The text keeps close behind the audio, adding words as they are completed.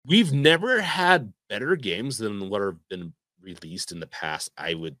We've never had better games than what have been released in the past,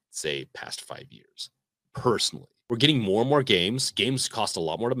 I would say, past 5 years, personally. We're getting more and more games. Games cost a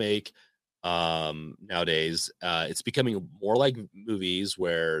lot more to make, nowadays. It's becoming more like movies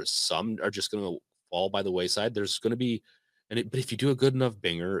where some are just gonna fall by the wayside. There's gonna be but if you do a good enough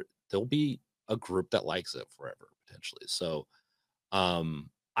banger, there'll be a group that likes it forever, potentially. So,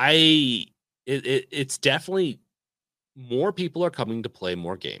 I it's definitely more people are coming to play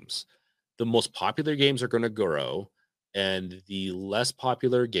more games. The most popular games are going to grow, and the less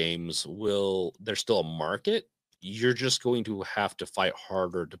popular games there's still a market. You're just going to have to fight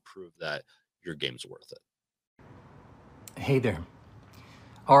harder to prove that your game's worth it. Hey there.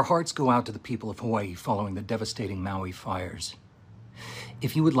 Our hearts go out to the people of Hawaii following the devastating Maui fires.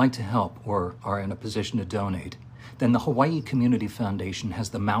 If you would like to help or are in a position to donate, then the Hawaii Community Foundation has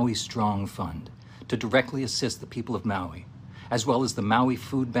the Maui Strong Fund to directly assist the people of Maui, as well as the Maui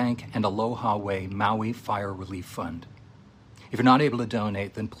Food Bank and Aloha Way Maui Fire Relief Fund. If you're not able to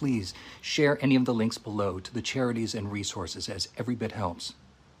donate, then please share any of the links below to the charities and resources, as every bit helps.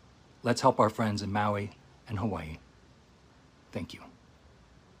 Let's help our friends in Maui and Hawaii. Thank you.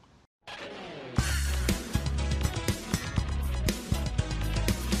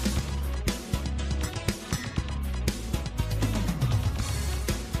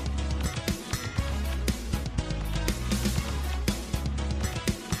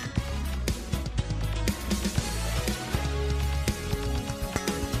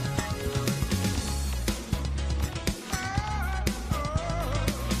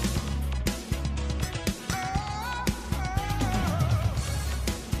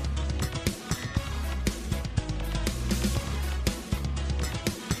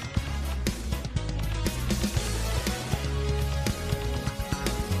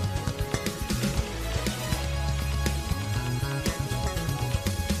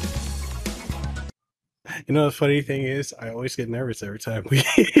 You know, the funny thing is, I always get nervous every time we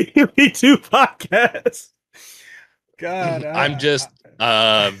we do podcasts. God, I'm just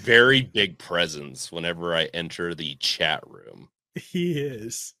very big presence whenever I enter the chat room. he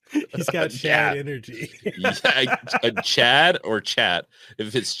is. He's got Chad Yeah. energy. Yeah, Chad or chat.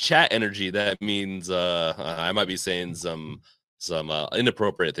 If it's chat energy, that means I might be saying some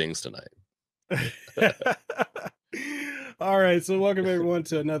inappropriate things tonight. All right, so welcome everyone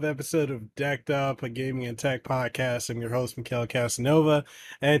to another episode of DeckedUP, a gaming and tech podcast. I'm your host, Mikhail Casanova,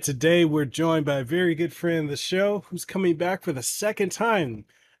 and today we're joined by a very good friend of the show who's coming back for the second time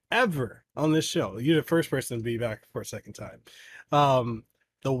ever on this show. You're the first person to be back for a second time.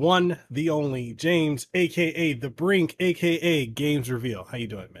 The one, the only, James, aka The Brink, aka Games Reveal. How you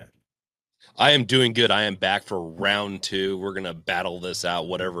doing, man? I am doing good. I am back for round 2. We're gonna battle this out,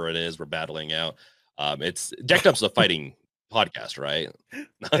 whatever it is we're battling out. It's DeckedUp's a fighting podcast, right?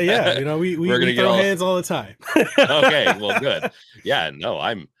 Yeah, you know, we We're gonna get throw all hands all the time. okay. Well, good. Yeah, no,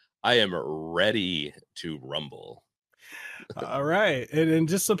 I am ready to rumble. All right. And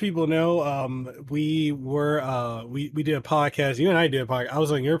just so people know, we were we did a podcast. You and I did a podcast. I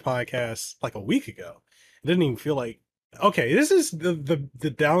was on your podcast like a week ago. It didn't even feel like okay, this is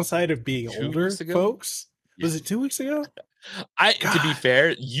the downside of being 2 older, weeks ago? folks. Yeah. Was it 2 weeks ago? To be God.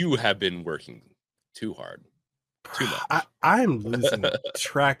 fair, you have been working too hard. Too much. I'm losing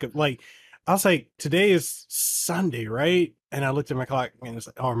track of like I was like, today is Sunday, right? And I looked at my clock and it's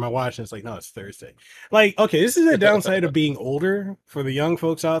like, or my watch, and it's like, no, it's Thursday. Like, okay, this is the downside of being older for the young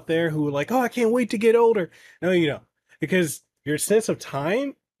folks out there who are like, oh, I can't wait to get older. No, you know, because your sense of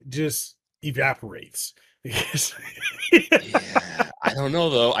time just evaporates. Yeah, I don't know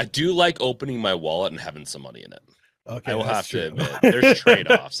though. I do like opening my wallet and having some money in it. Okay, I will that's have to true. admit, there's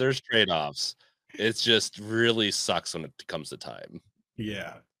trade-offs. There's trade-offs. It's just really sucks when it comes to time.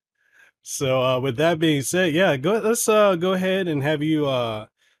 Yeah. So with that being said, yeah, let's go ahead and have you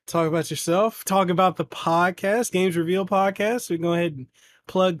talk about yourself, talk about the podcast, Games Reveal podcast. We can go ahead and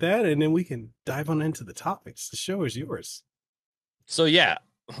plug that, and then we can dive on into the topics. The show is yours. So yeah,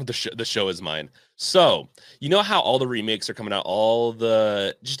 the show is mine. So you know how all the remakes are coming out, all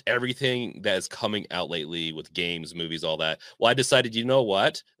the just everything that is coming out lately with games, movies, all that. Well, I decided, you know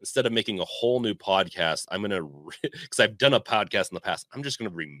what? Instead of making a whole new podcast, I'm gonna because I've done a podcast in the past. I'm just gonna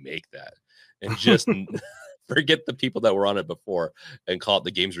remake that and just forget the people that were on it before and call it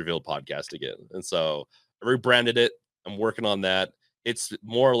the Games Revealed podcast again. And so I rebranded it. I'm working on that. It's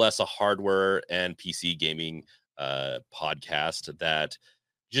more or less a hardware and PC gaming podcast that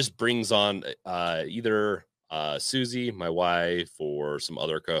just brings on either Susie, my wife, or some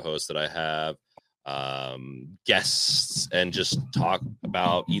other co-hosts that I have, guests, and just talk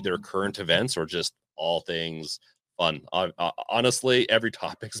about either current events or just all things fun. Honestly, every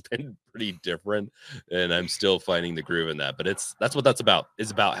topic's been pretty different, and I'm still finding the groove in that. But that's what that's about.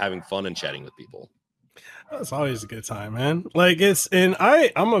 It's about having fun and chatting with people. That's always a good time, man. Like and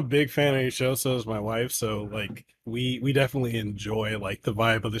I'm a big fan of your show, so is my wife. So like we definitely enjoy like the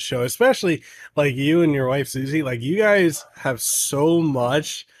vibe of the show, especially like you and your wife Susie. Like you guys have so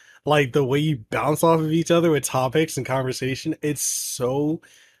much like the way you bounce off of each other with topics and conversation. It's so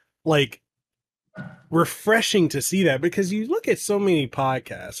like refreshing to see that because you look at so many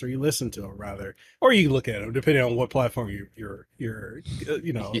podcasts or you listen to them rather or you look at them depending on what platform you're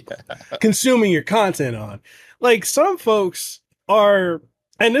Yeah. consuming your content on. Like some folks are,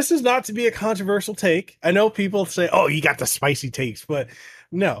 and this is not to be a controversial take. I know people say, "Oh, you got the spicy takes," but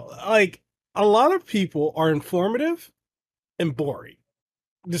no, like a lot of people are informative and boring.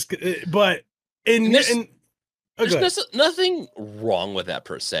 Just, but And in oh, there's good, nothing wrong with that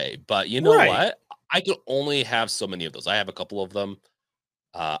per se, but you know right? what? I can only have so many of those. I have a couple of them.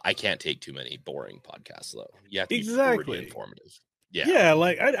 I can't take too many boring podcasts though. You have to be pretty Exactly. informative. Yeah. Yeah,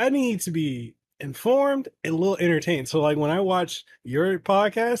 like I need to be informed and a little entertained. So like when I watch your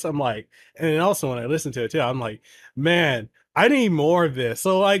podcast, I'm like, and then also when I listen to it too, I'm like, man, I need more of this.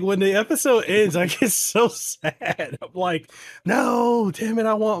 So like when the episode ends, I get so sad. I'm like, no, damn it,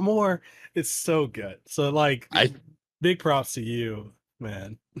 I want more. It's so good. So like I big props to you,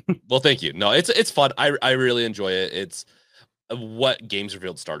 man. Well, thank you. No, it's fun. I really enjoy it. It's what Games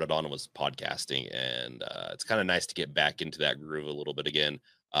Revealed started on was podcasting, and it's kind of nice to get back into that groove a little bit again.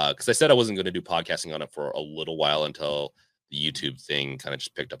 Because I said I wasn't going to do podcasting on it for a little while until the YouTube thing kind of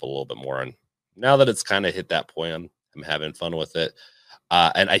just picked up a little bit more, and now that it's kind of hit that point, I'm having fun with it.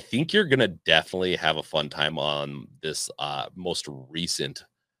 And I think you're gonna definitely have a fun time on this most recent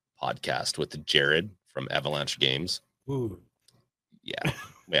podcast with Jared from Avalanche Games. Ooh. Yeah.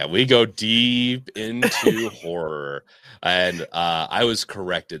 Yeah, we go deep into horror. And I was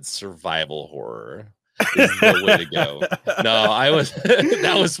corrected. Survival horror is the way to go. No, I was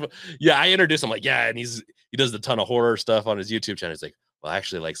that was yeah, I introduced him like, yeah, and he does a ton of horror stuff on his YouTube channel. He's like, well, I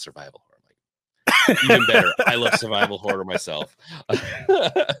actually like survival horror. I'm like, even better. I love survival horror myself.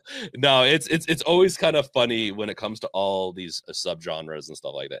 No, it's always kind of funny when it comes to all these subgenres and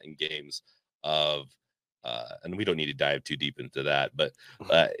stuff like that in games of and we don't need to dive too deep into that, but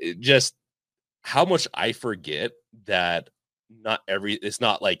just how much I forget that not every it's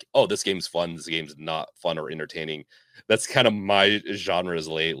not like, oh, this game's fun, this game's not fun or entertaining. That's kind of my genres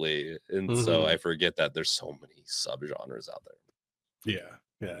lately. And so Hmm. I forget that there's so many subgenres out there. Yeah,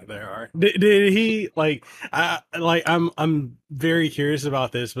 yeah, there are. Did he like? I'm very curious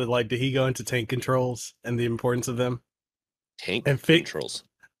about this, but like, did he go into tank controls and the importance of them Tank and fix controls.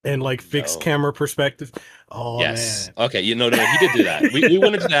 and like fixed No. camera perspective? Oh Yes. man, Okay. No, he did do that. We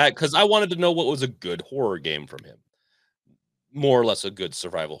went into that because I wanted to know what was a good horror game from him. More or less a good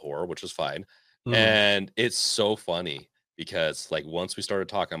survival horror, which was fine. Mhm. And it's so funny because like once we started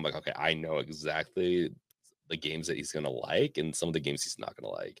talking, I'm like, okay, I know exactly the games that he's gonna like and some of the games he's not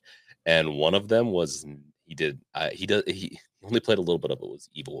gonna like. And one of them was he only played a little bit of it was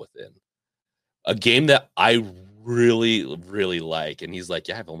Evil Within. A game that I really, really like. And he's like,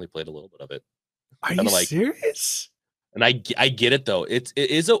 yeah, I've only played a little bit of it. Are And you I'm like, serious? and I get it though. It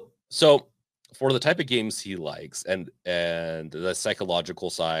is a so for the type of games he likes and the psychological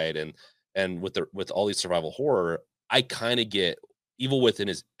side and with all these survival horror, I kind of get Evil Within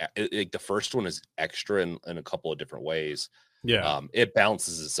is like the first one is extra in a couple of different ways. Yeah, It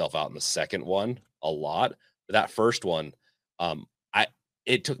balances itself out in the second one a lot. But that first one, I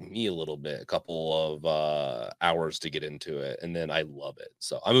it took me a little bit, a couple of hours to get into it, and then I love it.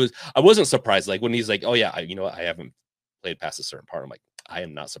 So I wasn't surprised. Like when he's like, "Oh yeah, you know what? I haven't played past a certain part." I'm like, I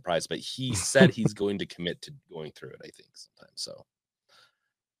am not surprised, but he said he's going to commit to going through it. I think sometimes. So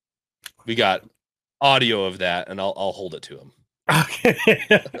we got audio of that, and I'll hold it to him. okay.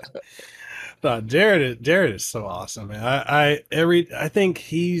 No, Jared is so awesome, man. I think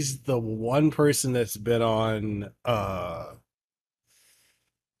he's the one person that's been on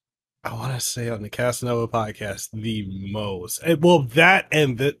I want to say on the Casanova podcast the most. Well, that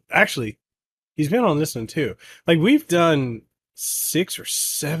and that actually he's been on this one too. Like we've done 6 or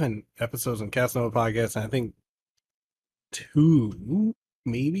 7 episodes on Casanova podcast, and I think 2,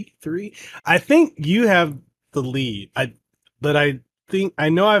 maybe 3. I think you have the lead. I think I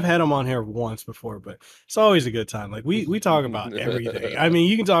know I've had him on here once before, but it's always a good time. Like we talk about everything. I mean,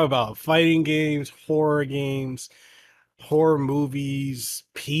 you can talk about fighting games, horror movies,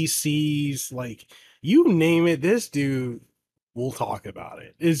 PCs, like you name it, this dude will talk about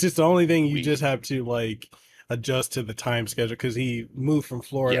it. It's just the only thing you we just have to like adjust to the time schedule because he moved from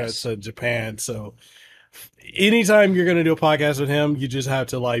Florida yes, to Japan. So anytime you're gonna do a podcast with him, you just have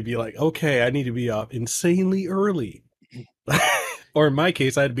to like be like, okay, I need to be up insanely early. Or in my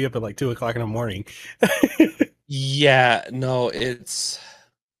case, I had to be up at like 2 o'clock in the morning. Yeah, no, it's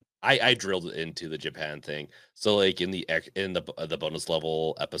I drilled into the Japan thing. So like in the bonus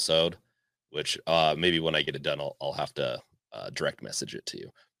level episode, which maybe when I get it done, I'll have to direct message it to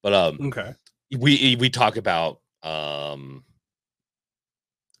you. But Okay. we talk about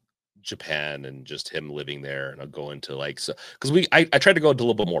Japan and just him living there, and I'll go into like so because I tried to go into a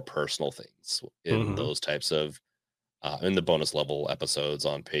little bit more personal things in Mm-hmm. those types of in the bonus level episodes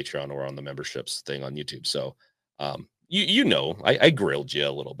on Patreon or on the memberships thing on YouTube. So you know I grilled you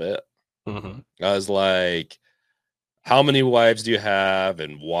a little bit. Mm-hmm. I was like, how many wives do you have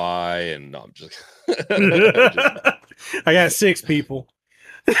and why? And no, I'm just, just I got 6 people.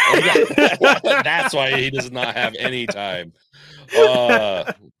 yeah, that's why he does not have any time.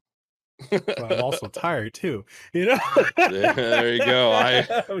 Uh, But I'm also tired too, you know. there you go.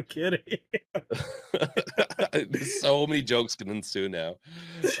 I'm kidding. So many jokes can ensue now.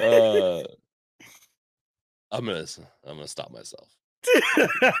 Uh, I'm gonna stop myself.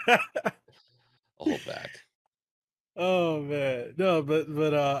 I'll hold back. Oh man, no,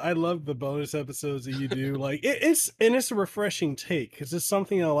 but I love the bonus episodes that you do. Like it's a refreshing take because it's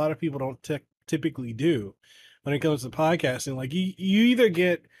something a lot of people don't typically do when it comes to podcasting. Like you either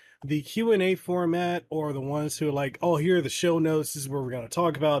get the Q&A format or the ones who are like, oh, here are the show notes. This is where we're gonna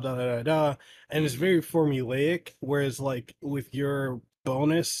talk about da da da da, and it's Mhm. very formulaic. Whereas like with your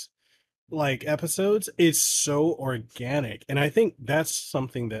bonus like episodes, it's so organic, and I think that's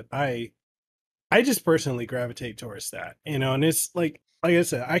something that I just personally gravitate towards that, and it's like I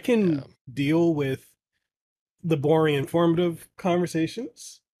said, I Yeah. can deal with the boring, informative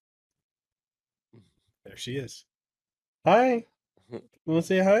conversations. There she is. Hi. You want to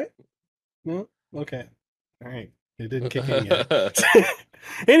say hi? No? Okay. All right. It didn't kick in yet.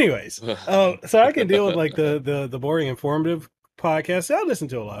 Anyways, so I can deal with like the boring, informative podcasts. I listen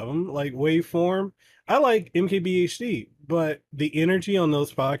to a lot of them, like Waveform. I like MKBHD, but the energy on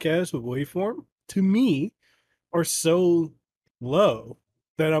those podcasts with Waveform, to me, are so low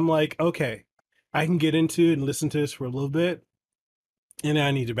that I'm like, okay, I can get into it and listen to this for a little bit, and then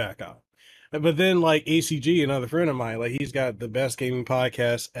I need to back out. But then, like ACG, another friend of mine, like he's got the best gaming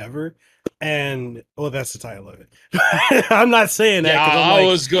podcast ever, and well, that's the title of it. I'm not saying that Yeah, because I'm I like,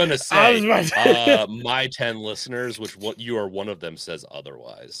 was gonna I was say, about to... my 10 listeners, which what you are one of them, says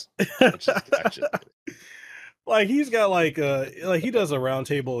otherwise. Actually like he's got like he does a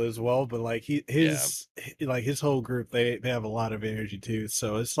roundtable as well, but like yeah. his whole group they have a lot of energy too.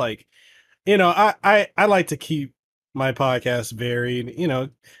 So it's like, I like to keep my podcast varied,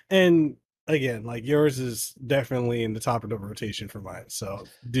 and again, like yours is definitely in the top of the rotation for mine. So,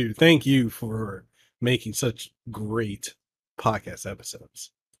 dude, thank you for making such great podcast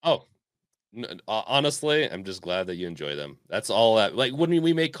episodes. Oh, honestly, I'm just glad that you enjoy them. That's all that like when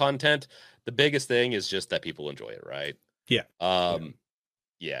we make content, the biggest thing is just that people enjoy it, right? Yeah. Yeah. Um,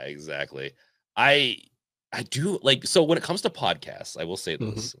 yeah, exactly. I I do like so when it comes to podcasts, I will say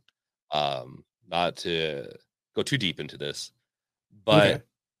Hmm. this. Not to go too deep into this, Okay. but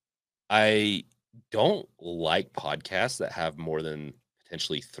I don't like podcasts that have more than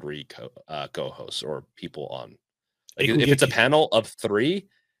potentially three co-hosts or people on. Like It can if it's get a you. panel of three,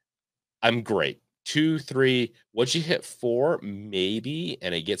 I'm great. Two, three. Once you hit four, maybe,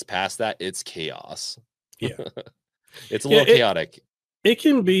 and it gets past that, it's chaos. Yeah. It's a Yeah. little chaotic. It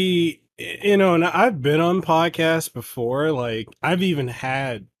can be, and I've been on podcasts before. Like I've even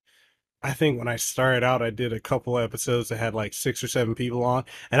had, I think when I started out, I did a couple episodes that had like 6 or 7 people on,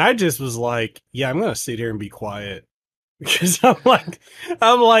 and I just was like, yeah, I'm gonna sit here and be quiet because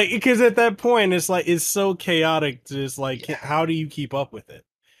because at that point it's like it's so chaotic. Just like, Yeah, how do you keep up with it?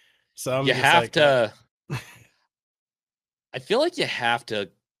 So I'm you just have like, to. I feel like you have to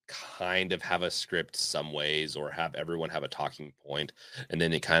kind of have a script some ways, or have everyone have a talking point, and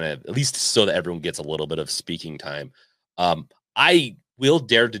then it kind of at least so that everyone gets a little bit of speaking time. I will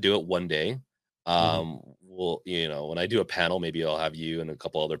dare to do it one day. mhm, Well, when I do a panel, maybe I'll have you and a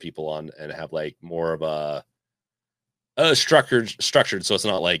couple other people on, and have like more of a structured, so it's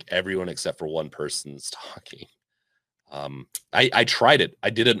not like everyone except for one person's talking. I tried it. I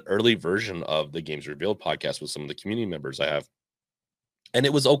did an early version of the Games Revealed podcast with some of the community members I have, and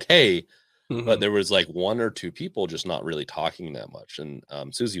it was okay, but mhm, there was like one or two people just not really talking that much, and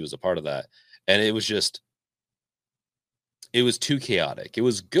Susie was a part of that, and it was too chaotic. It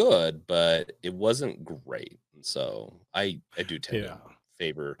was good, but it wasn't great, and so I do tend to yeah,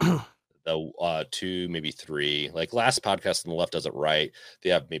 favor the two, maybe three. Like last podcast on the left does it right. They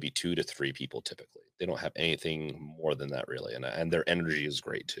have maybe 2 to 3 people typically. They don't have anything more than that really, and their energy is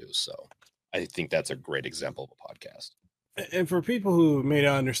great too. So I think that's a great example of a podcast. And for people who may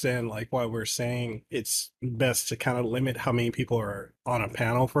not understand like why we're saying it's best to kind of limit how many people are on a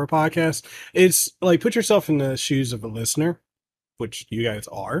panel for a podcast, it's like put yourself in the shoes of a listener, which you guys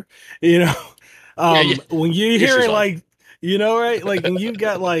are, you know. Yeah, yeah. When you're Your shoes hearing on. like, you know, right, like when you've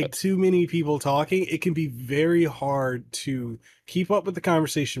got like too many people talking, it can be very hard to keep up with the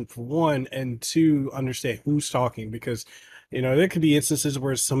conversation for one, and two, understand who's talking, because you know there could be instances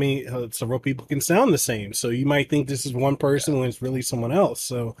where several people can sound the same, so you might think this is one Yeah. person when it's really someone else.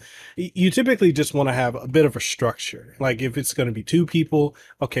 So you typically just want to have a bit of a structure. Like if it's going to be two people,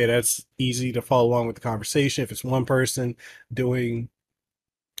 okay, that's easy to follow along with the conversation. If it's one person doing,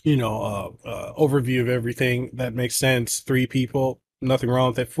 you know, overview of everything, that makes sense. Three people, nothing wrong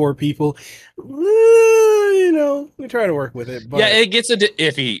with that. Four people, you know, we try to work with it, Yeah, but it gets a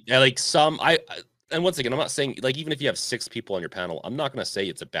iffy. Like and once again, I'm not saying like even if you have 6 people on your panel, I'm not going to say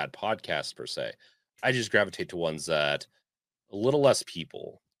it's a bad podcast per se. I just gravitate to ones that a little less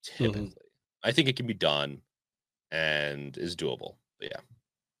people mhm. typically. I think it can be done and is doable. But yeah.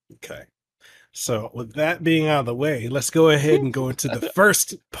 Okay. So with that being out of the way, let's go ahead and go into the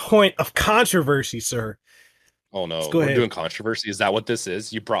first point of controversy, sir. Oh Let's no, go we're ahead. doing controversy. Is that what this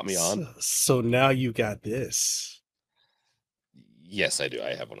is? You brought me on? So now you got this. Yes, I do.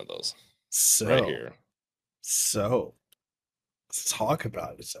 I have one of those right So, here. so let's talk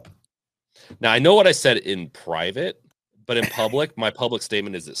about it. So, Now I know what I said in private, but in public, my public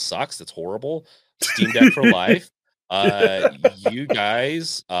statement is it sucks. It's horrible. Steam Deck for life. You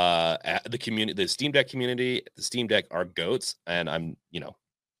guys, the community, the Steam Deck community, the Steam Deck are goats, and I'm,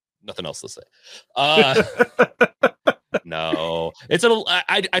 nothing else to say. Uh, no, it's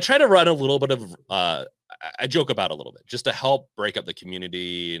I try to run a little bit of I joke about a little bit just to help break up the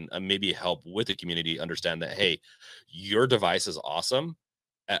community and maybe help with the community understand that hey, your device is awesome,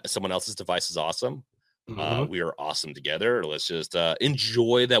 someone else's device is awesome. mhm. We are awesome together. Let's just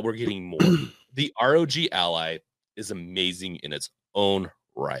enjoy that we're getting more. The ROG Ally is amazing in its own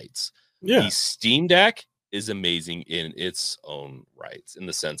rights. The Yeah. Steam Deck is amazing in its own rights, in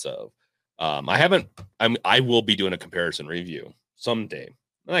the sense of I haven't. I will be doing a comparison review someday,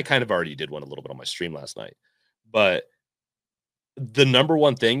 and I kind of already did one a little bit on my stream last night. But the number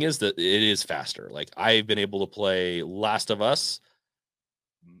one thing is that it is faster. Like I've been able to play Last of Us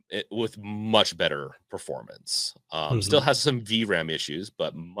with much better performance. Still Mhm. has some VRAM issues,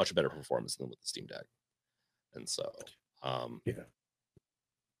 but much better performance than with the Steam Deck. And so, um, Yeah.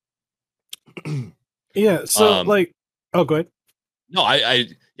 Yeah. So, um, like, oh, go ahead. no,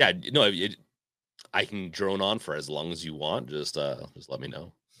 yeah, no, I can drone on for as long as you want. Just let me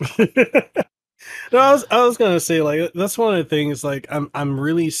know. No, I was gonna say like that's one of the things like I'm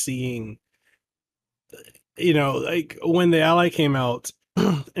really seeing, you know, like when the Ally came out,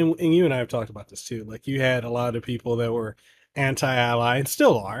 and you and I have talked about this too. Like you had a lot of people that were anti-Ally and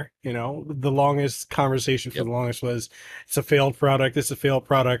still are. You know, the longest conversation for Yep. the longest was it's a failed product. It's a failed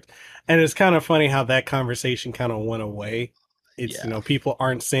product, and it's kind of funny how that conversation kind of went away. It's, you Yeah. know, people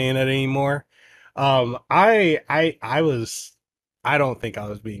aren't saying it anymore. I was, I don't think I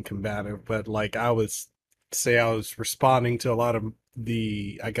was being combative, but like I was, say I was responding to a lot of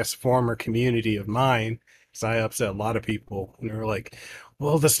the, I guess, former community of mine. So I upset a lot of people, and they were like,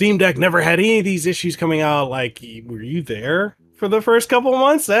 "Well, the Steam Deck never had any of these issues coming out. Like, were you there for the first couple of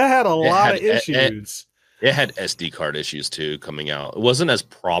months? That had a It lot of had issues." it had SD card issues too coming out. It wasn't as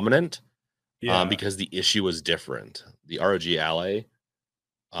prominent Yeah, because the issue was different. The ROG Ally,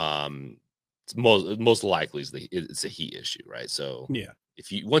 um, it's most likely it's a heat issue, right? So yeah, if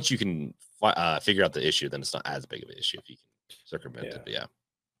you once you can figure out the issue, then it's not as big of an issue if you can circumvent yeah. it. But yeah,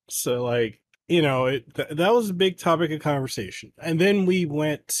 So, like, you know, that was a big topic of conversation, and then we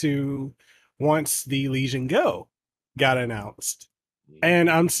went to once the Legion Go got announced, mm, and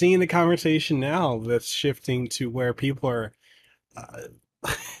I'm seeing the conversation now that's shifting to where people are. Uh,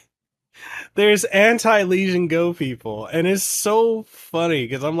 there's anti Legion Go people, and it's so funny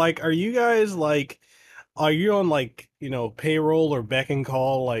because I'm like, are you guys like, are you on like, you know, payroll or beck and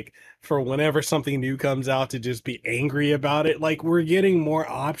call like for whenever something new comes out to just be angry about it? Like we're getting more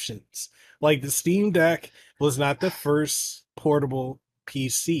options. Like the Steam Deck was not the first portable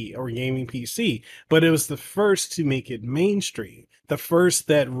PC or gaming PC, but it was the first to make it mainstream. The first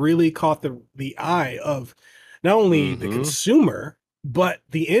that really caught the eye of not only the mm-hmm. consumer but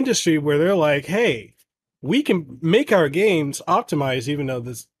the industry, where they're like, "Hey, we can make our games optimized, even though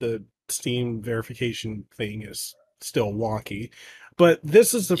the Steam verification thing is still wonky." But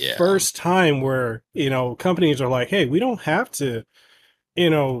this is the Yeah, first time where, you know, companies are like, "Hey, we don't have to,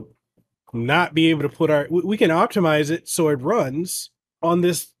 you know, not be able to put we can optimize it so it runs on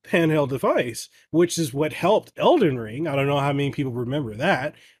this handheld device, which is what helped Elden Ring. I don't know how many people remember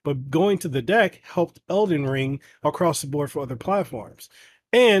that, but going to the deck helped Elden Ring across the board for other platforms.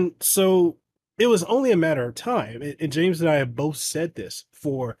 And so it was only a matter of time. And James and I have both said this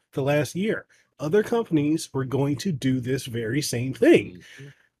for the last year. Other companies were going to do this very same thing.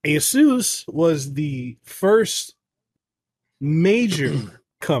 Mhm. Asus was the first major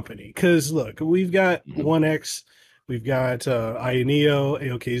company because look, we've got Mhm. One X, we've got Ioneo,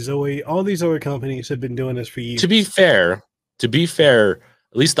 AOK Zoe, all these other companies have been doing this for To be years. fair, to be fair,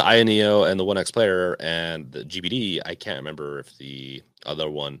 at least the Ioneo and the One X Player and the GBD, I can't remember if the other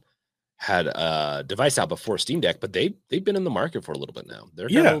one had a device out before Steam Deck, but they've been in the market for a little bit now. They're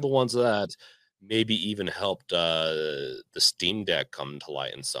kind Yeah, of the ones that maybe even helped the Steam Deck come to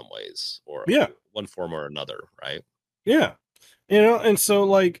light in some ways, or yeah, one form or another, right? yeah. And so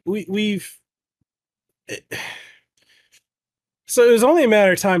like we've so it was only a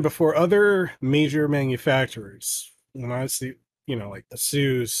matter of time before other major manufacturers, when I see, like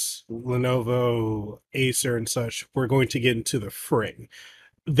Asus, Lenovo, Acer, and such, were going to get into the fray.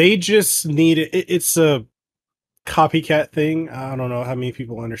 They just needed it's a copycat thing. I don't know how many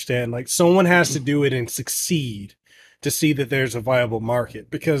people understand. Like someone has to do it and succeed to see that there's a viable market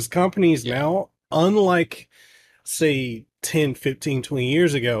because companies Yeah. now, unlike say 10, 15, 20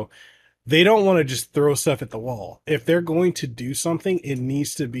 years ago, they don't want to just throw stuff at the wall. If they're going to do something, it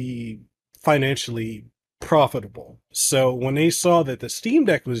needs to be financially profitable. So when they saw that the Steam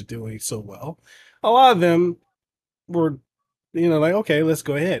Deck was doing so well, a lot of them were, like, okay, let's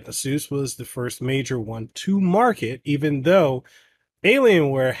go ahead. Asus was the first major one to market, even though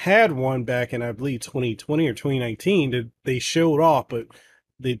Alienware had one back in, I believe, 2020 or 2019 that they showed off, but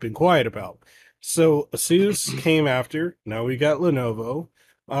they'd been quiet about. So Asus came after. Now we got Lenovo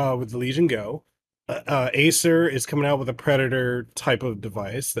with the Legion Go. Acer is coming out with a Predator type of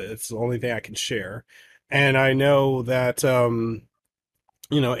device. That's the only thing I can share. And I know that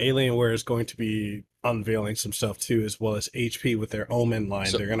Alienware is going to be unveiling some stuff too, as well as HP with their Omen line.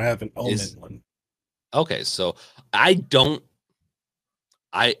 So They're going to have an Omen is one. okay. So I don't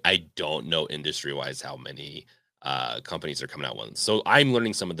I don't know industry wise how many companies are coming out with. So I'm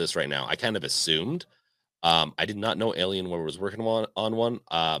learning some of this right now. I kind of assumed. I did not know Alienware was working on one.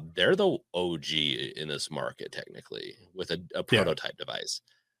 They're the OG in this market, technically, with a Yeah. prototype device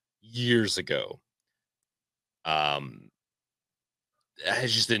years ago. Um,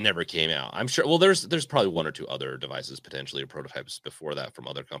 it never came out. I'm sure. Well, there's probably one or two other devices potentially or prototypes before that from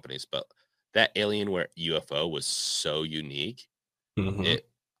other companies, but that Alienware UFO was so unique. Hmm. It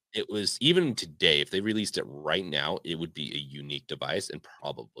it was even today, if they released it right now, it would be a unique device and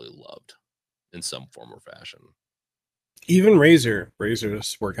probably loved in some form or fashion. Even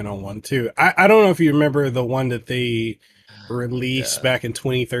Razer's working on one too. I don't know if you remember the one that they released Yeah. back in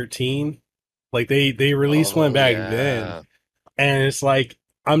 2013. Like they released one Oh back then, yeah. and it's like,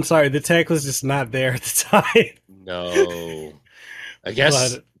 I'm sorry, the tech was just not there at the time. No. I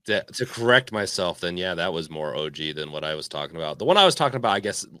guess But to correct myself, then yeah, that was more OG than what I was talking about. The one I was talking about, I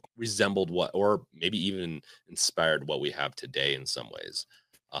guess, resembled what, or maybe even inspired what we have today in some ways.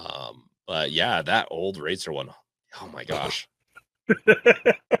 But yeah, that old Racer one, oh my gosh,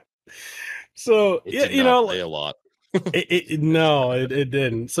 so it yeah, did not play a lot. no, it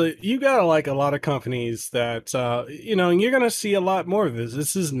didn't. So you got like a lot of companies that and you're gonna see a lot more of this.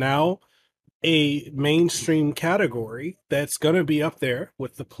 This is now a mainstream category that's going to be up there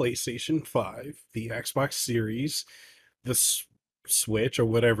with the PlayStation 5, the Xbox Series, the Switch, or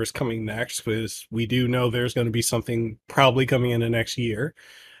whatever's coming next, because we do know there's going to be something probably coming in the next year.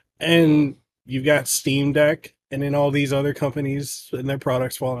 Mhm. And you've got Steam Deck and then all these other companies and their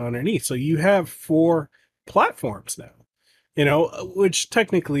products falling underneath. So you have four platforms now, which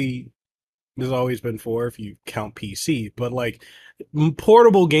technically there's always been four if you count PC, but like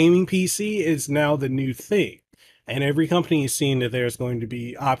portable gaming PC is now the new thing. And every company is seeing that there's going to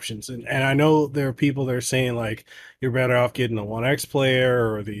be options. And I know there are people that are saying like you're better off getting a One X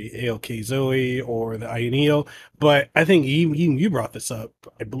player or the ALK Zoe or the Ioneo. But I think you brought this up,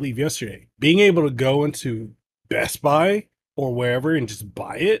 I believe, yesterday. Being able to go into Best Buy or wherever and just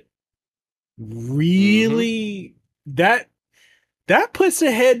buy it Mhm. really that puts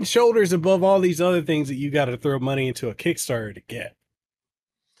it head and shoulders above all these other things that you got to throw money into a Kickstarter to get.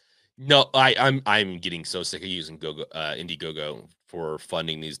 No, I'm getting so sick of using Indiegogo for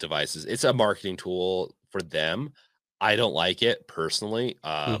funding these devices. It's a marketing tool for them. I don't like it personally.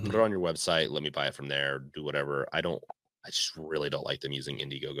 Put it Hmm. on your website, let me buy it from there, do whatever. I just really don't like them using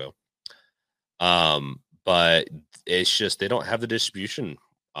Indiegogo. But it's just they don't have the distribution.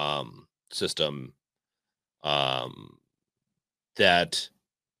 system um, that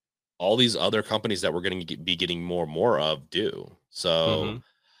all these other companies that we're going to be getting more and more of do. So Mhm.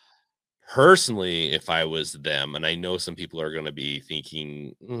 personally, if I was them, and I know some people are going to be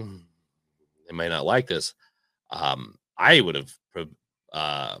thinking they might not like this, I would have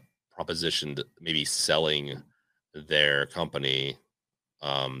propositioned maybe selling their company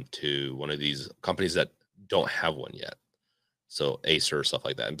to one of these companies that don't have one yet. So Acer or stuff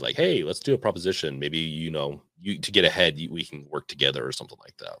like that, and be like, hey, let's do a proposition. Maybe you to get ahead, we can work together or something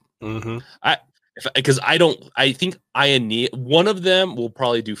like that. Mhm. I because I don't. I think I need one of them will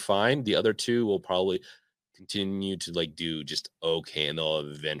probably do fine. The other two will probably continue to like do just okay, and they'll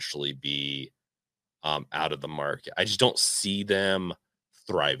eventually be out of the market. I just don't see them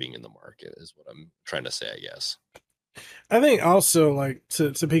thriving in the market. Is what I'm trying to say. I guess. I think also, like,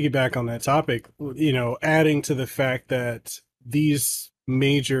 to piggyback on that topic, adding to the fact that these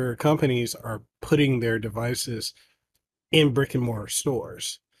major companies are putting their devices in brick and mortar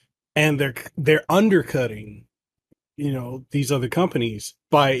stores, and they're undercutting, these other companies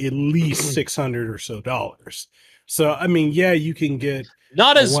by at least 600 or so dollars. So I mean, yeah, you can get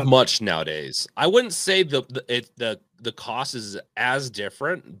Not a as one. much nowadays. I wouldn't say the cost is as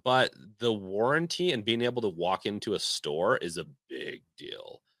different, but the warranty and being able to walk into a store is a big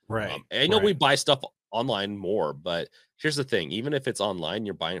deal. Right, I know we right. buy stuff online more, but here's the thing: even if it's online,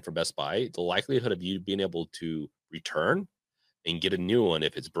 you're buying it from Best Buy, the likelihood of you being able to return and get a new one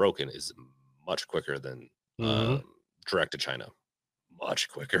if it's broken is much quicker than Hmm. direct to China. Much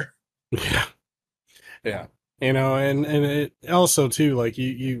quicker. Yeah, yeah. And it also too, like,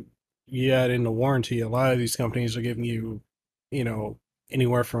 you add in the warranty. A lot of these companies are giving you, you know,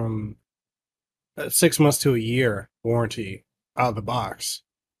 anywhere from 6 months to a year warranty out of the box.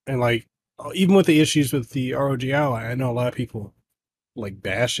 And like, even with the issues with the ROG Ally, I know a lot of people like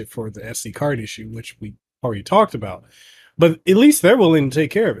bash it for the SD card issue, which we already talked about. But at least they're willing to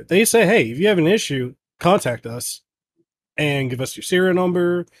take care of it. They say, hey, if you have an issue, contact us and give us your serial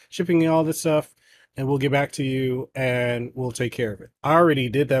number, shipping, and all this stuff, and we'll get back to you and we'll take care of it. I already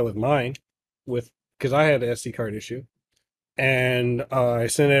did that with mine, with because I had an SD card issue, and I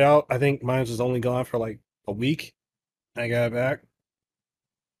sent it out. I think mine was only gone for like a week. I got it back,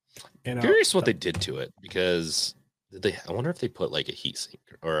 and Curious what they did to it because did they? I wonder if they put like a heat sink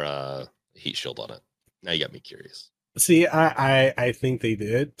or a heat shield on it. Now you got me curious. see, I think they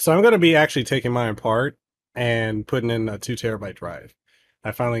did. So I'm going to be actually taking mine apart and putting in a 2 terabyte drive.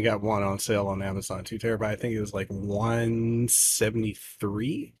 I finally got one on sale on Amazon, 2 terabyte. I think it was like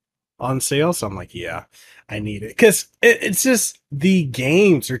 173 on sale. So I'm like, yeah, I need it because it's just the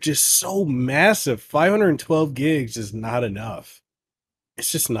games are just so massive. 512 gigs is not enough.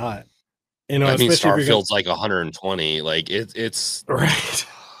 It's just not, I mean, especially if you're gonna Starfield's like 120. Like it's right.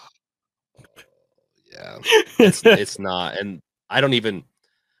 yeah, it's not. And I don't even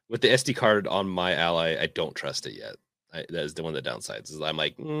with the SD card on my Ally, I don't trust it yet. That is the one of the downsides. Is I'm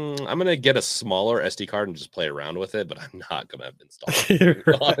like, I'm gonna get a smaller SD card and just play around with it, but I'm not gonna install anything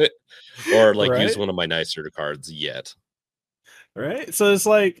on it or like use Right. one of my nicer cards yet. Right. So it's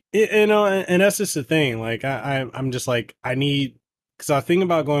like, and that's just the thing. Like, I'm just like, I need, because I think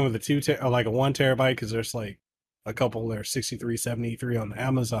about going with a or like a 1 terabyte, because there's like a couple that are 6373 on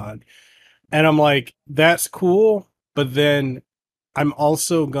Amazon. And I'm like, that's cool. But then I'm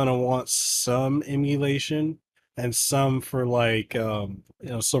also gonna want some emulation and some for like,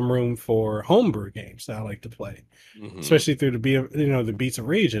 some room for homebrew games that I like to play, Hmm. especially through the Beats of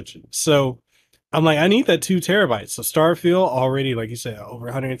Rage engine. So I'm like, I need that 2 terabytes. So Starfield already, like you said, over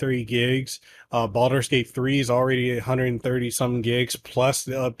 130 gigs. Baldur's Gate 3 is already 130 some gigs plus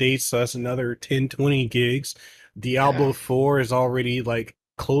the updates, so that's another 10, 20 gigs. Yeah. Diablo 4 is already like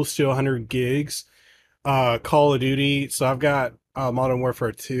close to 100 gigs. Call of Duty, so I've got Modern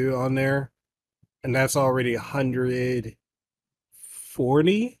Warfare 2 on there, and that's already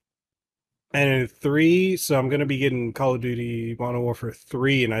 140. And in 3, so I'm gonna be getting Call of Duty Modern Warfare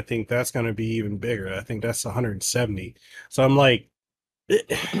 3, and I think that's gonna be even bigger. I think that's 170. So I'm like,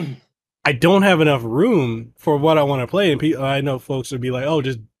 I don't have enough room for what I want to play. And I know folks would be like, "Oh,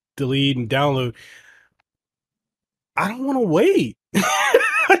 just delete and download." I don't want to wait.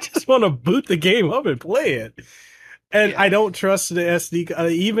 I just want to boot the game up and play it. And I Yeah. don't trust the SD,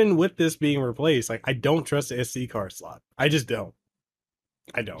 even with this being replaced. Like, I don't trust the SD card slot. I just don't.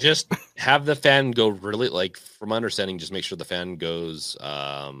 I don't. Just have the fan go really like from my understanding, just make sure the fan goes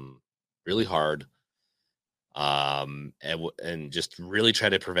really hard. And just really try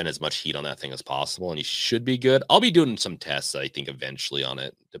to prevent as much heat on that thing as possible, and you should be good. I'll be doing some tests, I think, eventually on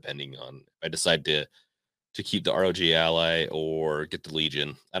it, depending on if I decide to keep the ROG Ally or get the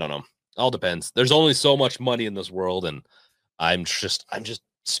Legion. I don't know. all depends. There's only so much money in this world, and I'm just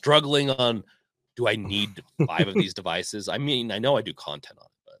struggling on. Do I need 5 of these devices? I mean, I know I do content on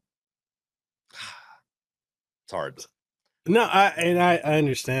it, but it's hard. No, I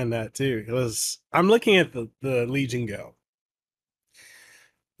understand that too. Because I'm looking at the Legion Go.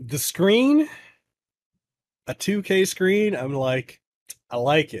 The screen, a 2K screen, I'm like, I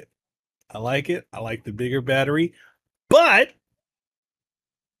like it. I like it. I like the bigger battery. But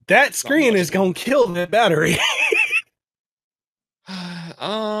that Not screen much is of it. gonna kill that battery.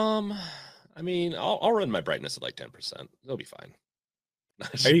 I mean, I'll run my brightness at like 10%. It'll be fine.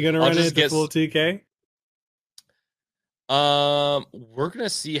 Are you gonna I'll run it just at the get. full 2K? We're gonna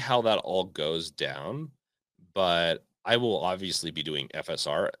see how that all goes down, but I will obviously be doing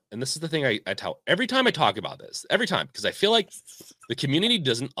FSR. And this is the thing I tell every time I talk about this, every time, because I feel like the community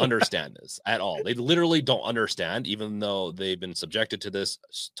doesn't understand this at all. They literally don't understand, even though they've been subjected to this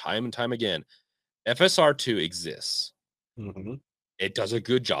time and time again. FSR2 exists. Mm-hmm. It does a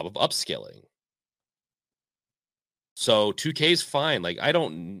good job of upscaling. So 2K is fine. Like, I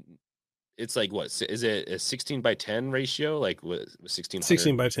don't. It's like, what is it, a 16:10 ratio? Like, what, 1600?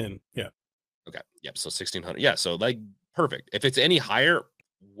 16:10. Yeah. Okay. Yep. So 1600. Yeah. So, like, perfect. If it's any higher,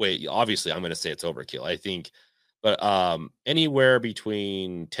 wait, obviously I'm going to say it's overkill. I think, but anywhere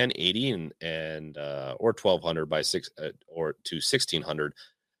between 1080 and or 1200 by 6 or to 1600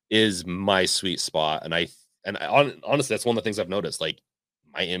 is my sweet spot. Honestly, that's one of the things I've noticed. Like,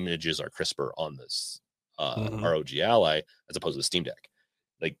 my images are crisper on this Mm-hmm. ROG Ally as opposed to the Steam Deck.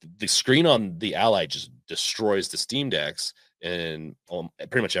 Like, the screen on the Ally just destroys the Steam Decks in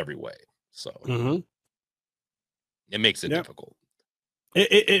pretty much every way. So Mm-hmm. it makes it Yeah. difficult.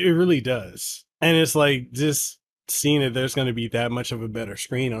 It really does. And it's like just seeing that there's going to be that much of a better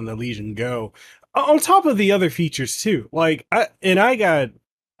screen on the Legion Go, on top of the other features too. Like I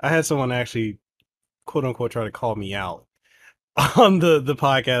had someone actually quote unquote try to call me out on the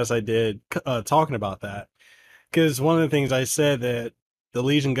podcast I did talking about that, because one of the things I said that the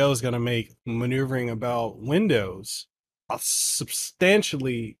Legion Go is going to make maneuvering about Windows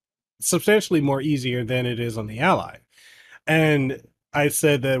substantially more easier than it is on the Ally. And I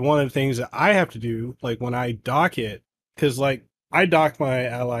said that one of the things that I have to do, like when I dock it, because like I dock my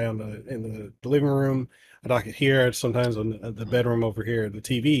Ally in the living room, I dock it here, sometimes on the bedroom over here, the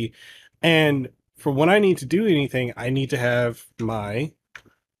TV, and for when I need to do anything, I need to have my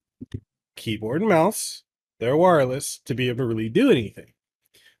keyboard and mouse. They're wireless to be able to really do anything.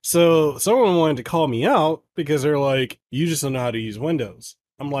 So someone wanted to call me out because they're like, you just don't know how to use Windows.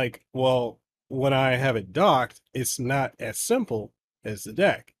 I'm like, well, when I have it docked, it's not as simple as the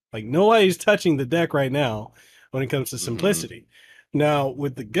deck. Like, nobody's touching the deck right now when it comes to Mm-hmm. simplicity. Now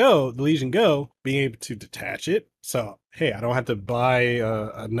with the Legion Go, being able to detach it. So, hey, I don't have to buy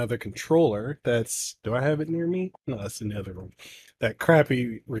another controller. Do I have it near me? No, that's another one. That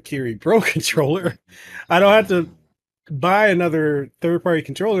crappy Rikiri Pro controller. I don't have to buy another third party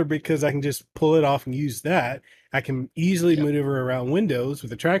controller because I can just pull it off and use that. I can easily Yep. maneuver around Windows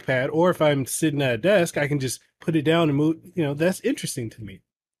with a trackpad, or if I'm sitting at a desk, I can just put it down and move. That's interesting to me.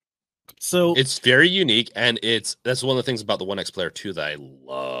 So, It's very unique, and that's one of the things about the One X Player 2 that I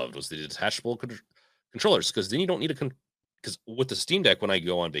loved was the detachable controllers, because then you don't need because with the Steam Deck, when I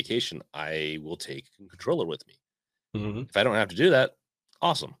go on vacation, I will take a controller with me. mhm, If I don't have to do that,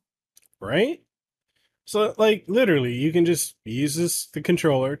 awesome. right? So, like, literally, you can just use the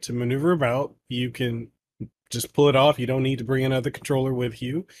controller to maneuver about. You can just pull it off. You don't need to bring another controller with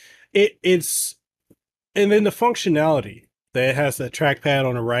you. It's and then the functionality that it has the trackpad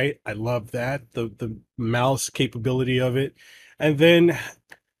on the right, I love that. The mouse capability of it. And then,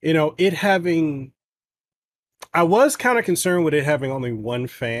 it having I was kind of concerned with it having only one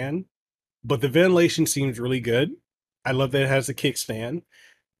fan, but the ventilation seems really good. I love that it has a kickstand,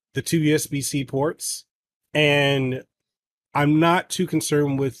 the two USB-C ports, and I'm not too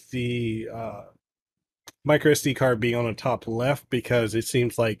concerned with the micro SD card being on the top left because it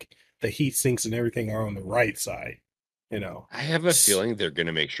seems like the heat sinks and everything are on the right side. You know, I have a feeling they're going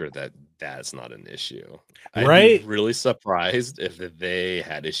to make sure that that's not an issue. I'd be right? really surprised if they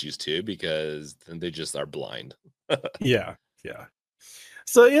had issues too, because then they just are blind. Yeah, yeah.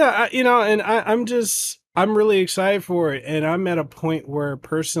 So yeah, and I'm really excited for it, and I'm at a point where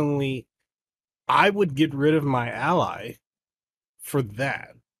personally I would get rid of my ally for that,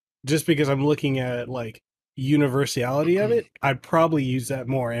 just because I'm looking at like universality of it. I'd probably use that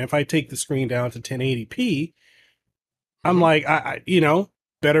more, and if I take the screen down to 1080p, I'm Mhm. like,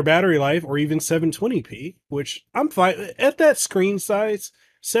 better battery life, or even 720p, which I'm fine at that screen size.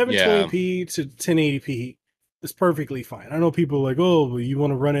 Yeah. 720p to 1080p, It's perfectly fine. I know people are like, oh, well, you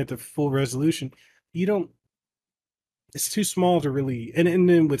want to run it to full resolution. You don't. It's too small to really, and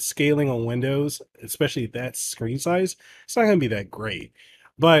then with scaling on Windows, especially that screen size, it's not going to be that great.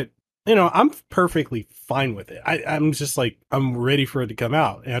 But I'm perfectly fine with it. I'm just like, I'm ready for it to come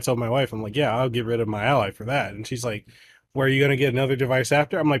out. And I told my wife, I'm like, yeah, I'll get rid of my Ally for that. And she's like, where are you going to get another device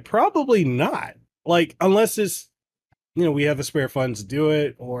after? I'm like, probably not. Like, unless it's, we have the spare funds to do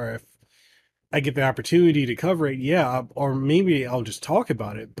it, or if I get the opportunity to cover it, yeah, or maybe I'll just talk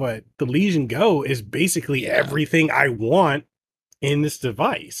about it. But the Legion Go is basically Yeah, everything I want in this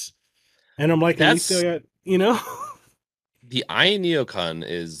device. And I'm like, and we still that's got, the Eye Neocon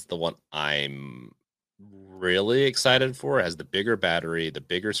is the one I'm really excited for. It has the bigger battery, the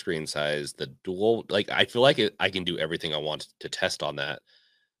bigger screen size, the dual. Like I feel like I can do everything I want to test on that.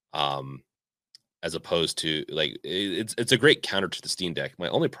 Um, as opposed to like it's a great counter to the Steam Deck. My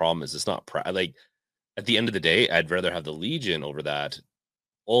only problem is it's not like at the end of the day, I'd rather have the Legion over that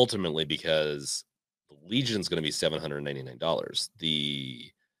ultimately because the Legion's going to be $799.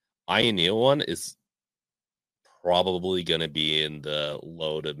 The Ioneo one is probably going to be in the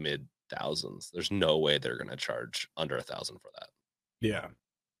low to mid thousands. There's no way they're going to charge under 1,000 for that. yeah.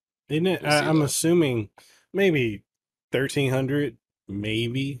 Isn't it? We'll see I'm though. assuming maybe 1,300,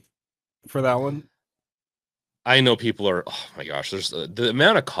 maybe for that one. I know people are. Oh my gosh, there's the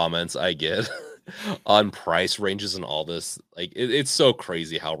amount of comments I get on price ranges and all this. Like it's so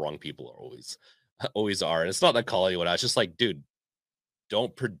crazy how wrong people are always are. And it's not that calling anyone out. It's just like, dude,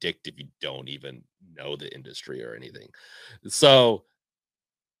 don't predict if you don't even know the industry or anything. So,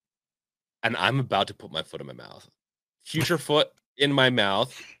 and I'm about to put my foot in my mouth. Future foot in my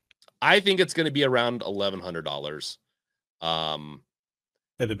mouth. I think it's going to be around $1,100. Um,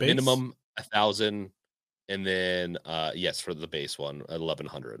 At the base. minimum 1,000, and then yes, for the base one,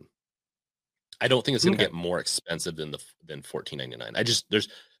 1,100. I don't think it's going to Okay. get more expensive than 14.99. I just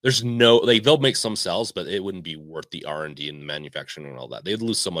there's no like they'll make some cells, but it wouldn't be worth the R&D and manufacturing and all that. They'd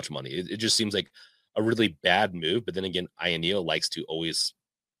lose so much money. It just seems like a really bad move. But then again, Ioneo likes to always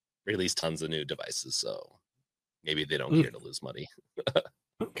release tons of new devices, so maybe they don't Mm, care to lose money.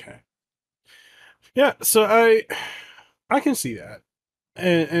 okay. Yeah. So I can see that,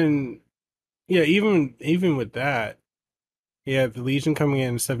 and yeah, even with that, yeah, the Legion coming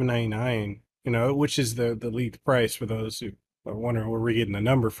in 799, which is the lead price for those who are wondering where we're getting the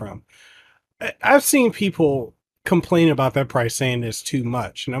number from. I've seen people complain about that price, saying it's too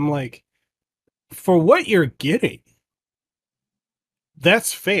much, and I'm like, for what you're getting,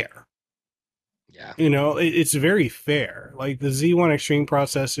 that's fair. Yeah, It's very fair. Like the Z1 Extreme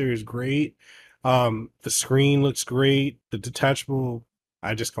processor is great. The screen looks great. The detachable,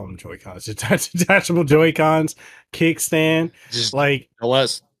 I just call them Joy-Cons. Detachable Joy-Cons, kickstand, just like, don't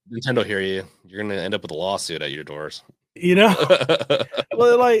let Nintendo hear you. You're gonna end up with a lawsuit at your doors. you know,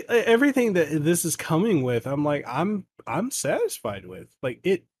 well, like everything that this is coming with, I'm like, I'm satisfied with. Like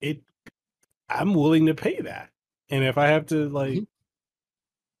I'm willing to pay that. And if I have to like Mhm.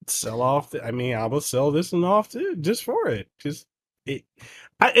 sell off, I mean, I will sell this one off too, just for it. Just it,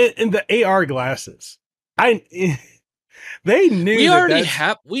 and the AR glasses, I they knew that that's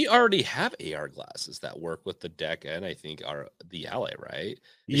We already have AR glasses that work with the deck and I think are the Ally, right?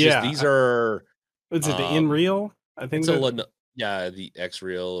 It's just yeah. these are Was it the um InReal? I think it's a that yeah, the X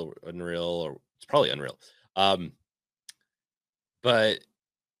Real or Unreal or it's probably Unreal. Um but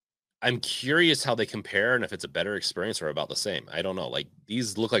I'm curious how they compare and if it's a better experience or about the same. I don't know. Like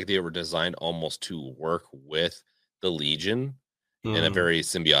these look like they were designed almost to work with the Legion in a mm, very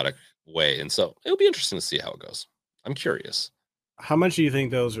symbiotic way. And so it'll be interesting to see how it goes. I'm curious. how much do you think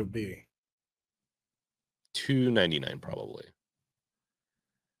those would be? 299 probably.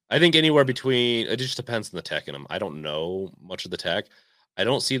 I think anywhere between it just depends on the tech in them. I don't know much of the tech. I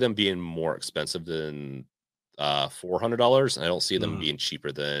don't see them being more expensive than $400, and I don't see them Mm. being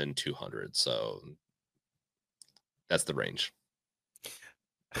cheaper than 200. So that's the range.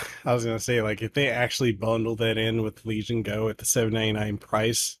 I was gonna say, like, if they actually bundle that in with Legion Go at the 799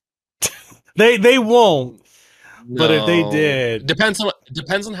 price, they won't. But if they No, did, depends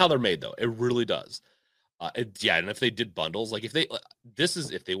on how they're made though. It really does. Yeah, and if they did bundles, like if they this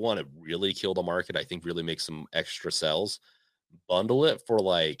is if they want to really kill the market, I think really make some extra sales, bundle it for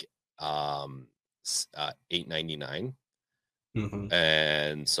like 899, mhm.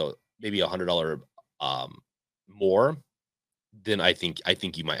 and so maybe $100 um more, then I think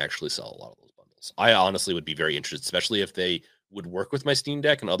you might actually sell a lot of those bundles. I honestly would be very interested, especially if they would work with my Steam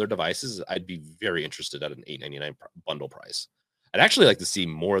Deck and other devices. I'd be very interested at an 899 bundle price. I'd actually like to see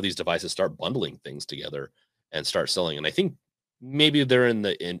more of these devices start bundling things together and start selling. And I think maybe they're in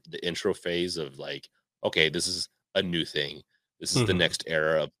the intro phase of like okay, this is a new thing. This is the Hmm. next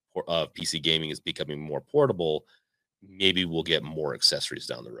era of PC gaming is becoming more portable. Maybe we'll get more accessories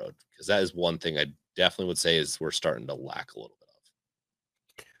down the road, because that is one thing I definitely would say is we're starting to lack a little bit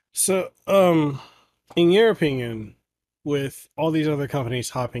of. So, in your opinion, with all these other companies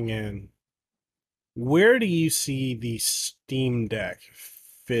hopping in, where do you see the Steam Deck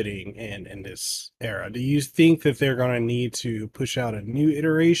fitting in this era? Do you think that they're going to need to push out a new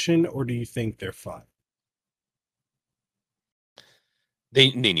iteration, or do you think they're fine? They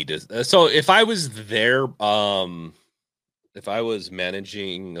need to. So if I was there, if I was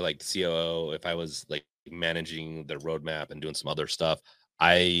managing like the COO, if I was like managing the roadmap and doing some other stuff,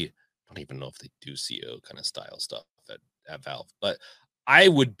 I don't even know if they do CO kind of style stuff at Valve, but I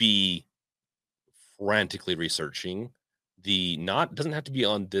would be frantically researching the not doesn't have to be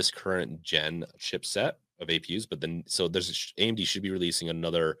on this current gen chipset of APUs, but then so there's AMD should be releasing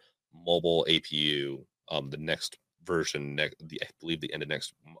another mobile APU, the next version, I believe the end of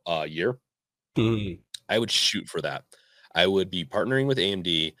next year. Mhm. I would shoot for that. I would be partnering with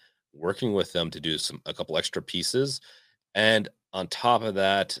AMD, working with them to do a couple extra pieces, and on top of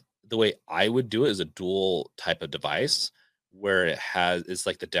that, the way I would do it is a dual type of device where it's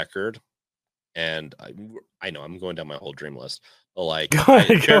like the Deckard, and I know I'm going down my whole dream list, but like I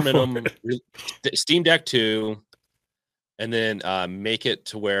Go bare for minimum it. Steam Deck 2, and then make it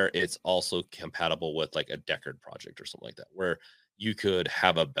to where it's also compatible with like a Deckard project or something like that, where you could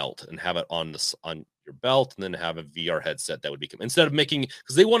have a belt and have it on your belt, and then have a VR headset that would become, instead of making,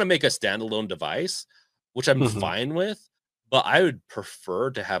 because they want to make a standalone device, which I'm Mhm. fine with, but I would prefer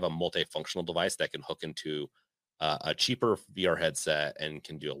to have a multifunctional device that can hook into a cheaper VR headset and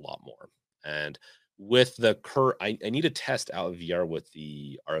can do a lot more. And with the I need to test out VR with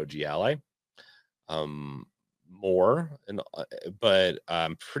the ROG Ally um more, and but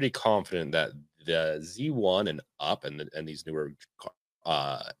I'm pretty confident that the Z1 and up, and these newer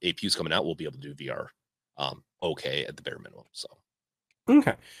APUs coming out will be able to do VR okay at the bare minimum. So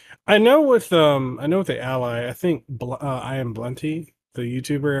Okay. I know with the Ally, I think I am Blunty, the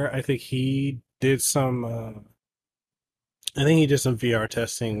YouTuber, I think he did some I think he did some VR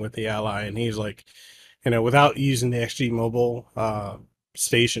testing with the Ally, and he's like, without using the XG mobile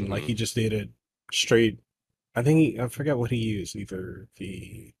station, like mhm. he just did it straight. I forget what he used, either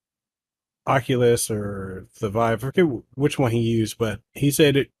the Oculus or the Vive. I forget which one he used, but he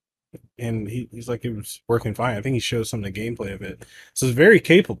said it, and he's like it was working fine. I think he showed some of the gameplay of it, so it's very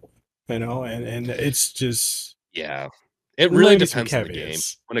capable, and it's just Yeah. It really maybe some depends on the game.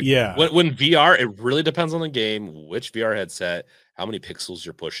 caveats. When Yeah. when VR, it really depends on the game, which VR headset, how many pixels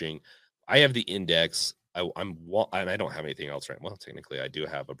you're pushing. I have the Index. And I don't have anything else right. Well, technically, I do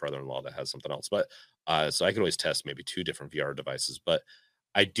have a brother-in-law that has something else, but so I could always test maybe two different VR devices. But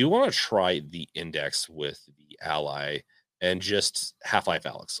I do want to try the Index with the Ally and just Half-Life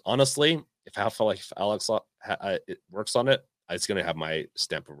Alex. Honestly, if Half-Life Alex it works on it, it's going to have my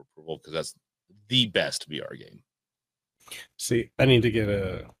stamp of approval, because that's the best VR game. See, I need to get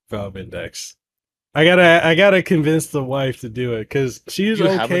a Valve Index. I gotta convince the wife to do it because she's Do you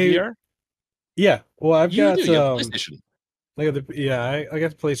have a okay. VR? Yeah. Well, I've You do. got You have PlayStation. I got I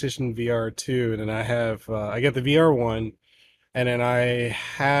got the PlayStation VR 2, and then I got the VR 1, and then I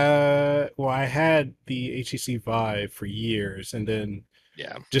had the HTC Vive for years, and then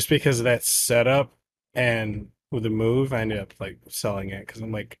Yeah. just because of that setup and with the move, I ended up like selling it because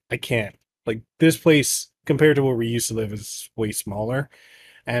I'm like, I can't. Like this place compared to where we used to live is way smaller.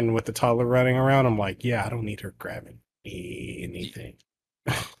 And with the toddler running around, I'm like, yeah, I don't need her grabbing anything.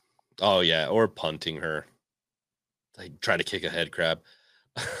 Oh yeah, or punting her, like try to kick a head crab.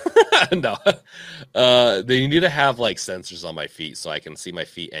 No, they need to have like sensors on my feet so I can see my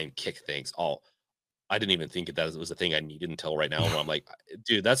feet and kick things. Oh, I didn't even think that was a thing I needed until right now. When I'm like,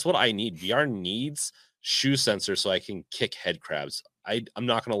 dude, that's what I need. VR needs shoe sensors so I can kick head crabs. I'm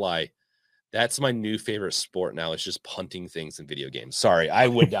not gonna lie. That's my new favorite sport now. It's just punting things in video games. Sorry, I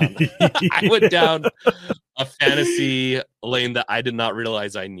went down. I went down a fantasy lane that I did not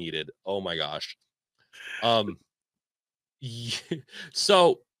realize I needed. Oh my gosh. Um.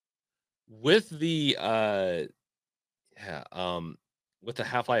 So with the yeah, with the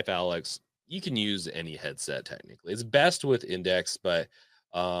Half-Life Alex, you can use any headset technically. It's best with Index, but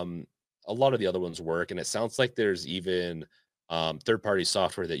um, a lot of the other ones work. And it sounds like there's even third-party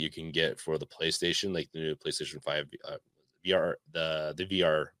software that you can get for the PlayStation, like the new PlayStation 5 VR, the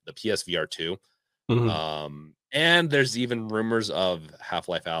VR, the PSVR 2. Mhm. And there's even rumors of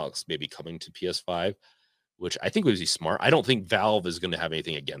Half-Life Alex maybe coming to PS5, which I think would be smart. I don't think Valve is going to have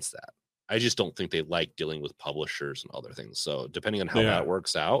anything against that. I just don't think they like dealing with publishers and other things. So depending on how that Yeah.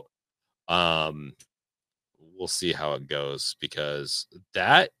 works out, um, we'll see how it goes, because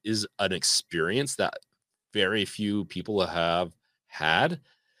that is an experience that very few people have had,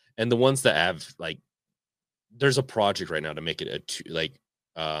 and the ones that have, like, there's a project right now to make it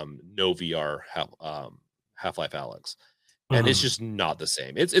no VR Half-Life Alex, and it's Mhm. just not the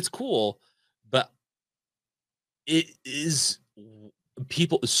same. It's cool, but it is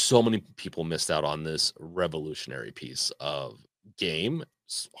so many people missed out on this revolutionary piece of game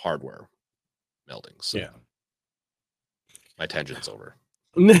hardware melding. So Yeah. my tangent's over.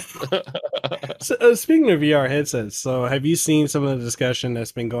 So, speaking of VR headsets, so have you seen some of the discussion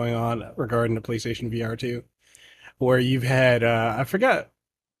that's been going on regarding the PlayStation VR 2? Where you've had, I forgot,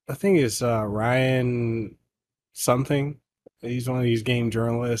 I think it's Ryan something. He's one of these game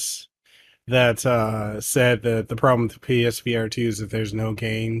journalists that said that the problem with the PSVR 2 is that there's no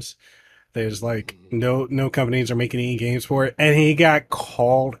games. There's like Mhm. no companies are making any games for it, and he got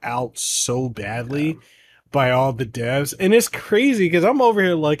called out so Yeah. badly by all the devs, and it's crazy because I'm over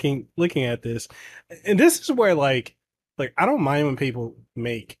here looking at this, and this is where like I don't mind when people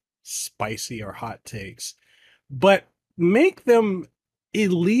make spicy or hot takes, but make them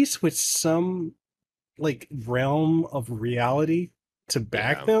at least with some like realm of reality to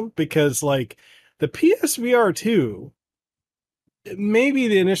back Yeah. them, because like the PSVR 2, maybe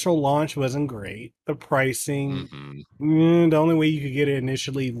the initial launch wasn't great. The pricing, Mhm. the only way you could get it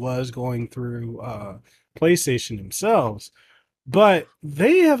initially was going through PlayStation themselves. But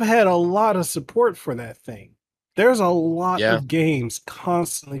they have had a lot of support for that thing. There's a lot Yeah. of games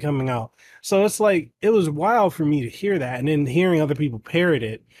constantly coming out. So it's like it was wild for me to hear that, and then hearing other people parrot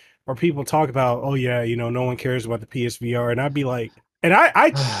it or people talk about, oh yeah, no one cares about the PSVR, and I'd be like, and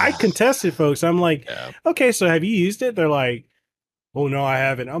I contested folks. I'm like, Yeah. okay, so have you used it? They're like, oh no, I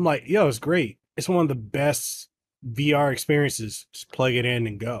haven't. I'm like, yo, it's great. It's one of the best VR experiences. Just plug it in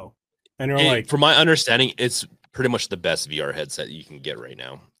and go. And they're like, From my understanding, it's pretty much the best VR headset you can get right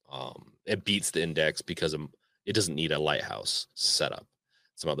now. It beats the Index because it doesn't need a lighthouse setup,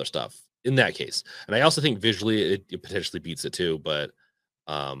 some other stuff in that case. And I also think visually it potentially beats it too. But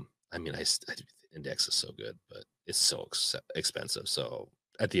I mean, the Index is so good, but it's so expensive. So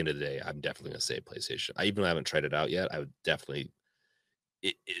at the end of the day, I'm definitely gonna say PlayStation. I even haven't tried it out yet. I would definitely,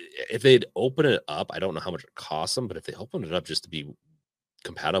 if they'd open it up, I don't know how much it costs them, but if they open it up just to be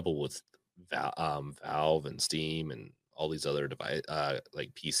compatible with Valve and Steam and all these other device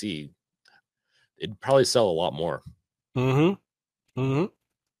like PC, it'd probably sell a lot more, mm-hmm, mm-hmm.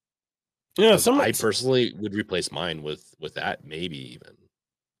 Yeah, because some I personally would replace mine with that, maybe even.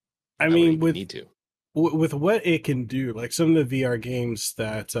 I I wouldn't mean, even need to. with what it can do, like some of the VR games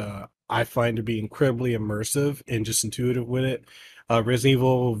that I find to be incredibly immersive and just intuitive with it. Resident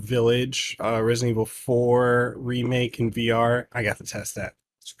Evil Village, Resident Evil 4 remake in VR. I got to test that.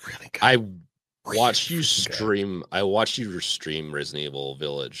 It's really good. I Really freaking good. I watched you stream Resident Evil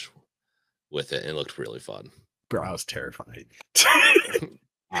Village with it, and it looked really fun. Bro, I was terrified.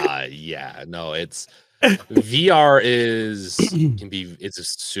 Yeah, no, it's VR can be, it's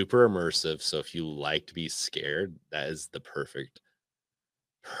just super immersive. So if you like to be scared, that is the perfect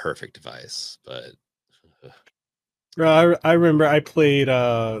device. But Bro, I remember I played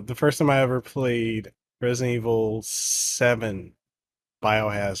the first time I ever played Resident Evil 7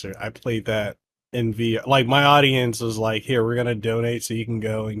 Biohazard. I played that in VR. Like my audience was like, "Here, we're gonna donate so you can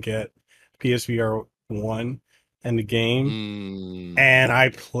go and get PSVR 1 and the game." mm, And I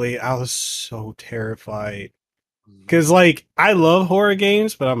played. I was so terrified mm. because, like, I love horror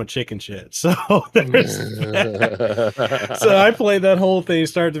games, but I'm a chicken shit. So there's that. So I played that whole thing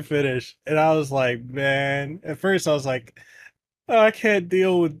start to finish, and I was like, man. At first, I was like, oh, I can't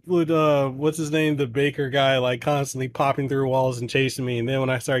deal with what's his name, the baker guy, like constantly popping through walls and chasing me. And then when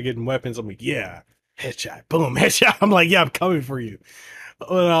I started getting weapons, I'm like, yeah, headshot, boom, headshot. I'm like, yeah, I'm coming for you.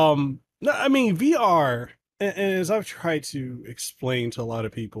 But no, I mean VR, and as I've tried to explain to a lot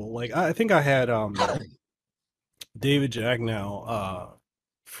of people, like I think I had David Jagnow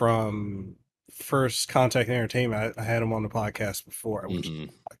from First Contact Entertainment. I had him on the podcast before, which Mhm.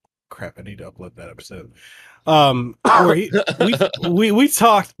 crap, I need to upload that episode. Where we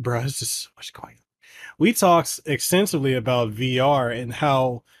talked, bro. It's just so much going on. We talked extensively about VR and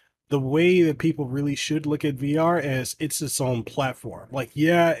how the way that people really should look at VR as it's its own platform. Like,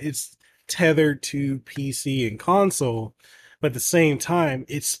 yeah, it's tethered to PC and console, but at the same time,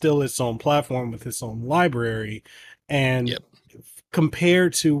 it's still its own platform with its own library. And Yep.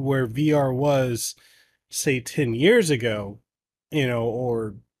 compared to where VR was, say, 10 years ago,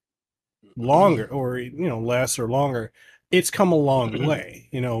 or longer, or less or longer, it's come a long way.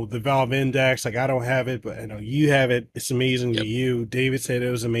 You know, the Valve Index, like I don't have it, but I know you have it. It's amazing to Yep. you. David said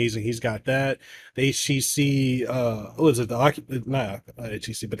it was amazing. He's got that. The HTC, what was it? Not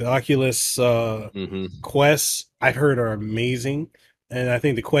HTC, but the Oculus Hmm. Quests, I've heard are amazing. And I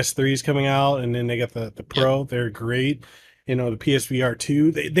think the Quest 3 is coming out, and then they got the Yep. Pro. They're great. You know, the PSVR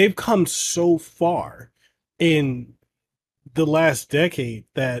 2. They've come so far in the last decade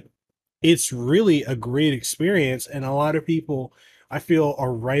that it's really a great experience. And a lot of people, I feel,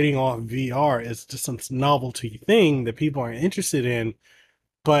 are writing off VR as just some novelty thing that people aren't interested in.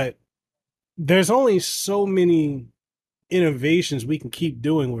 But there's only so many innovations we can keep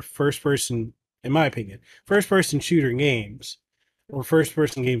doing with first person, in my opinion, first person shooter games or first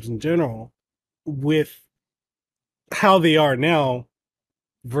person games in general with how they are now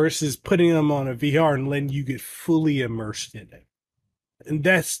versus putting them on a VR and letting you get fully immersed in it. And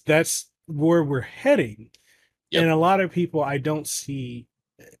that's where we're heading. Yep. And a lot of people I don't see,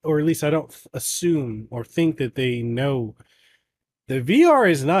 or at least I don't assume or think that they know that VR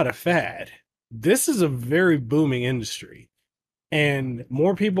is not a fad. This is a very booming industry, and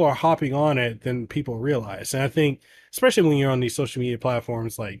more people are hopping on it than people realize. And I think, especially when you're on these social media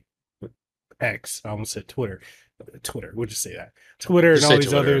platforms like X, I almost said Twitter, we'll just say that Twitter and Just all say these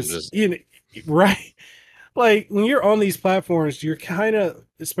Twitter and others, just you know, right? Like when you're on these platforms, you're kind of,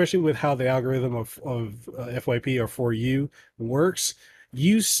 especially with how the algorithm of FYP or for you works,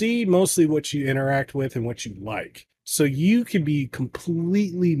 you see mostly what you interact with and what you like. So you could be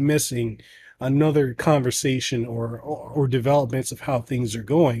completely missing another conversation or developments of how things are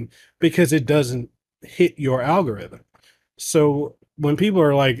going because it doesn't hit your algorithm. So when people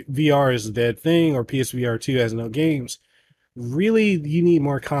are like VR is a dead thing or PSVR 2 has no games, really you need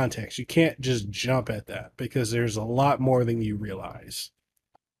more context. You can't just jump at that because there's a lot more than you realize.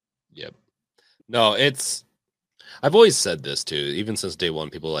 yep. No, it's I've always said this too, even since day one.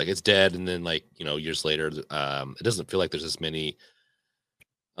 People are like it's dead, and then like years later, it doesn't feel like there's as many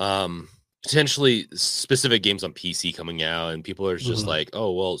um potentially specific games on PC coming out, and people are just Mhm. like,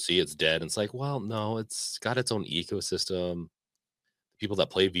 oh well, see, it's dead. And it's like, well, no, it's got its own ecosystem. People that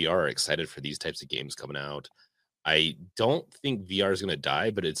play VR are excited for these types of games coming out. I don't think VR is going to die,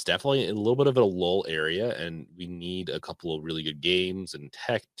 but it's definitely a little bit of a lull area, and we need a couple of really good games and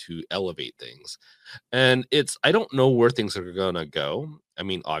tech to elevate things. And I don't know where things are going to go. I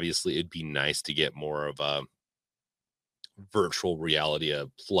mean, obviously, it'd be nice to get more of a virtual reality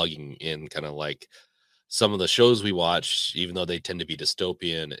plugging in, kind of like some of the shows we watch, even though they tend to be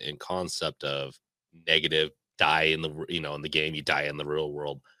dystopian in concept of negative, die in in the game, you die in the real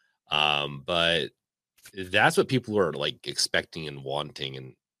world. But that's what people are like expecting and wanting.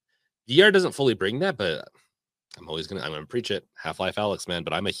 And VR doesn't fully bring that, but I'm gonna preach it. Half-Life Alex, man.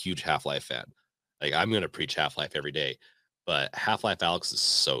 But I'm a huge Half-Life fan. Like I'm gonna preach Half-Life every day. But Half-Life Alex is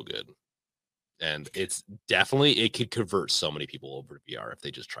so good. And it's definitely it could convert so many people over to VR if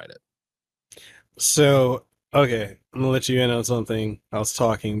they just tried it. So, okay, I'm gonna let you in on something. I was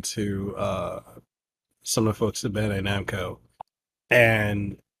talking to some of the folks at Bandai Namco,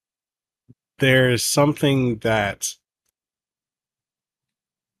 and there's something that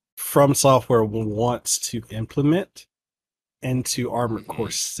From Software wants to implement into Armored Core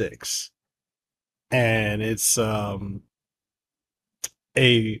Hmm. 6. And it's a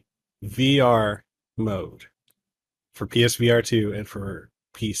VR mode for PSVR 2 and for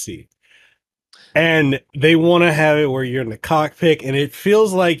PC. And they want to have it where you're in the cockpit and it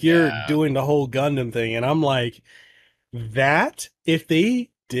feels like you're Yeah. doing the whole Gundam thing. And I'm like, that, if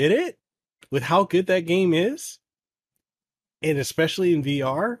they did it with how good that game is, and especially in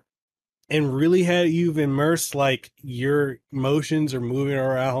VR, and really had you've immersed like your motions are moving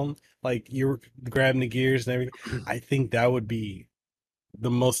around, like you're grabbing the gears and everything, I think that would be the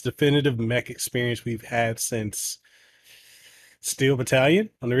most definitive mech experience we've had since Steel Battalion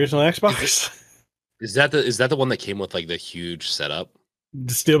on the original Is it Xbox. is that the one that came with like the huge setup?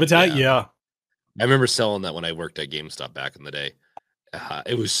 The Steel Battalion, Yeah. yeah. I remember selling that when I worked at GameStop back in the day.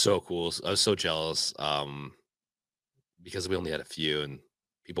 It was so cool. I was so jealous because we only had a few and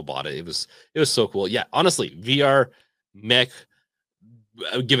people bought it. It was so cool. Yeah, honestly, VR mech,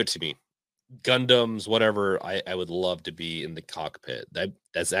 give it to me. Gundams, whatever. I would love to be in the cockpit.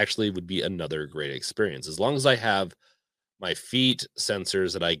 That's actually would be another great experience as long as I have my feet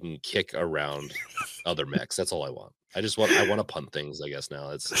sensors that I can kick around other mechs. That's all I want. I want to punt things. I guess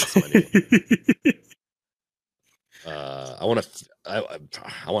now it's my new. I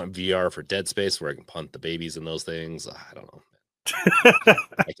want VR for Dead Space where I can punt the babies in those things. I don't know.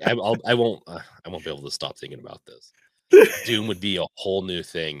 I won't be able to stop thinking about this. Doom would be a whole new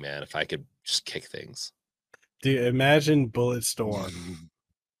thing, man. If I could just kick things. Dude, imagine Bulletstorm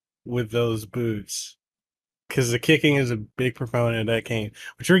with those boots. Because the kicking is a big proponent of that game.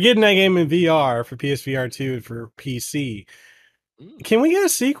 Which we're getting that game in VR for PSVR 2 and for PC. Mm. Can we get a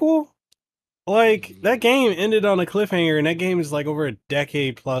sequel? Like, Mm. that game ended on a cliffhanger, and that game is like over a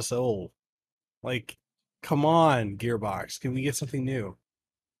decade plus old. Like, come on, Gearbox. Can we get something new?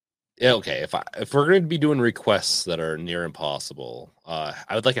 Yeah, okay, if we're going to be doing requests that are near impossible, I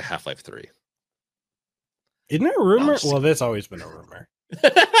would like a Half-Life 3. Isn't that a No, I'm rumor? just Well, that's always been a rumor.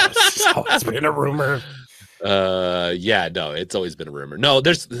 It's always been a rumor. Yeah, no, it's always been a rumor. No,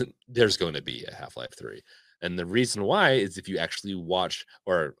 there's going to be a Half-Life 3. And the reason why is if you actually watch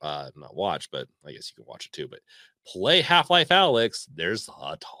or not watch, but I guess you can watch it too, but play Half-Life Alex, there's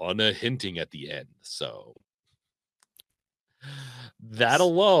a ton of hinting at the end. So that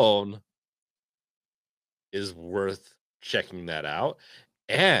alone is worth checking that out.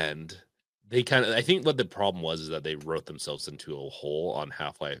 And I think what the problem was is that they wrote themselves into a hole on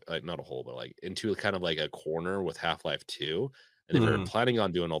Half-Life, like not a hole, but like into kind of like a corner with Half-Life 2. And they were Hmm. planning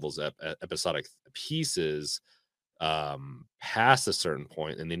on doing all those episodic pieces past a certain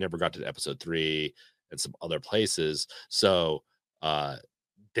point, and they never got to episode 3 and some other places. So uh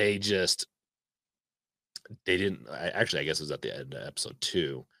they just they didn't actually, I guess it was at the end of episode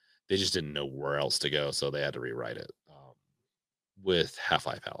 2. They just didn't know where else to go, so they had to rewrite it with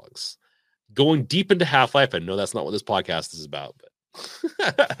Half-Life Alex. Going deep into Half-Life, I know that's not what this podcast is about,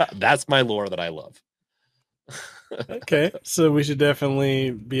 but that's my lore that I love. Okay, so we should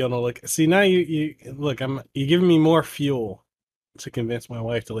definitely be on the look. See, now you look, you're giving me more fuel to convince my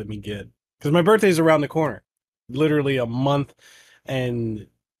wife to let me get, because my birthday's around the corner, literally a month and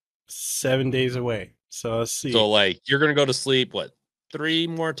 7 days away. So let's So see. like you're gonna go to sleep, what, 3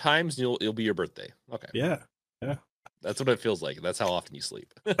 more times and it'll be your birthday. Okay. Yeah, yeah. That's what it feels like. That's how often you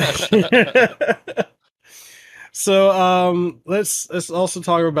sleep. So let's also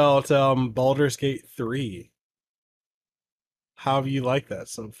talk about Baldur's Gate 3. How have you liked that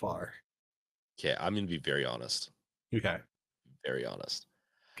so far? Okay, I'm gonna be very honest. Okay. Very honest.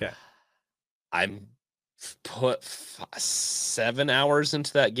 Okay. I'm put 7 hours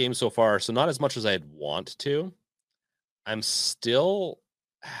into that game so far, so not as much as I'd want to. I'm still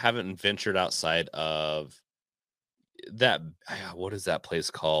haven't ventured outside of that. What is that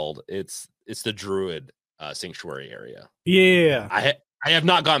place called? It's the Druid sanctuary area. Yeah. I have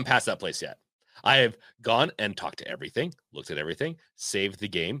not gotten past that place yet. I have gone and talked to everything, looked at everything, saved the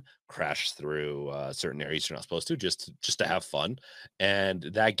game, crashed through certain areas you're not supposed to, just to have fun. And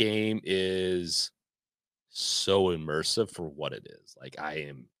that game is so immersive for what it is. Like, I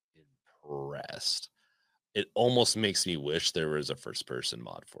am impressed. It almost makes me wish there was a first person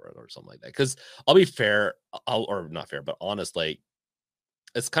mod for it or something like that. Because I'll be fair, or not fair, but honest, like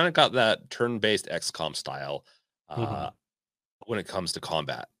it's kind of got that turn-based XCOM style. Hmm. Uh, when it comes to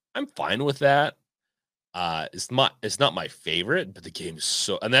combat. I'm fine with that. It's not my favorite, but the game is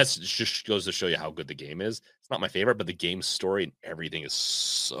so, and that's just goes to show you how good the game is. It's not my favorite, but the game's story and everything is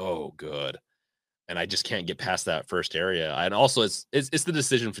so good. And I just can't get past that first area. And also it's the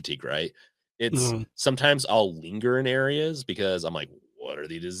decision fatigue, right? It's Hmm. sometimes I'll linger in areas because I'm like, what are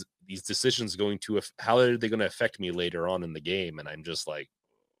these decisions going to how are they going to affect me later on in the game? And I'm just like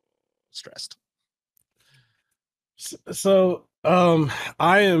stressed. So,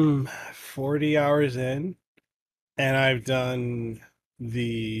 I am 40 hours in, and I've done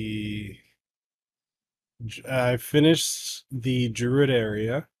the, I finished the Druid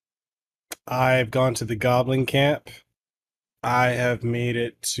area. I've gone to the Goblin camp. I have made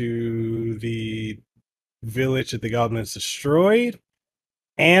it to the village that the goblins destroyed,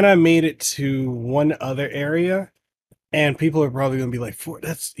 and I made it to one other area. And people are probably gonna be like,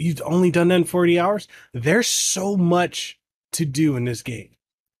 That's you've only done that in 40 hours." There's so much to do in this game.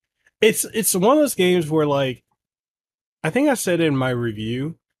 It's one of those games where, like, I think I said in my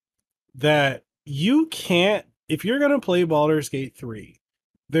review that you can't, if you're gonna play Baldur's Gate 3,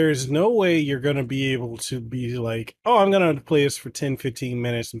 there's no way you're gonna be able to be like, "Oh, I'm gonna play this for 10, 15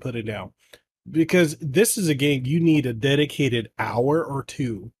 minutes and put it down." Because this is a game you need a dedicated hour or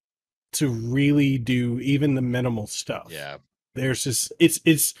two to really do even the minimal stuff. Yeah. There's just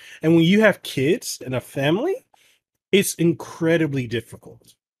it's and when you have kids and a family, it's incredibly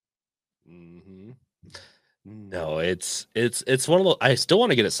difficult. Hmm. No, it's one of the. I still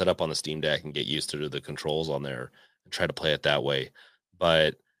want to get it set up on the Steam Deck and get used to the controls on there and try to play it that way.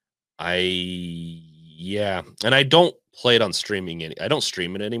 But yeah, and I don't play it on streaming. I don't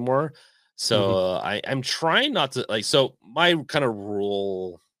stream it anymore. Mhm. So I'm trying not to like. So my kind of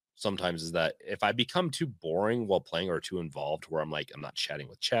rule sometimes is that if I become too boring while playing or too involved, where I'm like I'm not chatting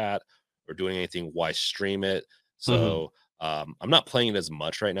with chat or doing anything, why stream it? Hmm. So I'm not playing it as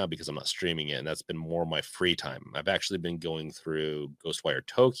much right now because I'm not streaming it, and that's been more my free time. I've actually been going through Ghostwire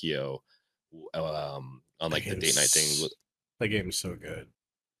Tokyo on That like the date night thing. game's that game is so good.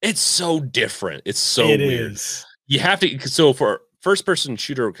 It's so different. It's so It weird. is. You have to so for first person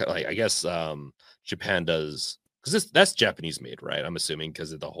shooter, like I guess Japan does because that's Japanese made, right? I'm assuming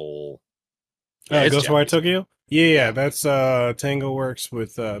because of the whole yeah, it's Ghostwire Japanese made. Tokyo. Yeah, Yeah. that's Tango Works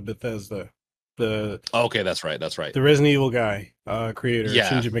with Bethesda, the Okay, that's right. That's right. the Resident Evil guy, creator Yeah.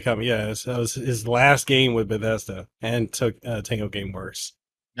 Shinji Mikami. Yeah, that was his last game with Bethesda, and took Tango Game Works.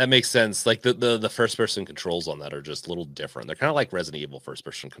 That makes sense. Like the first person controls on that are just a little different. They're kind of like Resident Evil first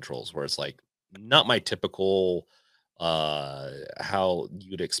person controls, where it's like not my typical how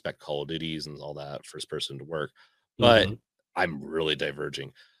you'd expect Call of Duties and all that first person to work. But Hmm. I'm really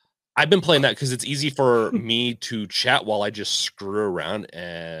diverging. I've been playing that because it's easy for me to chat while I just screw around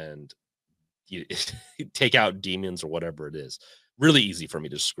and you, take out demons or whatever it is. Really easy for me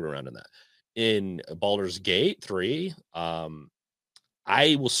to screw around in that. In Baldur's Gate 3,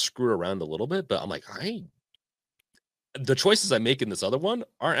 I will screw around a little bit, but I'm like, the choices I make in this other one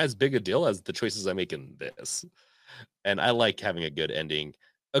aren't as big a deal as the choices I make in this. And I like having a good ending,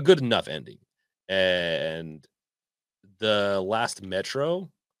 a good enough ending. And the last Metro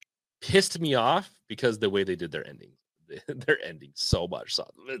pissed me off because the way they did their ending. Their ending so much. So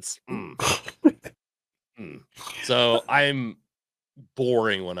it's mm. So I'm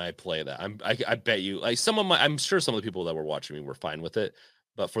boring when I play that. I bet you like I'm sure some of the people that were watching me were fine with it,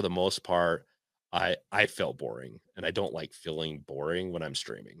 but for the most part, I felt boring and I don't like feeling boring when I'm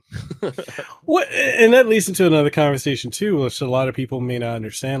streaming. What, and that leads into another conversation too, which a lot of people may not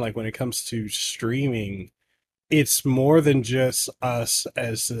understand. Like when it comes to streaming, it's more than just us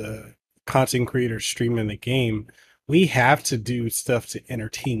as content creators streaming the game. We have to do stuff to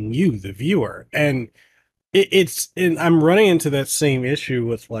entertain you, the viewer, and and I'm running into that same issue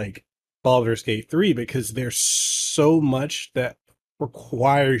with like Baldur's Gate 3 because there's so much that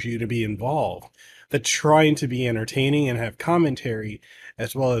requires you to be involved. That trying to be entertaining and have commentary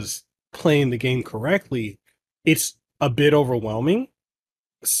as well as playing the game correctly, it's a bit overwhelming.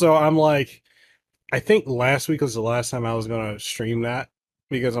 So I'm like, I think last week was the last time I was going to stream that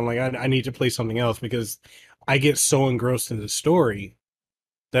because I'm like, I need to play something else because I get so engrossed in the story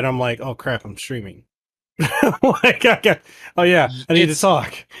that I'm like, oh crap, I'm streaming. Like, oh yeah, I need to It's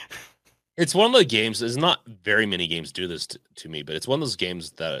talk. it's one of the games. There's not very many games do this to me, but it's one of those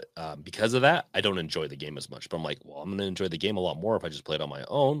games that because of that, I don't enjoy the game as much. But I'm like, well, I'm going to enjoy the game a lot more if I just play it on my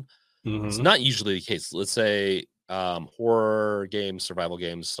own. It's Hmm. not usually the case. Let's say horror games, survival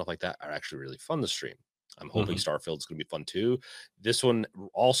games, stuff like that are actually really fun to stream. I'm hoping Hmm. Starfield is going to be fun too. This one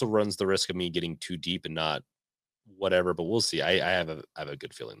also runs the risk of me getting too deep and not whatever, but we'll see. I have a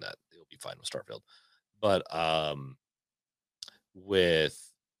good feeling that it'll be fine with Starfield. But with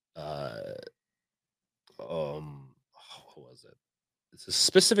uh what was it? It's a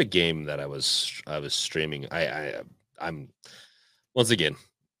specific game that I was streaming. I'm once again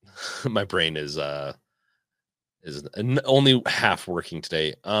my brain is only half working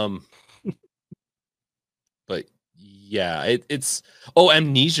today. But yeah, it's oh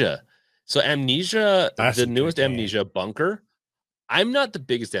Amnesia. So Amnesia, That's the a good newest game. Amnesia Bunker. I'm not the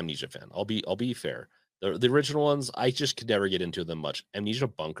biggest Amnesia fan. I'll be fair. The original ones, I just could never get into them much. Amnesia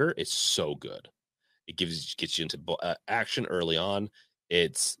Bunker is so good. It gets you into action early on.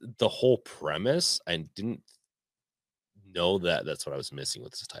 It's the whole premise. I didn't know that that's what I was missing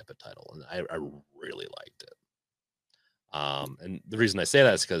with this type of title, and I really liked it. And the reason I say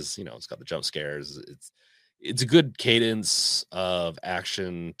that is because it's got the jump scares. It's a good cadence of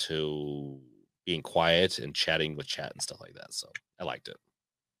action to being quiet and chatting with chat and stuff like that. So I liked it.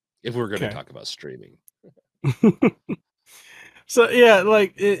 If we're going to Okay. talk about streaming, So yeah,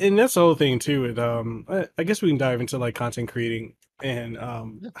 like, and that's the whole thing too. I guess we can dive into like content creating and yeah.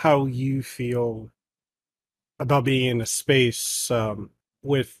 how you feel about being in a space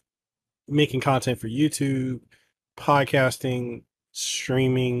with making content for YouTube, podcasting,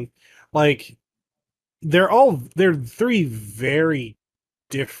 streaming. Like they're three very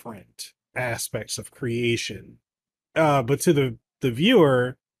different aspects of creation. But to the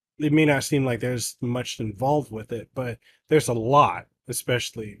viewer, it may not seem like there's much involved with it, but there's a lot,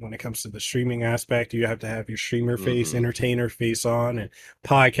 especially when it comes to the streaming aspect. You have to have your streamer face, Hmm. entertainer face on, and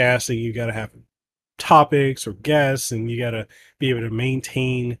podcasting, you got to have topics or guests, and you got to be able to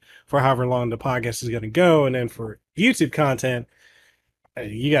maintain for however long the podcast is going to go. And then for YouTube content,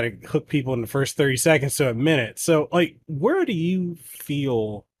 you got to hook people in the first 30 seconds to a minute. So, like, where do you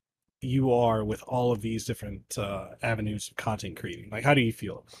feel you are with all of these different avenues of content creating? Like, how do you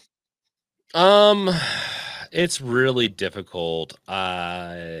feel? Um, it's really difficult.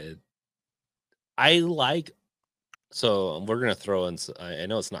 I like so we're gonna throw in. I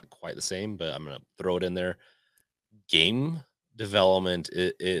know it's not quite the same, but I'm gonna throw it in there. Game development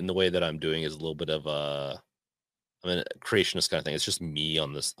in the way that I'm doing is a little bit of a creationist kind of thing. It's just me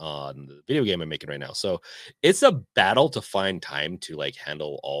on this on the video game I'm making right now. So it's a battle to find time to like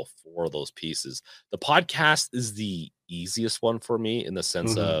handle all four of those pieces. The podcast is the easiest one for me in the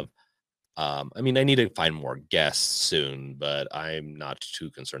sense Mm-hmm. of I mean, I need to find more guests soon, but I'm not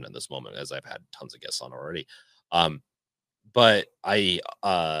too concerned at this moment as I've had tons of guests on already. Um, but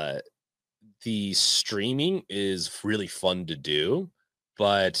the streaming is really fun to do,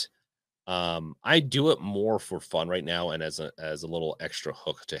 but I do it more for fun right now and as a little extra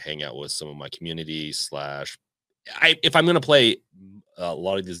hook to hang out with some of my community slash I if I'm gonna play a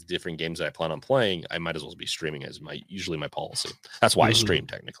lot of these different games that I plan on playing, I might as well be streaming as my usually my policy. That's why I Mm-hmm. stream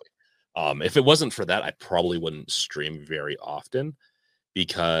technically. If it wasn't for that, I probably wouldn't stream very often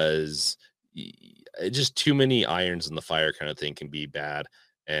because just too many irons in the fire kind of thing can be bad.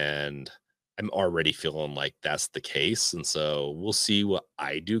 And I'm already feeling like that's the case. And so we'll see what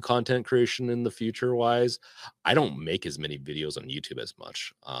I do content creation in the future wise. I don't make as many videos on YouTube as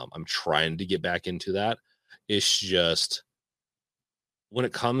much. I'm trying to get back into that. It's just when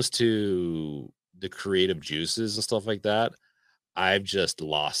it comes to the creative juices and stuff like that, I've just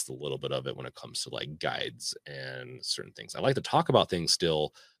lost a little bit of it when it comes to like guides and certain things. I like to talk about things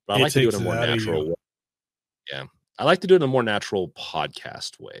still, but I It like to do it takes in a it more out of you. natural way. Yeah. I like to do it in a more natural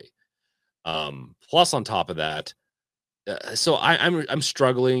podcast way. Plus on top of that, so I'm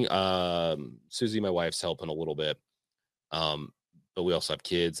struggling. Susie, my wife's helping a little bit. But we also have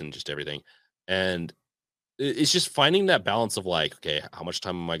kids and just everything. And it's just finding that balance of like, okay, how much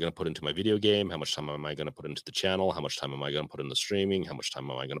time am I going to put into my video game? How much time am I going to put into the channel? How much time am I going to put in the streaming? How much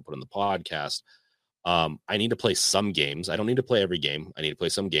time am I going to put in the podcast? I need to play some games. I don't need to play every game. I need to play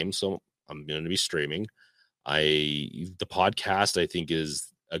some games. So I'm going to be streaming. The podcast I think is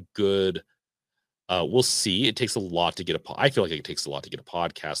a good we'll see. It takes a lot to get I feel like it takes a lot to get a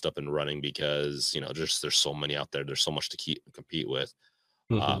podcast up and running because, just there's so many out there. There's so much to compete with.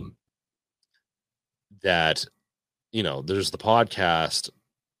 Mm-hmm. Um that, there's the podcast.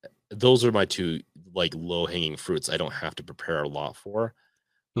 Those are my two like low hanging fruits. I don't have to prepare a lot for.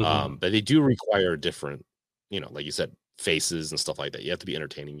 Mm-hmm. But they do require different, like you said, faces and stuff like that. You have to be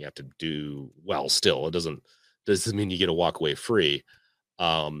entertaining. You have to do well still. It doesn't mean you get to walk away free.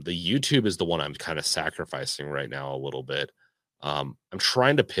 The YouTube is the one I'm kind of sacrificing right now a little bit. I'm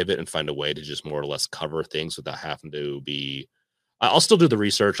trying to pivot and find a way to just more or less cover things without having to be I'll still do the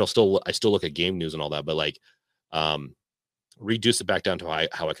research. I still look at game news and all that, but like um reduce it back down to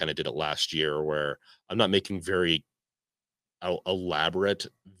how I kind of did it last year where I'm not making very elaborate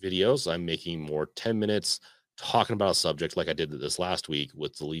videos. I'm making more 10 minutes talking about a subject like I did this last week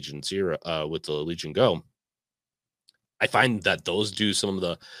with the Legion Zero, with the Legion Go. I find that those do some of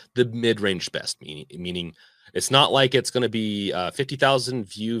the mid-range best, meaning it's not like it's going to be a 50,000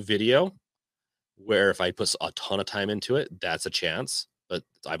 view video where if I put a ton of time into it, that's a chance. But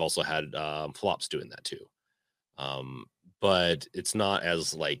I've also had flops doing that too. Um, but it's not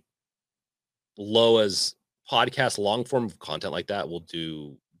as like low as podcast long form content like that will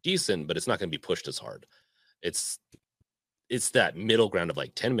do decent, but it's not going to be pushed as hard. It's it's that middle ground of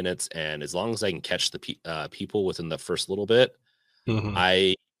like 10 minutes, and as long as I can catch the people within the first little bit, Mm-hmm.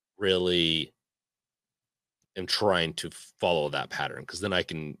 I really am trying to follow that pattern because then I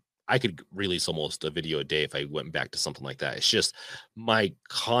could release almost a video a day if I went back to something like that. It's just my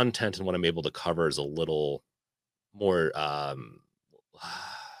content and what I'm able to cover is a little more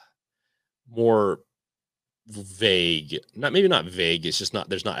more vague. Not maybe not vague, it's just not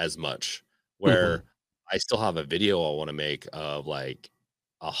there's not as much Mm-hmm. where I still have a video I want to make of like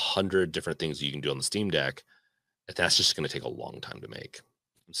 100 different things you can do on the Steam Deck. And that's just going to take a long time to make.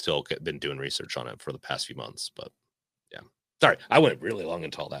 I'm still been doing research on it for the past few months, but yeah. Sorry, I went really long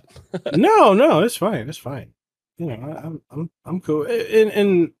into all that. No, no, it's fine. It's fine. I'm cool,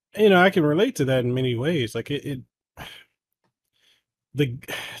 and I can relate to that in many ways. Like the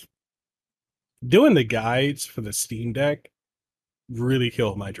doing the guides for the Steam Deck really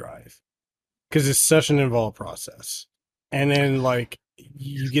killed my drive because it's such an involved process. And then like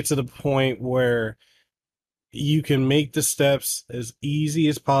you get to the point where you can make the steps as easy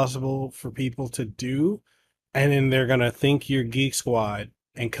as possible for people to do, and then they're gonna think you're Geek Squad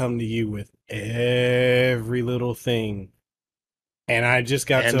and come to you with every little thing. And I just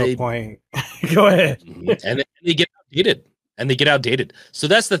got and to a they point. Go ahead. and they get outdated. And they get outdated. So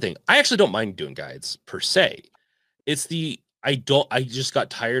that's the thing. I actually don't mind doing guides per se. It's the I just got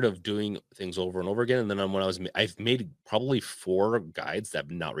tired of doing things over and over again, and then when I've made probably 4 guides that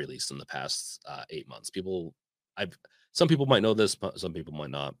have not released in the past, 8 months. I've some people might know this, but some people might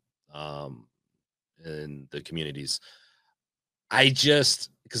not, um, in the communities. I just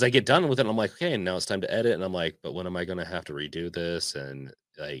because I get done with it, and I'm like, "Okay, now it's time to edit," and I'm like, "But when am I gonna have to redo this?" And,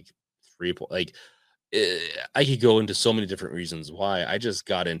 like, 3 po like, I could go into so many different reasons why. I just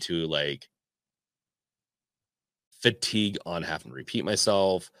got into, like, fatigue on having to repeat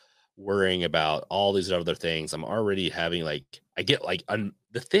myself, worrying about all these other things. I'm already having like I get like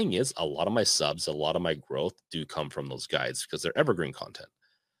the thing is a lot of my subs, a lot of my growth do come from those guides because they're evergreen content.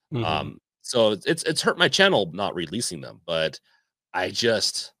 Hmm. So it's hurt my channel not releasing them, but I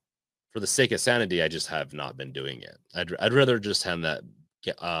just for the sake of sanity, I just have not been doing it. I'd rather just hand that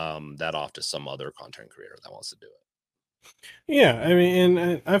off to some other content creator that wants to do it. Yeah, I mean,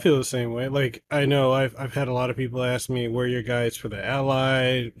 and I feel the same way. Like, I know I've had a lot of people ask me where are your guides for the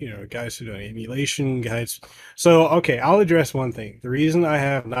Allied, guys who do emulation guides. So, okay, I'll address one thing. The reason I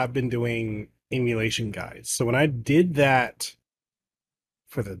have not been doing emulation guides. So when I did that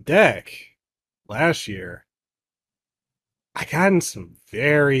for the deck last year, I got in some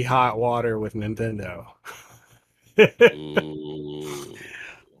very hot water with Nintendo. Ooh,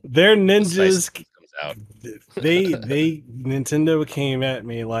 They're the spicy ninjas. comes out. They Nintendo came at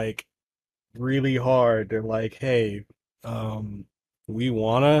me like really hard. They're like, "Hey, um, we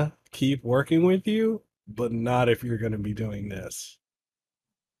wanna keep working with you, but not if you're gonna be doing this."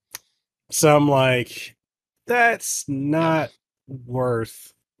 So I'm like, that's Yeah. not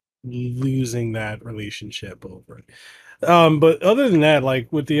worth losing that relationship over it. But other than that,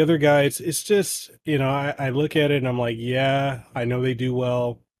 like with the other guys, it's just, I look at it and I'm like, yeah, I know they do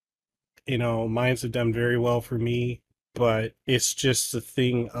well. Mines have done very well for me, but it's just a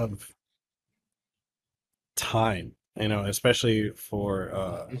thing of time, especially for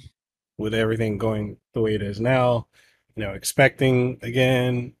Mhm. with everything going the way it is now, expecting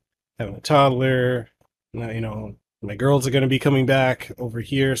again, having a toddler, now, my girls are going to be coming back over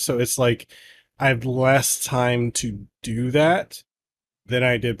here. So it's like I have less time to do that than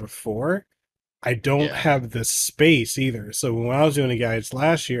I did before. I don't Yeah. have the space either. So when I was doing the guides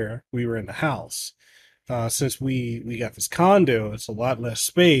last year, we were in the house. Since we got this condo, it's a lot less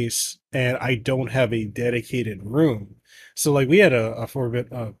space, and I don't have a dedicated room. So like we had a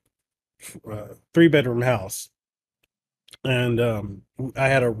 3-bedroom house, and I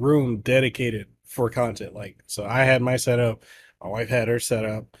had a room dedicated for content. Like, so I had my setup, my wife had her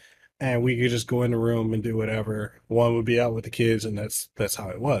setup, and we could just go in the room and do whatever. One would be out with the kids, and that's how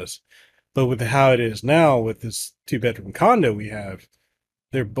it was. But with how it is now, with this 2-bedroom condo we have,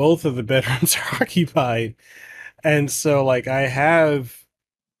 they're both of the bedrooms are occupied, and so like I have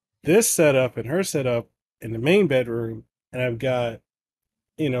this setup and her setup in the main bedroom, and I've got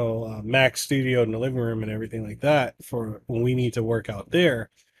Mac Studio in the living room and everything like that for when we need to work out there.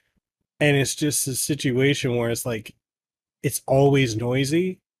 And it's just a situation where it's like it's always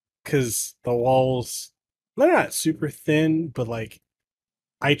noisy because the walls they're not super thin, but like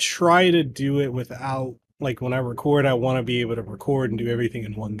I try to do it without like when I record, I want to be able to record and do everything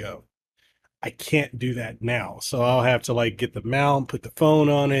in one go. I can't do that now. So I'll have to like get the mount, put the phone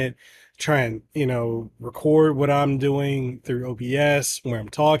on it, try and, record what I'm doing through OBS where I'm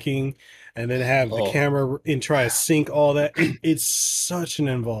talking, and then have the Oh, camera and try to sync all that. It's such an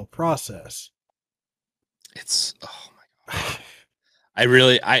involved process. it's oh my gosh. I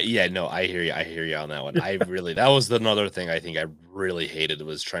really I yeah, no, I hear you. I hear you on that one. I really that was another thing I think I really hated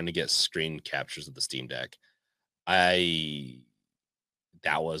was trying to get screen captures of the Steam Deck. I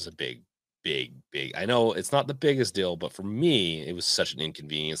that was a big. I know it's not the biggest deal, but for me, it was such an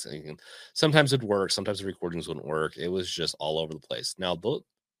inconvenience. And sometimes it'd work, sometimes the recordings wouldn't work. It was just all over the place. Now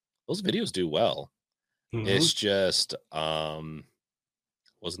those videos do well. Hmm. It's just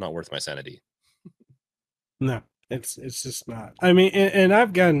was not worth my sanity. No, it's just not. I mean, and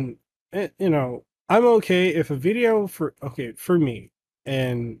I've gotten, I'm okay if a video for okay for me,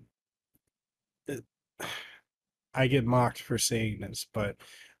 and uh, I get mocked for saying this, but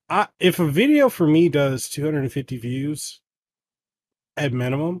if a video for me does 250 views at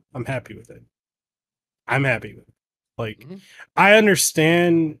minimum, I'm happy with it. I'm happy with it. Like, Mhm. I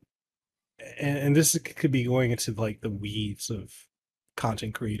understand, and this could be going into like the weeds of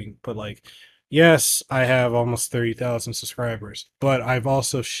content creating, but like, yes, I have almost 30,000 subscribers, but I've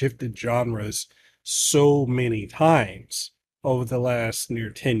also shifted genres so many times over the last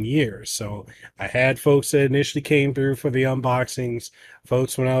near 10 years. So I had folks that initially came through for the unboxings,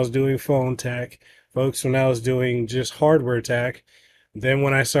 folks when I was doing phone tech, folks when I was doing just hardware tech. Then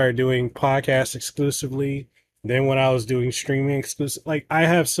when I started doing podcasts exclusively, Then when I was doing streaming exclusive, like I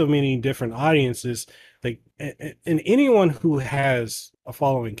have so many different audiences, like and anyone who has a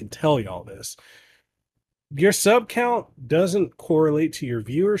following can tell y'all this. Your sub count doesn't correlate to your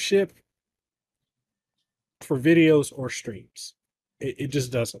viewership for videos or streams. It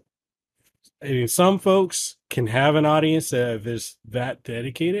just doesn't. I mean, some folks can have an audience that is that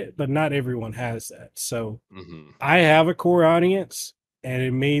dedicated, but not everyone has that. So Hmm. I have a core audience, and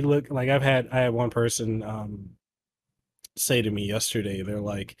it may look like I had one person say to me yesterday, they're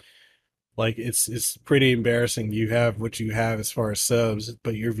like it's pretty embarrassing. You have what you have as far as subs,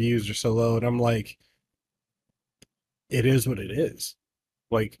 but your views are so low. And I'm like, it is what it is.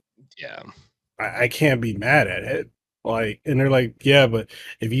 Like Yeah. I can't be mad at it. Like, and they're like, yeah, but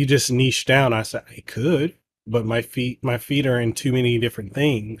if you just niche down, I said I could, but my feet are in too many different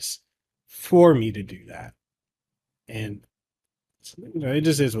things for me to do that. And it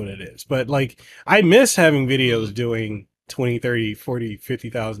just is what it is. But like, I miss having Mm. videos doing 20, 30, 40,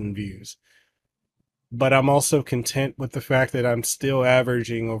 50,000 views. But I'm also content with the fact that I'm still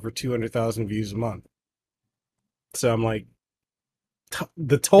averaging over 200,000 views a month. So I'm like,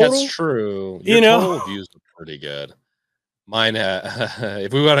 the That's total, true. Your you know, total views are pretty good. Mine,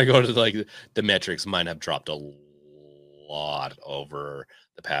 if we want to go to like the metrics, mine have dropped a lot over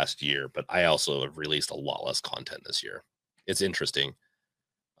the past year, but I also have released a lot less content this year. It's interesting.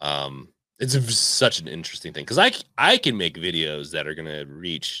 It's such an interesting thing because I can make videos that are gonna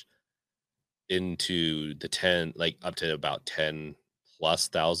reach into the 10, like up to about 10 plus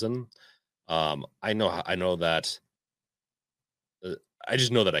thousand. I know that uh, I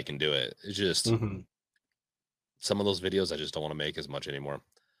just know that I can do it. It's just mhm. some of those videos I just don't want to make as much anymore.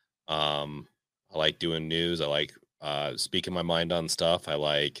 Um, I like doing news. I like speaking my mind on stuff. I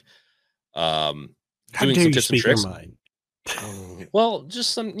like um, How doing dare some you tips and speak your tricks. mind? Well,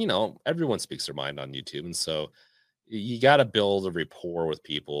 just some, everyone speaks their mind on YouTube, and so you got to build a rapport with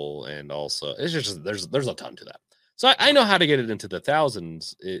people, and also it's just there's a ton to that. So I know how to get it into the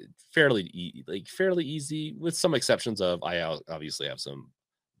thousands, fairly easy, with some exceptions of obviously have some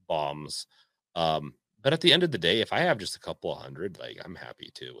bombs. But at the end of the day, if I have just a couple of hundred, like I'm happy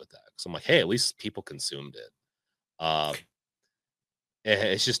too with that. So I'm like, hey, at least people consumed it. Uh,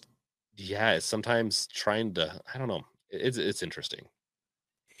 it's just, yeah, it's sometimes trying to, I don't know. It's interesting.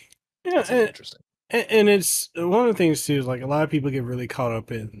 Yeah, It's interesting. and it's one of the things too is like a lot of people get really caught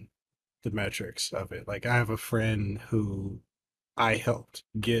up in the metrics of it. Like I have a friend who I helped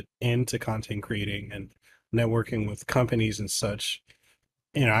get into content creating and networking with companies and such.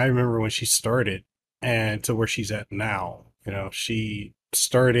 You know, I remember when she started and to where she's at now. You know, she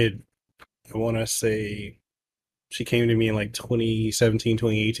started, I want to say, she came to me in like 2017,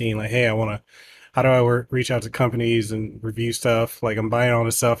 2018, like, hey, how do I reach out to companies and review stuff? Like, I'm buying all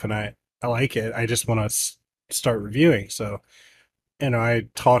this stuff and I like it. I just want to start reviewing. So, you know, I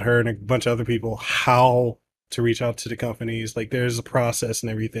taught her and a bunch of other people how to reach out to the companies. Like, there's a process and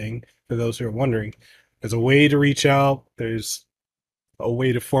everything for those who are wondering. There's a way to reach out. There's a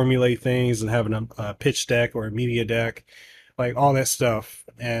way to formulate things and having a pitch deck or a media deck, like all that stuff.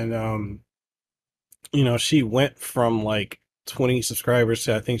 And you know, she went from like 20 subscribers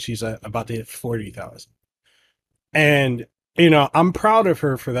to I think she's about to hit 40,000. And you know, I'm proud of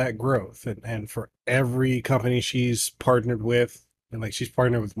her for that growth and for every company she's partnered with, and like she's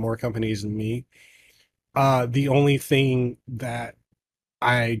partnered with more companies than me. The only thing that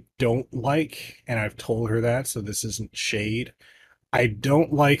I don't like, and I've told her that, so this isn't shade, I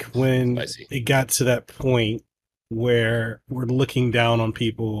don't like when Spicy. it got to that point where we're looking down on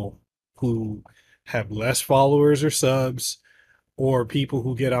people who have less followers or subs, or people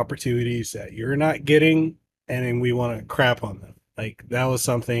who get opportunities that you're not getting, and then we want to crap on them. Like that was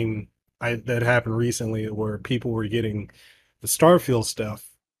something that happened recently where people were getting the Starfield stuff,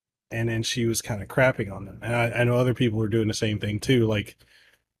 and then she was kind of crapping on them. And I know other people were doing the same thing too. Like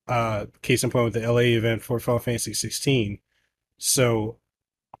case in point with the LA event for Final Fantasy 16. So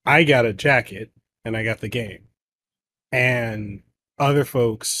I got a jacket and I got the game. And other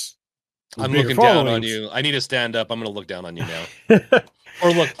folks with I'm bigger looking down on followings. you. I need to stand up. I'm gonna look down on you now,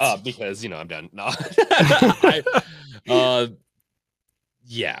 or look up because I'm down. No, I, uh,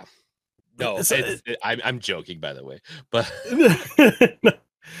 yeah, no, So, I'm joking by the way, but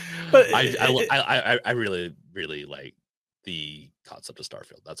but I really really like the concept of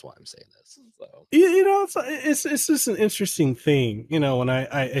Starfield. That's why I'm saying this. So you know, it's just an interesting thing. You know, when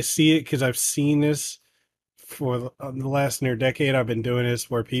I see it because I've seen this for the last near decade. I've been doing this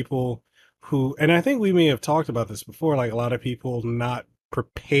where people who, and I think we may have talked about this before, like a lot of people not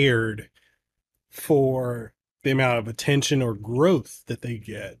prepared for the amount of attention or growth that they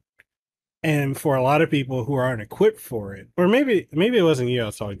get. And for a lot of people who aren't equipped for it, or maybe it wasn't you I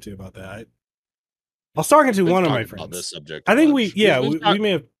was talking to about that. I was talking to We've one of my talked about this friends. subject a I think we, bunch. yeah, we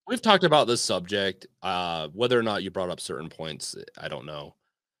may have, We've talked about this subject. Whether or not you brought up certain points, I don't know.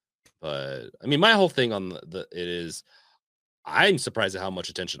 But I mean, my whole thing on it is I'm surprised at how much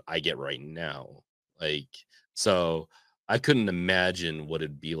attention I get right now. Like, so I couldn't imagine what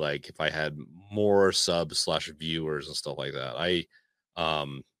it'd be like if I had more subs slash viewers and stuff like that.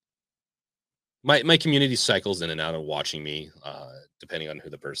 Um, my community cycles in and out of watching me, depending on who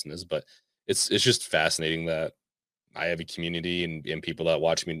the person is. But it's just fascinating that I have a community and people that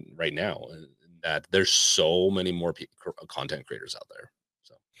watch me right now. And that there's so many more content creators out there.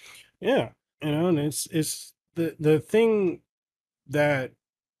 So yeah, and it's the thing that,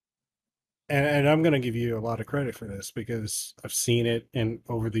 and I'm going to give you a lot of credit for this because I've seen it, and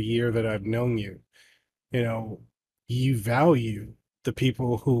over the year that I've known you, you know, you value the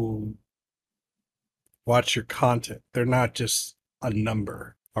people who watch your content. They're not just a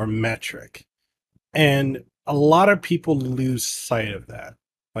number or metric. And a lot of people lose sight of that.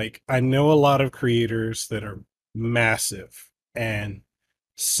 Like, I know a lot of creators that are massive, and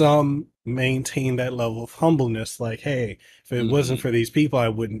some maintain that level of humbleness, like, hey, if it wasn't mhm. for these people, I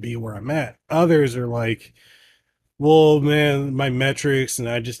wouldn't be where I'm at. Others are like, well, man, my metrics and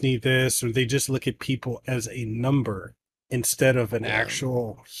I just need this, or they just look at people as a number instead of an Yeah.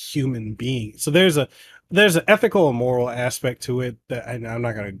 actual human being. So there's an ethical and moral aspect to it that, and I'm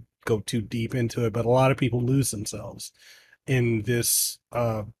not going to go too deep into it, but a lot of people lose themselves in this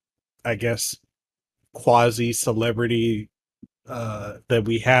I guess quasi celebrity that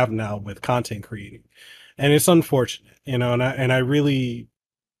we have now with content creating. And it's unfortunate, and I really,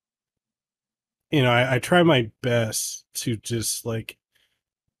 I try my best to just like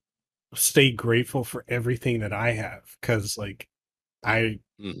stay grateful for everything that I have, because like I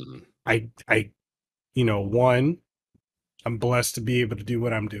Mhm. I one, I'm blessed to be able to do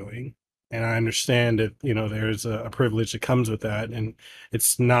what I'm doing, and I understand that there's a privilege that comes with that, and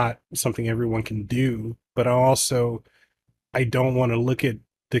it's not something everyone can do. But I don't want to look at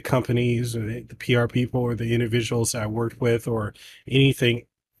the companies or the PR people or the individuals I worked with or anything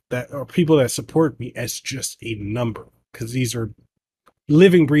that or people that support me as just a number, because these are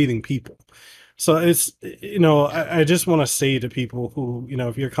living, breathing people. So it's, Yeah. I just want to say to people who,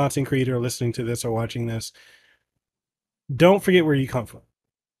 if you're a content creator listening to this or watching this, don't forget where you come from,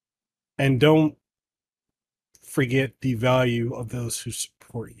 and don't forget the value of those who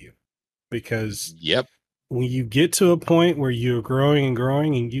support you. Because Yep. when you get to a point where you're growing and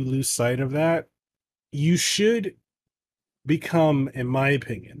growing and you lose sight of that, you should become, in my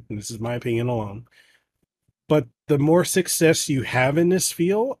opinion, and this is my opinion alone, but the more success you have in this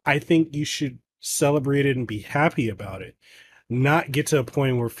field, I think you should celebrate it and be happy about it. Not get to a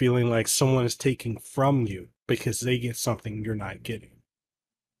point where feeling like someone is taking from you because they get something you're not getting.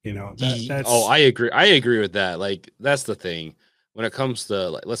 Oh, That's I agree. I agree with that. Like, that's the thing. When it comes to,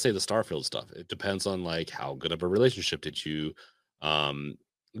 like, let's say the Starfield stuff, it depends on like how good of a relationship did you um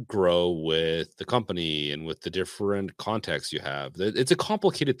grow with the company and with the different contexts you have. It's a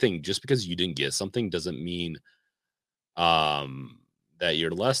complicated thing. Just because you didn't get something doesn't mean um that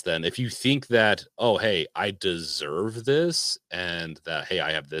you're less than. If you think that, oh, hey, I deserve this, and that, hey,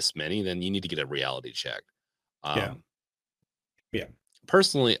 I have this many, then you need to get a reality check. yeah, Um yeah,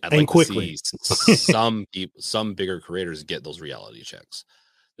 Personally, I'd and like to quickly. see some people, some bigger creators get those reality checks.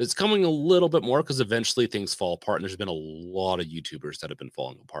 It's coming a little bit more because eventually things fall apart, and there's been a lot of YouTubers that have been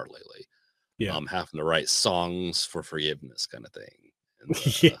falling apart lately, Yeah, having to write songs for forgiveness, kind of thing.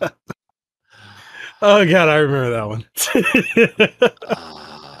 And yeah. Oh god, I remember that one.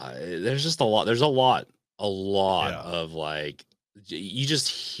 there's just a lot. There's a lot Yeah, of like you just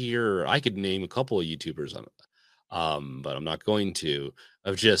hear. I could name a couple of YouTubers on, but I'm not going to,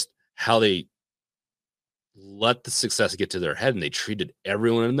 of just how they let the success get to their head, and they treated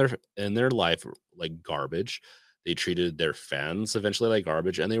everyone in their life like garbage. They treated their fans eventually like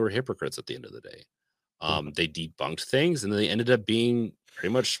garbage, and they were hypocrites at the end of the day. yeah, They debunked things, and they ended up being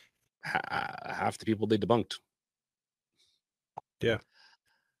pretty much half the people they debunked. yeah.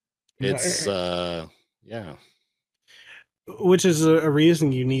 No, It's yeah. which is a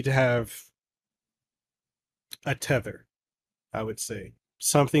reason you need to have a tether, I would say.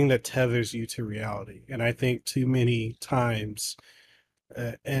 Something that tethers you to reality. And I think too many times,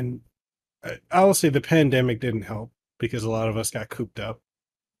 and I will say the pandemic didn't help because a lot of us got cooped up.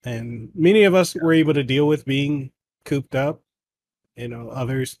 And many of us were able to deal with being cooped up,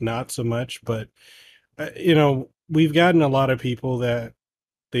 others not so much. But, we've gotten a lot of people that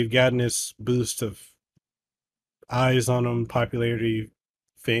they've gotten this boost of eyes on them, popularity,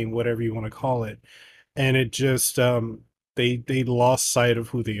 fame, whatever you want to call it. And it just they lost sight of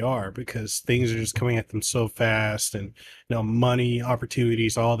who they are because things are just coming at them so fast, and money,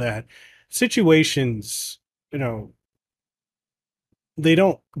 opportunities, all that. Situations, you know, they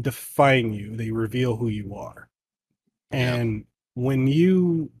don't define you, they reveal who you are. Yeah. And when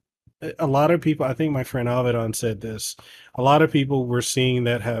you a lot of people, I think my friend Avedon said this, a lot of people we're seeing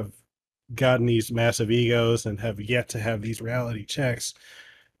that have gotten these massive egos and have yet to have these reality checks.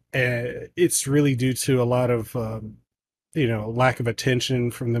 And it's really due to a lot of lack of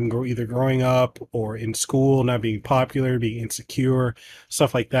attention from them either growing up or in school, not being popular, being insecure,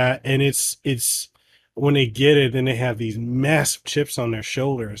 stuff like that. And it's when they get it, then they have these massive chips on their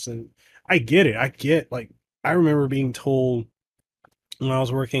shoulders. And I get it. I get, like, I remember being told when I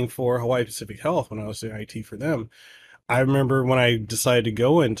was working for Hawaii Pacific Health, when I was doing IT for them. I remember when I decided to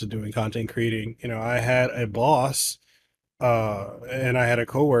go into doing content creating, I had a boss, and I had a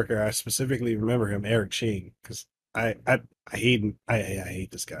coworker. I specifically remember him, Eric Ching, because I hate him. I hate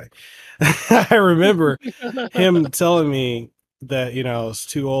this guy. I remember him telling me that I was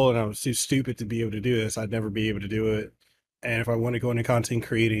too old and I was too stupid to be able to do this. I'd never be able to do it. And if I want to go into content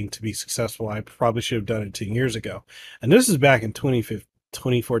creating to be successful, I probably should have done it 10 years ago. And this is back in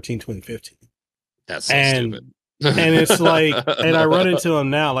 2014, 2015. That's so stupid. And it's like, and I run into him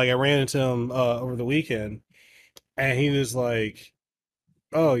now. Like, I ran into him over the weekend, and he was like,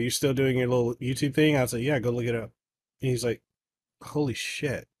 "Oh, you still doing your little YouTube thing?" I was like, "Yeah, go look it up." And he's like, "Holy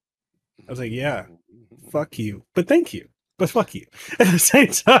shit." I was like, "Yeah, fuck you, but thank you, but fuck you at the same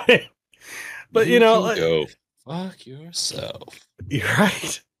time." But You can go fuck yourself. you're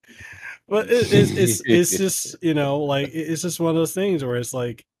right. But it's just, like, it's just one of those things where it's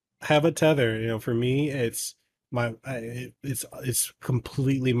like, have a tether. For me, it's it's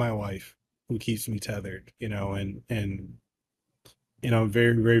completely my wife who keeps me tethered. And I'm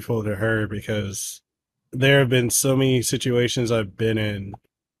very grateful to her, because there have been so many situations I've been in,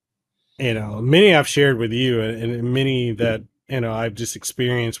 many I've shared with you, and many that, I've just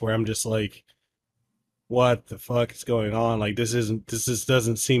experienced, where I'm just like, what the fuck is going on? Like, this just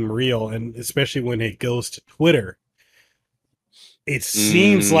doesn't seem real. And especially when it goes to Twitter, it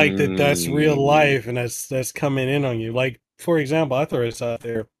seems like that's real Mm. life, and that's coming in on you. Like, for example, I throw this out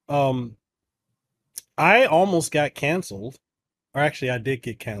there. I almost got canceled, or actually I did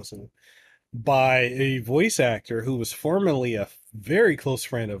get canceled by a voice actor who was formerly a very close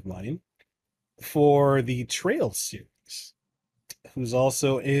friend of mine for the Trail series, who's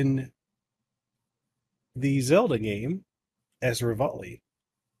also in the Zelda game as Rivali.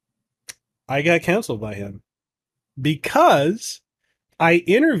 I got canceled by him because I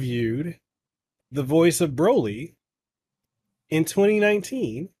interviewed the voice of Broly in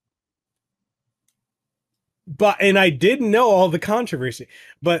 2019, and I didn't know all the controversy.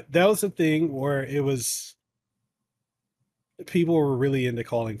 But that was the thing where it was, people were really into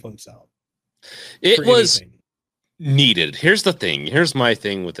calling folks out It for was anything. needed. Here's the thing. Here's my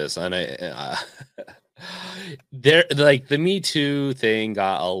thing with this, and there, like, the Me Too thing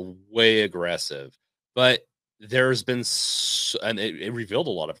got a way aggressive, but there's been and it revealed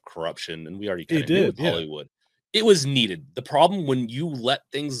a lot of corruption, and we already kind It of knew did, with yeah. Hollywood. It was needed. The problem when you let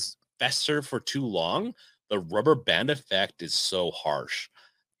things fester for too long, the rubber band effect is so harsh,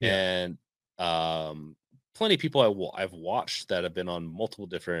 Yeah. and um, plenty of people I've watched that have been on multiple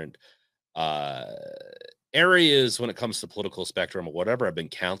different uh areas when it comes to political spectrum or whatever have been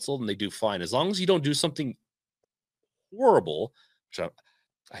canceled, and they do fine as long as you don't do something horrible, which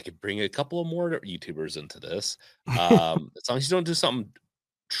I could bring a couple of more YouTubers into this. As long as you don't do something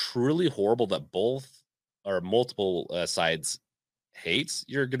truly horrible that both or multiple sides hates,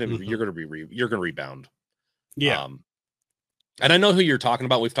 Mhm. you're gonna rebound. Yeah. um and I know who you're talking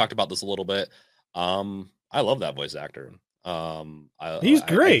about. We've talked about this a little bit. I love that voice actor. He's I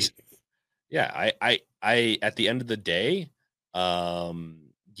great. Yeah, I at the end of the day,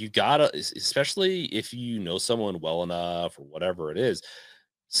 you gotta, especially if you know someone well enough or whatever it is,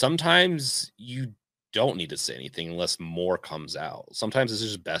 sometimes you don't need to say anything unless more comes out. Sometimes it's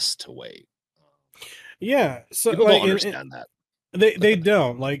just best to wait. Yeah. So, People don't like, and understand that. they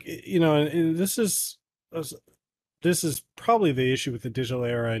don't, like, and this is probably the issue with the digital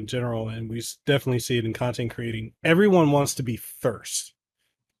era in general, and we definitely see it in content creating. Everyone wants to be first,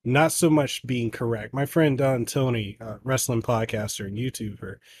 not so much being correct. My friend Don Tony, wrestling podcaster and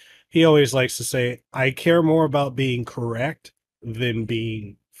YouTuber, he always likes to say, "I care more about being correct than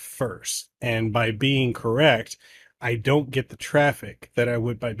being first." And by being correct, I don't get the traffic that I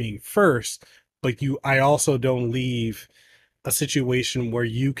would by being first, but I also don't leave a situation where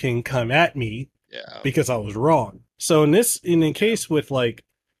you can come at me Yeah, because I was wrong. So in the yeah. case with, like,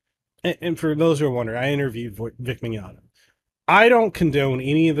 and for those who are wondering, I interviewed Vic Mignogna. I don't condone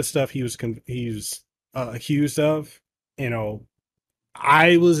any of the stuff he was accused of. You know,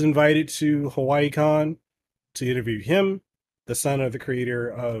 I was invited to HawaiiCon to interview him, the son of the creator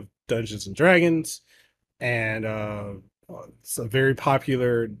of Dungeons and Dragons, and it's a very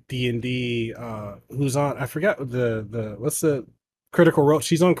popular D&D. Who's on? I forgot the what's the Critical Role.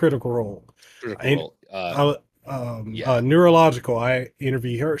 She's on Critical Role. Critical I, Role. Yeah. Neurological. I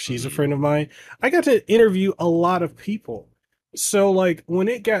interview her. She's a Mhm. friend of mine. I got to interview a lot of people. So like when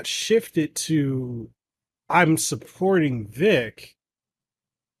it got shifted to I'm supporting Vic,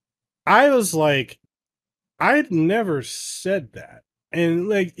 I was like, I'd never said that. And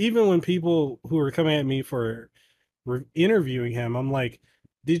like even when people who were coming at me for interviewing him, I'm like,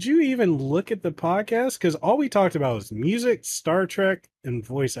 did you even look at the podcast? Because all we talked about was music, Star Trek, and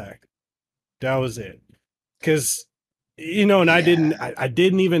voice acting. That was it. Because and Yeah. I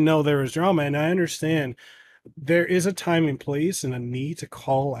didn't even know there was drama. And I understand there is a time and place and a need to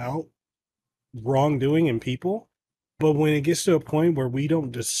call out wrongdoing in people. But when it gets to a point where we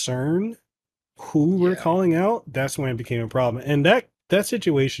don't discern who we're Yeah. calling out, that's when it became a problem. And that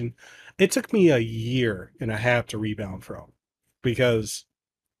situation, it took me a year and a half to rebound from, because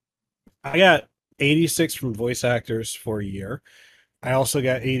I got 86 from voice actors for a year. I also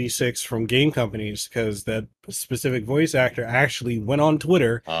got 86 from game companies because that specific voice actor actually went on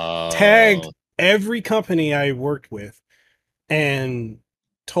Twitter, tagged Oh. every company I worked with, and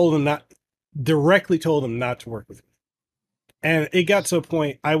told them not directly told them not to work with me. And it got to a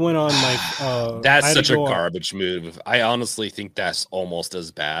point I went on my That's I had to such a go on. garbage move. I honestly think that's almost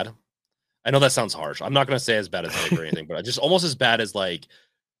as bad. I know that sounds harsh. I'm not gonna say as bad as Vic or anything, but just almost as bad as like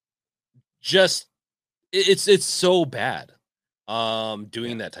just it's so bad. Yeah.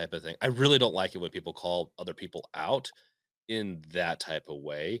 Doing that type of thing. I really don't like it when people call other people out in that type of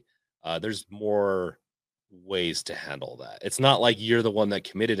way. There's more ways to handle that. It's not like you're the one that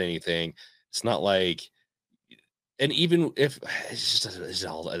committed anything. It's not like, and even if it's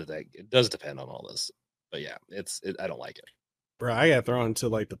all like, it does depend on all this. But yeah, I don't like it. Bro, I got thrown into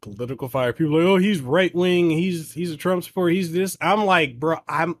like the political fire. People are like, oh, he's right wing, he's a Trump supporter, he's this. I'm like, bro,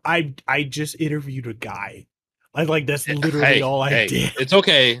 I just interviewed a guy. Like that's literally Hey, all I hey, did. it's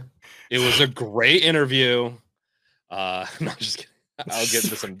okay. It was a great interview. No, just kidding. I'll get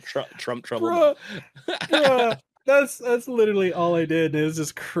into some Trump trouble now. bro, bro, that's literally all I did. And it's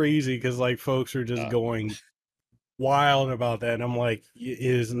just crazy because like folks are just uh, going wild about that. And I'm like, it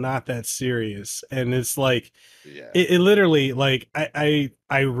is not that serious. And it's like yeah. it literally like I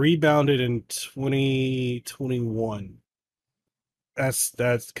rebounded in 2021. That's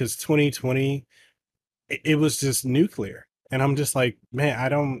because 2020 it was just nuclear, and I'm just like, man, I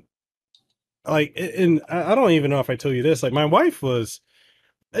don't like, and I don't even know if I told you this. Like, my wife was,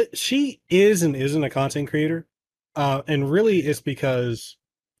 she is and isn't a content creator, and really it's because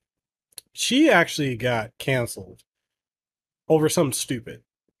she actually got canceled over something stupid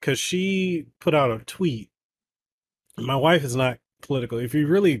because she put out a tweet. My wife is not political. If you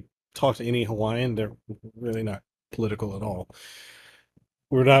really talk to any Hawaiian, they're really not political at all.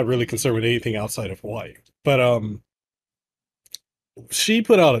 We're not really Mhm. concerned with anything outside of Hawaii. But she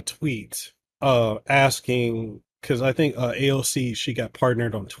put out a tweet asking, because I think AOC, she got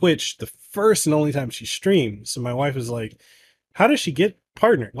partnered on Twitch the first and only time she streamed. So my wife was like, how does she get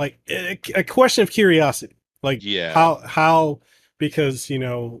partnered? Like a question of curiosity. Like Yeah. how because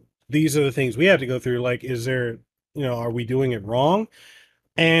these are the things we have to go through. Like, is there, are we doing it wrong?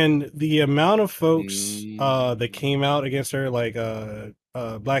 And the amount of folks that Mm, came out against her, like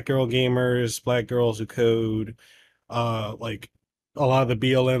black girl gamers, black girls who code, like a lot of the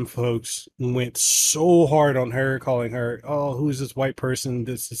BLM folks went so hard on her, calling her, oh, who's this white person,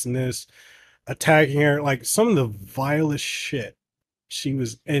 this, and this, attacking her, like some of the vilest shit.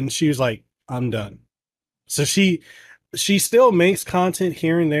 And she was like, I'm done. So she still makes content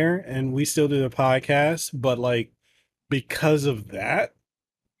here and there, and we still do the podcast, but like because of that,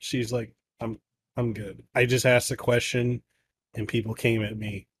 she's like, I'm good. I just asked a question and people came at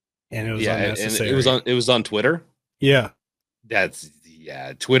me and it was yeah, and it was unnecessary. on Twitter. Yeah. That's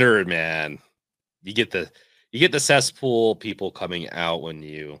yeah, Twitter, man. You get the you get the cesspool people coming out when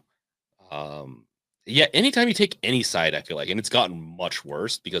you um yeah, anytime you take any side, I feel like, and it's gotten much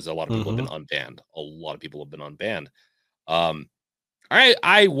worse because a lot of people have Mm-hmm. been unbanned. A lot of people have been unbanned. Um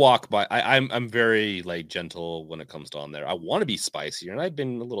I walk by I'm very like gentle when it comes to on there. I want to be spicier, and I've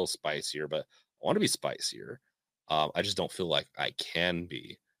been a little spicier, but I want to be spicier. I just don't feel like I can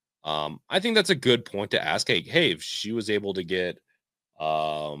be. I think that's a good point to ask. Hey, if she was able to get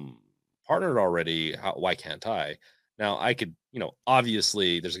um partnered already, why can't I? Now, I could,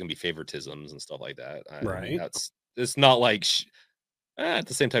 obviously there's going to be favoritisms and stuff like that. I mean, Right. it's not like at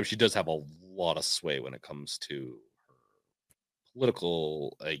the same time, she does have a lot of sway when it comes to her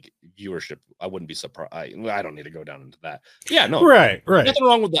political like viewership. I wouldn't be surprised. I don't need to go down into that. But yeah, no, Right. Right. nothing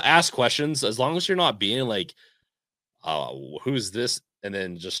wrong with the ask questions as long as you're not being like, who's this? And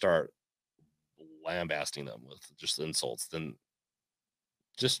then just start lambasting them with just insults. Then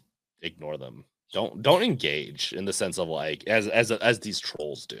just ignore them. Don't engage in the sense of like as these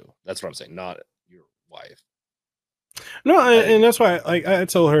trolls do. That's what I'm saying. Not your wife. No, I think and that's why, like, I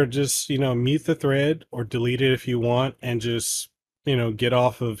told her, just mute the thread or delete it if you want, and just get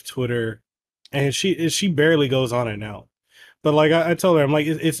off of Twitter. And she barely goes on it now. But like I told her, I'm like,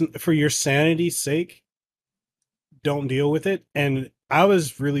 it's for your sanity's sake, don't deal with it. And I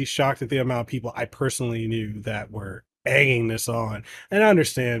was really shocked at the amount of people I personally knew that were egging this on. And I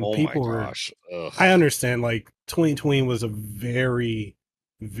understand oh my people were. gosh. Ugh. I understand, like, 2020 was a very,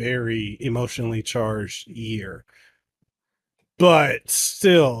 very emotionally charged year. But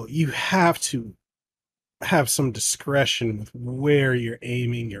still, you have to have some discretion with where you're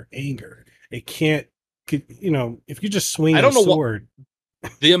aiming your anger. It can't, if you're just I swinging a don't know what sword.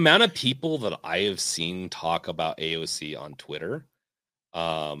 the amount of people that I have seen talk about AOC on Twitter.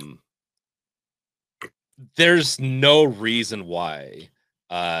 There's no reason why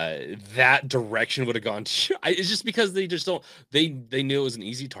that direction would have gone to, it's just because they just don't they knew it was an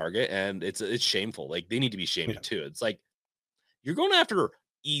easy target, and it's shameful. Like, they need to be shamed Yeah. too. It's like you're going after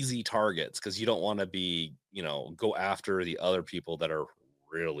easy targets because you don't want to be, go after the other people that are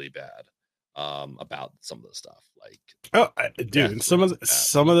really bad about some of the stuff, like Oh, dude, death and threats and that.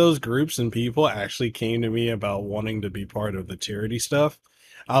 some of those groups and people actually came to me about wanting to be part of the charity stuff.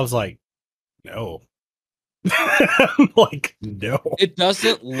 I was like, no. I'm like, no. It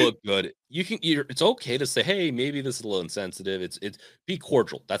doesn't look good. It's okay to say, hey, maybe this is a little insensitive. It's be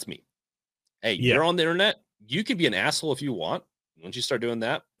cordial. That's me. Hey, Yeah. you're on the internet. You can be an asshole if you want. Once you start doing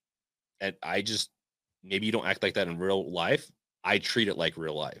that, and maybe you don't act like that in real life. I treat it like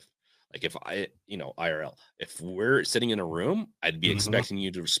real life. Like, if IRL, if we're sitting in a room, I'd be Hmm. expecting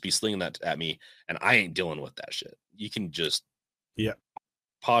you to be slinging that at me, and I ain't dealing with that shit. You can just Yeah.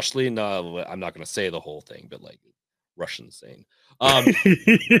 partially, no, I'm not going to say the whole thing, but like Russian saying, um,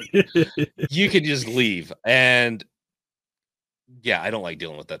 you can just leave. And yeah, I don't like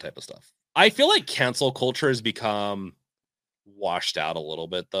dealing with that type of stuff. I feel like cancel culture has become washed out a little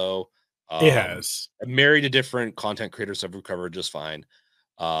bit, though. It Um, has. I'm married to different content creators have recovered just fine.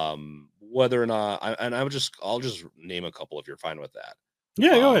 Whether or not, I'll just name a couple if you're fine with that.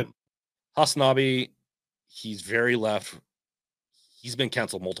 Yeah, go ahead. Um, Hasnabi, he's very left. He's been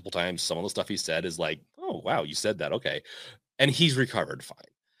canceled multiple times. Some of the stuff he said is like, oh wow, you said that, okay, and he's recovered fine.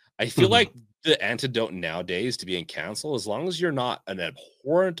 I feel Hmm. like the antidote nowadays to being canceled, as long as you're not an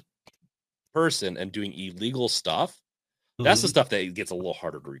abhorrent person and doing illegal stuff, that's the Hmm. stuff that gets a little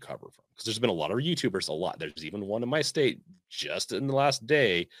harder to recover from. Because there's been a lot of YouTubers, There's even one in my state just in the last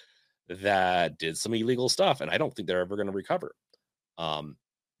day that did some illegal stuff, and I don't think they're ever going to recover, um,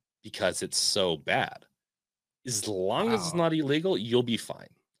 because it's so bad. As long as it's Wow. not illegal, you'll be fine.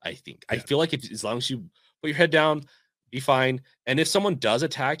 I think. I Yeah. feel like as long as you put your head down, be fine. And if someone does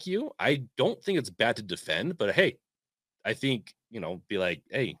attack you, I don't think it's bad to defend. But hey, I think, be like,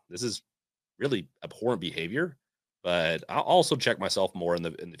 hey, this is really abhorrent behavior. But I'll also check myself more in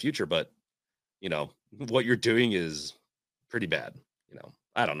the future. But what you're doing is pretty bad.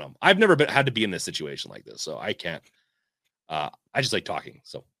 I don't know. I've never had to be in this situation like this, so I can't. I just like talking,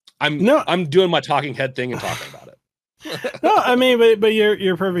 so I'm No, I'm doing my talking head thing and talking about no, I it. mean, but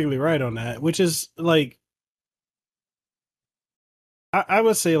you're perfectly right on that, which is like, I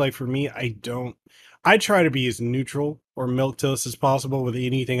would say, like, for me, I try to be as neutral or milquetoast as possible with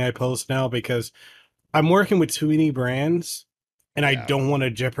anything I post now, because I'm working with too many brands and I Yeah. don't want to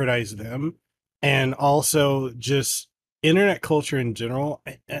jeopardize them. And also, just internet culture in general.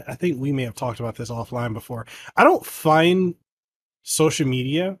 I think we may have talked about this offline before. I don't find social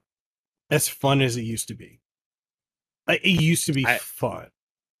media as fun as it used to be. Like, it used to be I fun.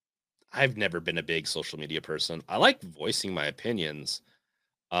 I've never been a big social media person. I like voicing my opinions,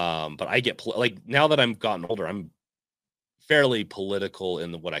 but I get like, now that I'm gotten older, I'm fairly political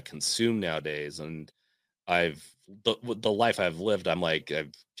in what I consume nowadays, and I've the life I've lived. I'm like,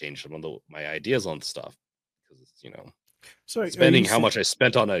 I've changed some of my ideas on stuff because So are you spending how saying? much I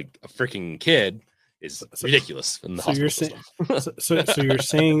spent on a freaking kid is So, so, ridiculous in the so you're hospital saying? system. So you're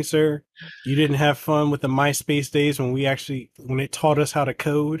saying, sir, you didn't have fun with the MySpace days when it taught us how to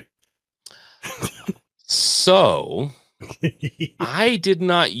code? So I did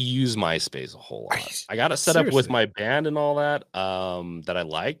not use MySpace a whole Are lot. you- I got it set up with Seriously, my band and all that, that I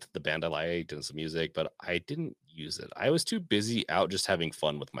liked, the band I liked and some music, but I didn't use it. I was too busy out just having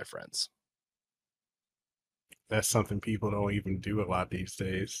fun with my friends. that's something people don't even do a lot these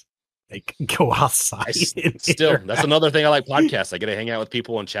days. Like go outside and Still, that's interact. another thing I like podcasts. I get to hang out with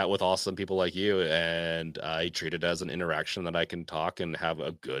people and chat with awesome people like you, and I treat it as an interaction that I can talk and have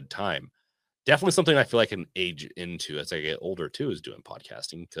a good time. Definitely something I feel I can age into as I get older too, is doing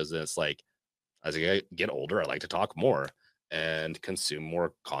podcasting, because it's like as I get older, I like to talk more and consume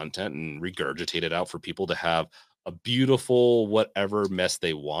more content and regurgitate it out for people to have a beautiful whatever mess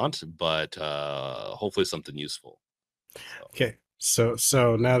they want, but hopefully something useful. So Okay,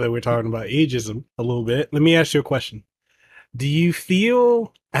 so now that we're talking about ageism a little bit, let me ask you a question. Do you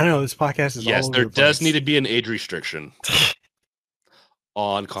feel? I don't know this podcast is all yes, over there the does need place. to be an age restriction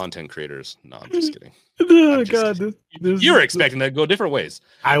on content creators. No, I'm just kidding. I'm Oh just God, kidding. this You're is expecting that to go different ways.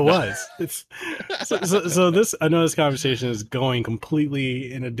 I No. was. It's so this I know this conversation is going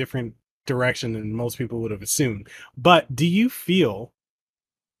completely in a different direction than most people would have assumed. But do you feel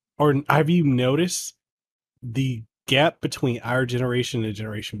or have you noticed the gap between our generation and the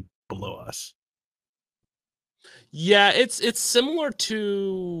generation below us? Yeah, it's similar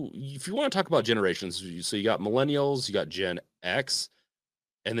to, if you want to talk about generations, so you got millennials, you got Gen X,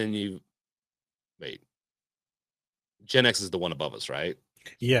 and then you wait, Gen X is the one above us, right?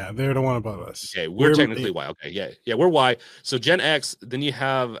 Yeah, they're the one above us. Okay, we're We're technically Y. Okay, yeah, yeah, we're Y. So Gen X, then you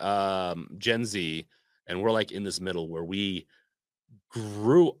have Gen Z, and we're like in this middle where we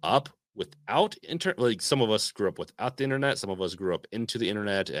grew up without internet. Like some of us grew up without the internet, some of us grew up into the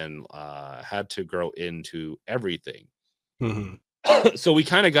internet and had to grow into everything. Mhm. So we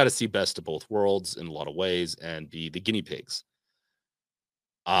kind of got to see best of both worlds in a lot of ways and be the guinea pigs.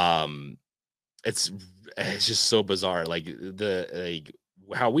 Um, it's it's just so bizarre. Like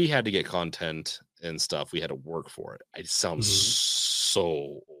how we had to get content and stuff, we had to work for it. I sound Mhm. so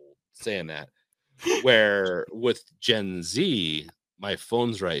old saying that. Where with Gen Z, my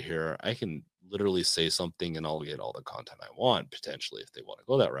phone's right here. I can literally say something and I'll get all the content I want potentially if they want to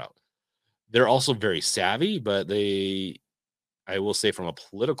go that route. They're also very savvy, but I will say from a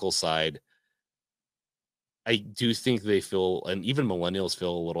political side, I do think they feel, and even millennials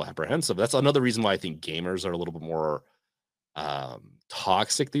feel a little apprehensive. That's another reason why I think gamers are a little bit more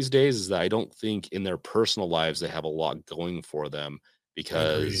toxic these days, is that I don't think in their personal lives they have a lot going for them, Agreed.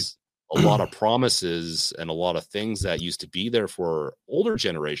 because a lot of promises and a lot of things that used to be there for older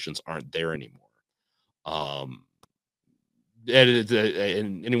generations aren't there anymore. Um, and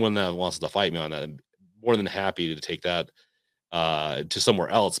anyone that wants to fight me on that, I'm more than happy to take that to somewhere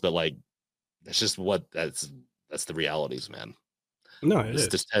else. But like, that's just that's the realities, man. No, it The is.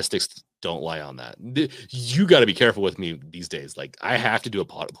 statistics don't lie on that. You got to be careful with me these days. Like I have to do a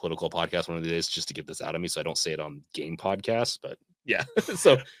political podcast one of the days just to get this out of me, so I don't say it on game podcasts. But yeah,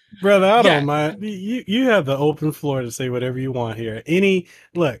 so Brother, I yeah, don't mind. You have the open floor to say whatever you want here. Any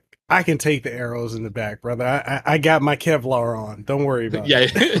look, I can take the arrows in the back, brother. I got my Kevlar on. Don't worry about yeah.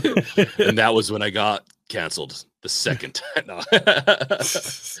 And it. that was when I got canceled the second time. No. I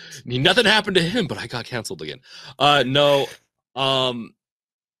mean, nothing happened to him, but I got canceled again. No. Um,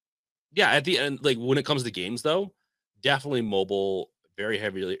 yeah, at the end, like when it comes to games, though, definitely mobile, very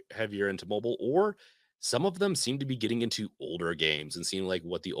heavier into mobile, or some of them seem to be getting into older games and seeing like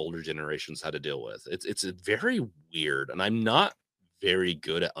what the older generations had to deal with. It's a very weird, and I'm not very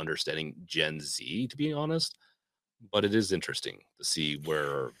good at understanding Gen Z, to be honest, but it is interesting to see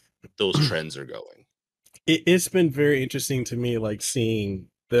where those trends are going. It's been very interesting to me, like seeing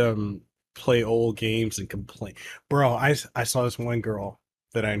them play old games and complain. Bro, I saw this one girl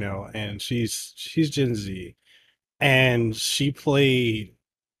that I know, and she's Gen Z, and she played.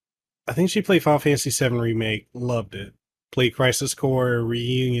 I think she played Final Fantasy VII Remake, loved it. Played Crisis Core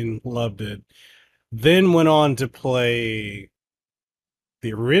Reunion, loved it. Then went on to play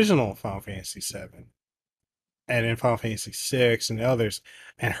the original Final Fantasy VII, and then Final Fantasy VI and others.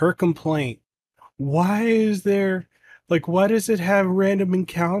 And her complaint, why is there like why does it have random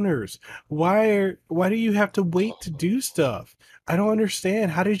encounters? Why do you have to wait to do stuff? I don't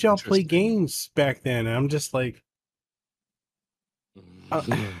understand. How did y'all play Interesting. games back then? And I'm just like uh,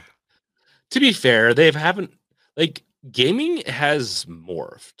 To be fair, they haven't, like, gaming has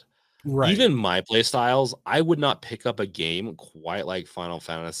morphed. right, Even my play styles, I would not pick up a game quite like Final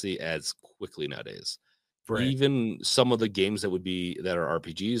Fantasy as quickly nowadays. right. Even some of the games that are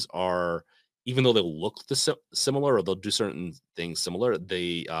RPGs are, even though they'll look similar or they'll do certain things similar,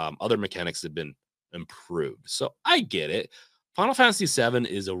 they other mechanics have been improved. So I get it. Final Fantasy VII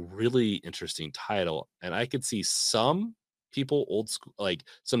is a really interesting title, and I could see some people old school, like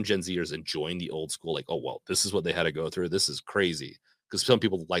some Gen Zers enjoying the old school, like, oh well, this is what they had to go through. This is crazy. Because some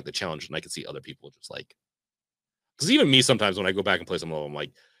people like the challenge, and I could see other people just like, because even me sometimes when I go back and play some of them, I'm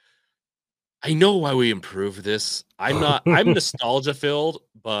like, I know why we improved this. I'm nostalgia filled,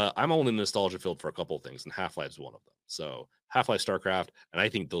 but I'm only nostalgia filled for a couple of things, and Half-Life is one of them. So Half-Life, StarCraft, and I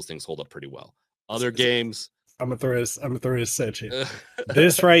think those things hold up pretty well. Other games, I'm gonna throw this at you.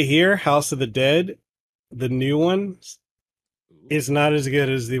 This right here, House of the Dead, the new one, is not as good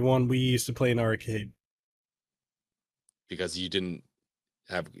as the one we used to play in arcade. because you didn't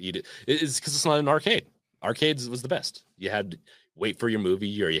it's because it's not an arcade. Arcades was the best. You had to wait for your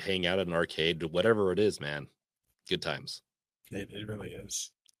movie or you hang out at an arcade, whatever it is, man. Good times. It really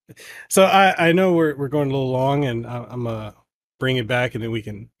is. So I know we're going a little long, and I'm bring it back, and then we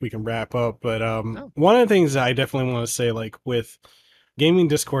can wrap up. But No. one of the things that I definitely want to say, like with gaming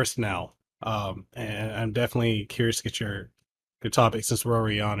discourse now, and I'm definitely curious to get your topic since we're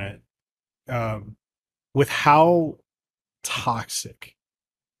already on it. Um, with how toxic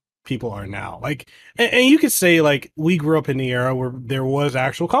people are now, like, and you could say like we grew up in the era where there was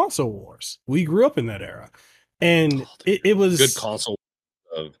actual console wars. We grew up in that era, and Oh, it good was console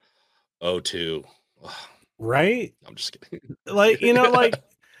of O2. right. I'm just kidding. Like like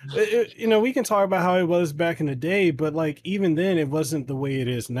we can talk about how it was back in the day, but like even then it wasn't the way it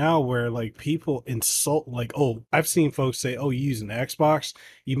is now, where like people insult, like, oh, I've seen folks say, oh, you use an Xbox,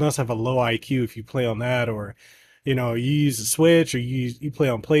 you must have a low IQ if you play on that, or you use a Switch, or you play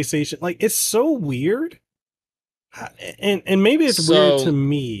on PlayStation. Like, it's so weird. And maybe it's weird to So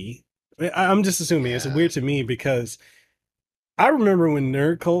me. I'm just assuming it's yeah. weird to me because I remember when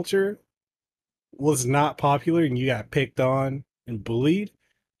nerd culture was not popular and you got picked on and bullied.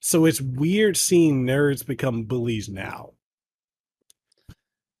 So it's weird seeing nerds become bullies now.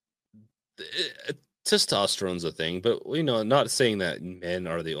 Testosterone's a thing, but not saying that men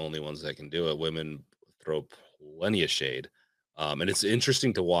are the only ones that can do it. Women throw plenty of shade, and it's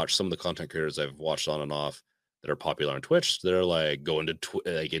interesting to watch some of the content creators I've watched on and off that are popular on Twitch. They're like going to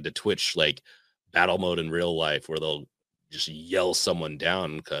like into Twitch like battle mode in real life, where they'll just yell someone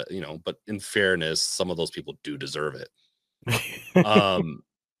down. But in fairness, some of those people do deserve it. Um,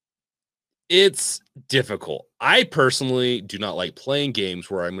 it's difficult. I personally do not like playing games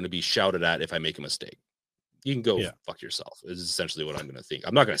where I'm going to be shouted at if I make a mistake. You can go Yeah. fuck yourself, is essentially what I'm going to think.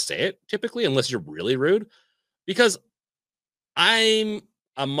 I'm not going to say it typically unless you're really rude, because I'm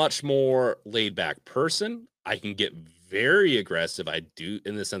a much more laid back person. I can get very aggressive. I do,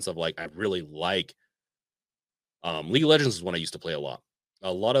 in the sense of like, I really like League of Legends is one I used to play a lot.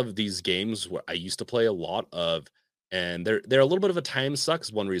 A lot of these games where I used to play a lot of, and they're a little bit of a time suck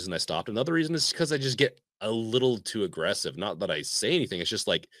is one reason I stopped. Another reason is because I just get a little too aggressive. Not that I say anything, it's just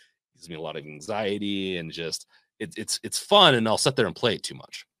like it gives me a lot of anxiety, and just it's fun, and I'll sit there and play it too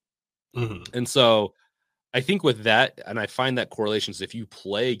much. Mhm. And so I think with that, and I find that correlations, if you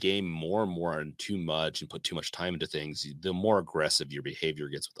play a game more and more and too much and put too much time into things, the more aggressive your behavior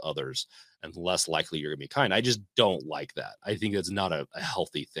gets with others and less likely you're going to be kind. I just don't like that. I think it's not a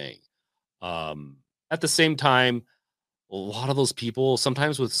healthy thing. Um, at the same time, a lot of those people,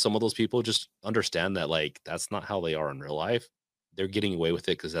 sometimes with some of those people, just understand that like that's not how they are in real life. They're getting away with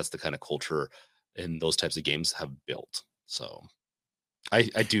it because that's the kind of culture and those types of games have built. So I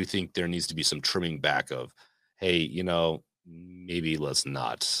do think there needs to be some trimming back of, hey, maybe let's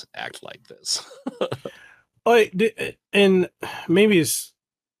not act like this. And maybe it's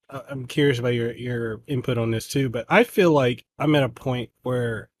I'm curious about your input on this too, but I feel like I'm at a point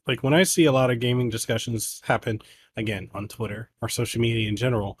where, like, when I see a lot of gaming discussions happen again on Twitter or social media in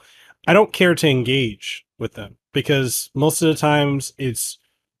general, I don't care to engage with them, because most of the times it's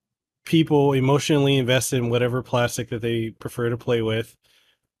people emotionally invested in whatever plastic that they prefer to play with,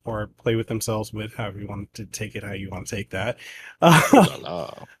 or play with themselves with, however you want to take it, how you want to take that. Ooh la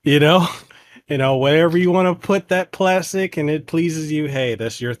la. you know, wherever you want to put that plastic and it pleases you, hey,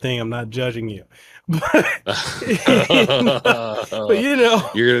 that's your thing. I'm not judging you. But, but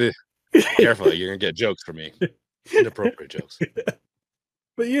You're gonna careful. You're gonna get jokes from me, inappropriate jokes.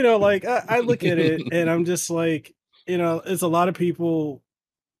 but like I look at it and I'm just like, it's a lot of people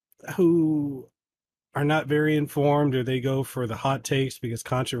who are not very informed, or they go for the hot takes because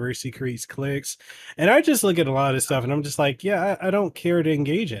controversy creates clicks. And I just look at a lot of this stuff and I'm just like, yeah, I don't care to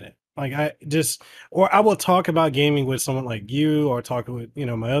engage in it. Like, I just, or I will talk about gaming with someone like you, or talk with,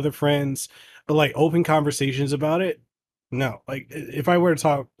 my other friends, but like open conversations about it. No, like if I were to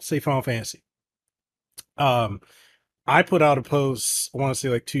talk, say, Final Fantasy, um, I put out a post, I want to say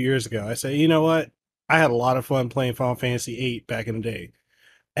like 2 years ago. I say, you know what? I had a lot of fun playing Final Fantasy VIII back in the day.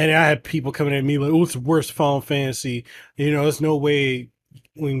 And I had people coming at me like, "Oh, it's the worst Final Fantasy." There's no way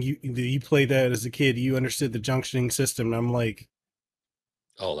when you played that as a kid, you understood the junctioning system. And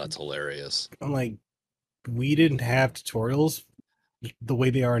Oh, that's hilarious. I'm like, we didn't have tutorials the way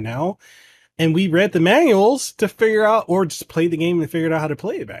they are now, and we read the manuals to figure out, or just played the game and figured out how to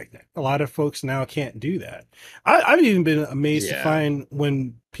play it back then. A lot of folks now can't do that. I've even been amazed to Yeah. find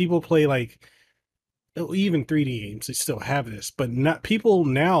when people play like even 3D games, they still have this, but not people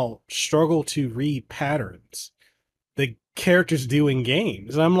now struggle to read patterns the characters do in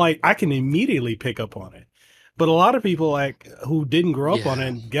games. And I'm like, I can immediately pick up on it. But a lot of people like who didn't grow up on it Yeah.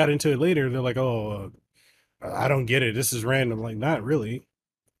 and got into it later, they're like, "Oh, I don't get it. This is random." Like, not really.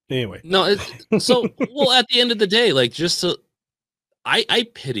 Anyway. No, so well at the end of the day, like just to I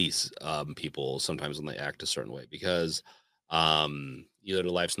pity people sometimes when they act a certain way because either their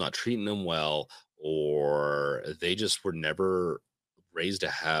life's not treating them well or they just were never raised to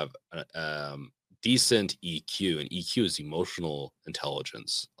have a decent EQ, and EQ is emotional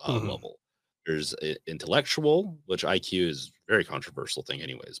intelligence Mhm. level. There's intellectual, which IQ is a very controversial thing,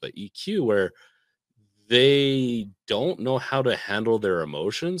 anyways, but EQ where they don't know how to handle their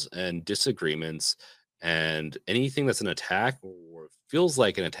emotions and disagreements and anything that's an attack or feels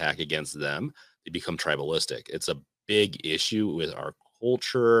like an attack against them, they become tribalistic. It's a big issue with our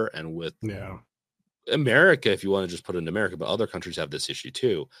culture and with Yeah. America, if you want to just put it in America, but other countries have this issue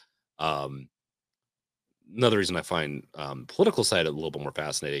too. Um, Another reason I find political side a little bit more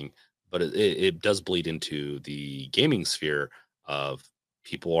fascinating, but it does bleed into the gaming sphere of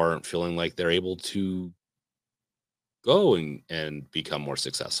people aren't feeling like they're able to go and become more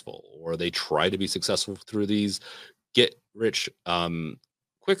successful, or they try to be successful through these get rich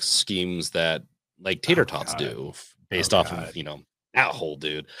quick schemes that like tater Oh tots god. do Oh based off of god. that whole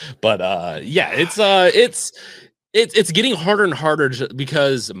dude. But yeah, it's getting harder and harder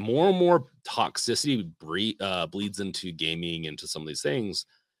because more and more toxicity bleeds into gaming, into some of these things.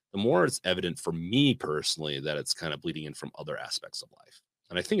 The more it's evident for me personally that it's kind of bleeding in from other aspects of life.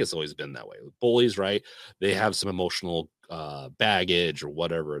 And I think it's always been that way. With bullies, right? They have some emotional baggage or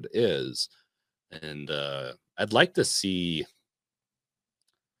whatever it is. And I'd like to see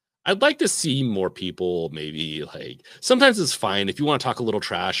more people maybe like sometimes it's fine if you want to talk a little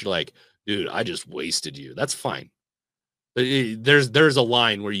trash, you're like, dude, I just wasted you. That's fine. But there's a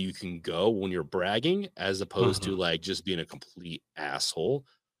line where you can go when you're bragging as opposed to Mhm. like just being a complete asshole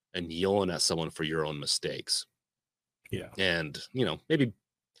and yelling at someone for your own mistakes. Yeah. And,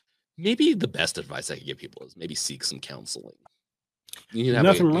 maybe the best advice I could give people is maybe seek some counseling. You can have a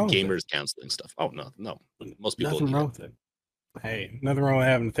Nothing wrong with it. gamers counseling stuff. Oh no, no. Most people Nothing need wrong it. with it. Hey, nothing wrong with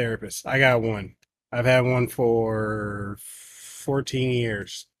having a therapist. I got one. I've had one for 14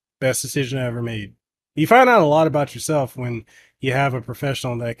 years. Best decision I ever made. You find out a lot about yourself when you have a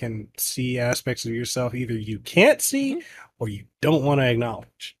professional that can see aspects of yourself either you can't see Mhm. or you don't want to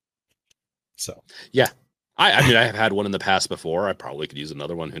acknowledge. So, Yeah. I mean, I have had one in the past before. I probably could use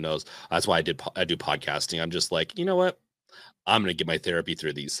another one. Who knows? That's why I do podcasting. I'm just like, you know what? I'm gonna get my therapy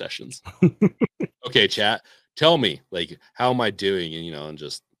through these sessions. Okay, chat. Tell me, like, how am I doing? And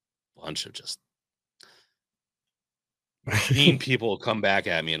just a bunch of just mean people come back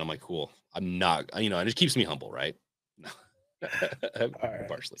at me, and I'm like, cool. I'm not, and it keeps me humble, right? No. I'm all right.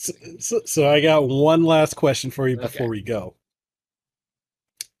 partially So, kidding. so I got one last question for you before Okay. we go.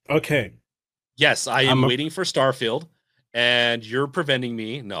 Okay. Yes, I am I'm a waiting for Starfield, and you're preventing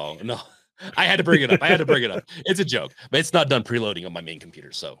me. No, no. I had to bring it up. I had to bring it up. It's a joke, but it's not done preloading on my main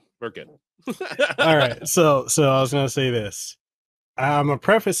computer, so we're good. all right. So I was gonna say this. I'm gonna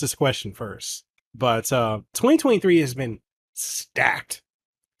preface this question first, but 2023 has been stacked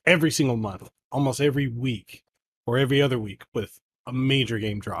every single month, almost every week or every other week with a major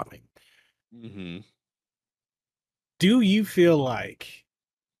game dropping. Hmm. Do you feel like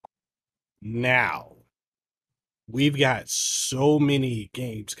now we've got so many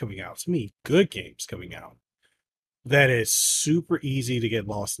games coming out, so many good games coming out, that it's super easy to get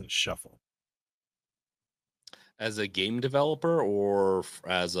lost in the shuffle? As a game developer or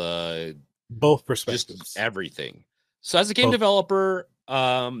as a Both just perspectives. everything. So as a game Both. developer,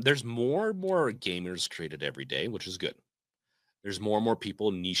 there's more and more gamers created every day, which is good. There's more and more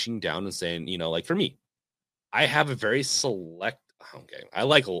people niching down and saying, like for me, I have a very select. Okay, I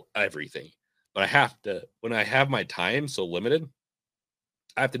like everything, but I have to when I have my time so limited,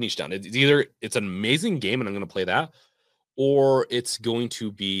 I have to niche down. It's either it's an amazing game and I'm going to play that, or it's going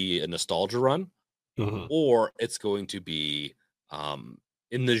to be a nostalgia run, Mhm. or it's going to be um,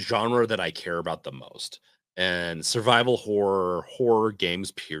 in the genre that I care about the most. and survival horror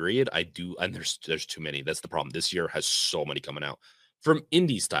games, period. I do, and there's too many. That's the problem. This year has so many coming out from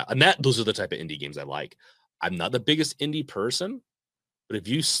indie style, and those are the type of indie games I like. I'm not the biggest indie person, but if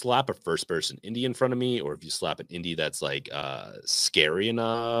you slap a first person indie in front of me, or if you slap an indie that's like scary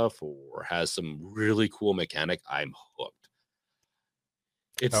enough or has some really cool mechanic, I'm hooked.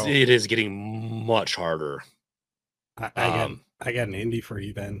 Oh, It is getting much harder. I got an indie for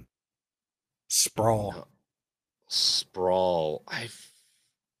you then. Sprawl. No, Sprawl. I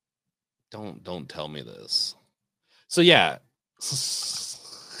don't tell me this. So yeah. Sounds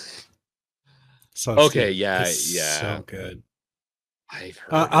Okay, good. yeah, It's yeah. so good. I've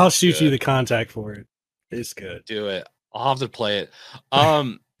heard I'll it's shoot you good. the contact for it. It's good. Do it. I'll have to play it.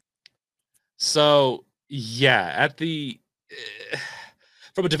 So yeah, at the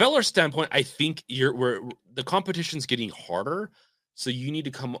from a developer standpoint, I think the competition's getting harder. So you need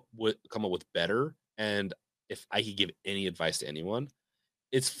to come up with better. And if I could give any advice to anyone,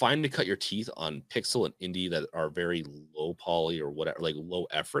 it's fine to cut your teeth on pixel and indie that are very low poly or whatever, like low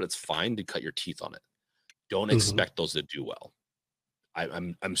effort. It's fine to cut your teeth on it. Don't Hmm. expect those to do well.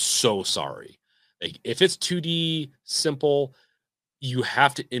 I'm so sorry. Like if it's 2D simple, you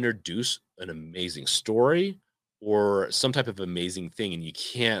have to introduce an amazing story or some type of amazing thing, and you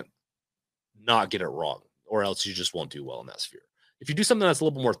can't not get it wrong, or else you just won't do well in that sphere. If you do something that's a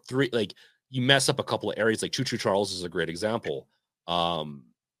little bit more like you mess up a couple of areas, like Choo Choo Charles is a great example. Um,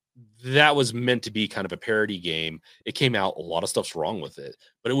 that was meant to be kind of a parody game. It came out, a lot of stuff's wrong with it,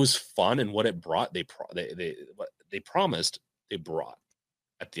 but it was fun, and what it brought, they what they promised, they brought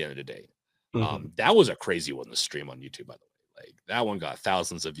at the end of the day. Hmm. That was a crazy one to stream on YouTube, by the way. Like that one got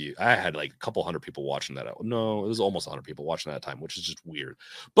thousands of views. I had like a couple hundred people watching that. No, it was almost 100 people watching that at a time, which is just weird.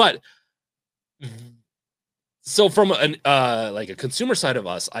 But so from an like a consumer side of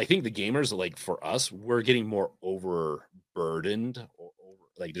us, I think the gamers, like for us, we're getting more overburdened,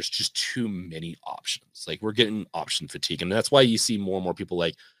 like there's just too many options. Like we're getting option fatigue, and that's why you see more and more people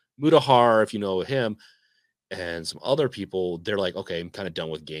like Mutahar, if you know him, and some other people. They're like, okay, I'm kind of done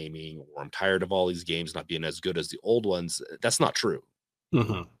with gaming, or I'm tired of all these games not being as good as the old ones. That's not true.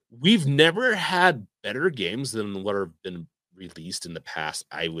 Hmm. We've never had better games than what have been released in the past,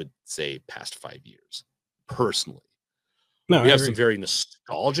 I would say past 5 years, personally. No, We I have some agree. very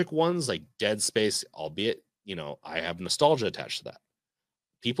nostalgic ones like Dead Space, albeit, I have nostalgia attached to that.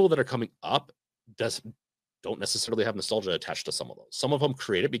 People that are coming up does don't necessarily have nostalgia attached to some of those. Some of them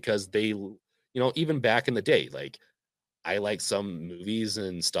create it because even back in the day, like I like some movies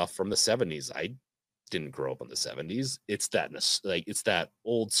and stuff from the 70s. I didn't grow up in the 70s. It's that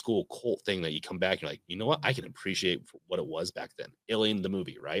old school cult thing that you come back and you're like, you know what? I can appreciate what it was back then. Alien the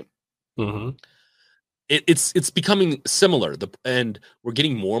movie, right? Hmm. It's becoming similar. And we're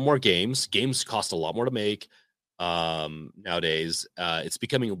getting more and more games. Games cost a lot more to make nowadays. It's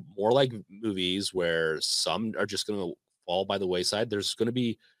becoming more like movies where some are just going to fall by the wayside. There's going to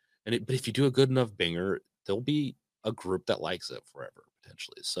be but if you do a good enough banger, there'll be a group that likes it forever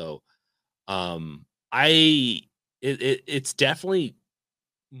potentially. So I it's definitely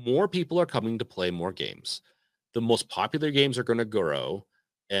more people are coming to play more games. The most popular games are going to grow,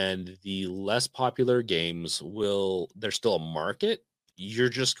 and the less popular games there's still a market. You're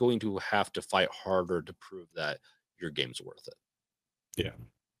just going to have to fight harder to prove that your game's worth it. Yeah.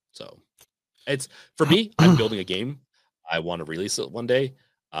 So it's for me, I'm building a game. I want to release it one day.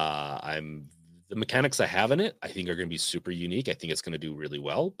 I'm the mechanics I have in it, I think are going to be super unique. I think it's going to do really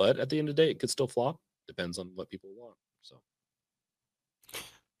well, but at the end of the day, it could still flop. Depends on what people want. So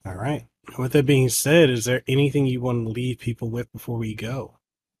All right. With that being said, is there anything you want to leave people with before we go?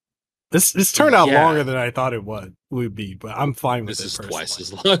 This turned out longer yeah, than I thought it would be, but I'm fine with this it is twice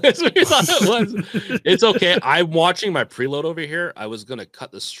personally. as long as we thought it was. It's okay. I'm watching my preload over here. I was gonna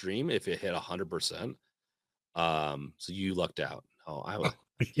cut the stream if it hit 100%. So you lucked out. Oh, I'm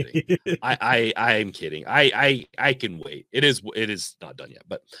kidding. I'm kidding. I can wait. It is not done yet,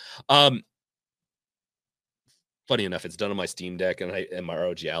 but um funny enough, it's done on my Steam Deck and my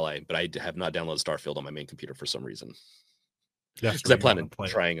ROG Ally, but I have not downloaded Starfield on my main computer for some reason That's because where I you plan want to on play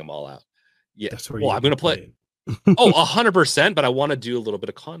it. trying them all out. Yeah. That's where Well, you I'm want gonna to play. play Oh, it. 100%, but I want to do a little bit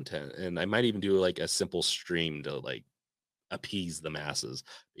of content, and I might even do like a simple stream to like appease the masses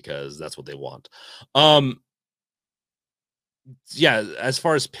because that's what they want. Um yeah, as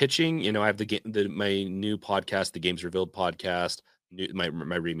far as pitching, I have my new podcast, the Games Revealed podcast, my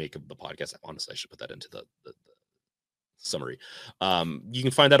remake of the podcast. Honestly, I should put that into the summary. You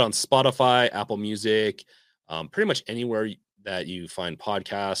can find that on Spotify, Apple Music, pretty much anywhere that you find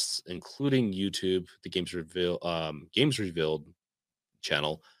podcasts, including YouTube, the Games Revealed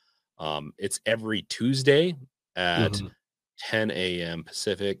channel. It's every Tuesday at Hmm. 10 a.m.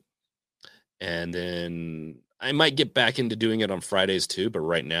 Pacific. And then I might get back into doing it on Fridays too, but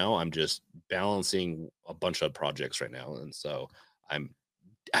right now I'm just balancing a bunch of projects right now. And so I'm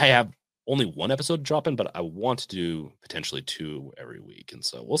I have only one episode dropping, but I want to do potentially two every week. And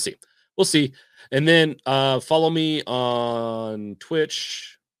so we'll see. We'll see. And then follow me on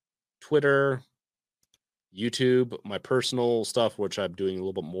Twitch, Twitter, YouTube, my personal stuff, which I'm doing a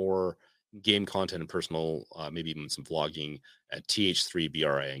little bit more game content and personal, maybe even some vlogging at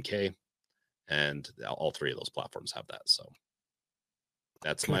TH3BRINK. And all three of those platforms have that. So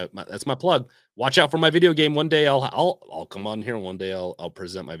that's Okay. that's my plug. Watch out for my video game. One day I'll come on here. And one day I'll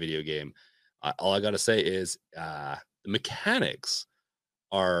present my video game. All I gotta say is the mechanics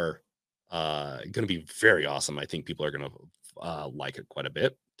are going to be very awesome. I think people are going to like it quite a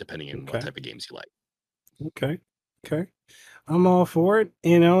bit, depending on what Okay. type of games you like. Okay. Okay. I'm all for it,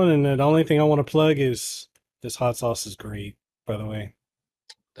 you know, and the only thing I want to plug is this hot sauce is great, by the way.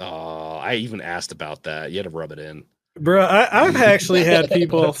 I even asked about that. You had to rub it in. Bro, I've actually had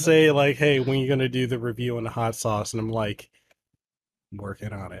people say, like, hey, when you going to do the review on the hot sauce? And I'm like,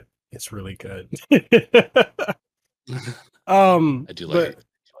 working on it. It's really good. I do like But it.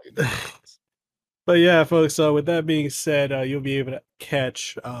 I like it. But yeah, folks. So with that being said, you'll be able to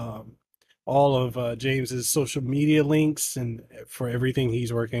catch all of James's social media links and for everything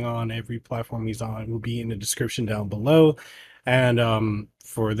he's working on, every platform he's on will be in the description down below. And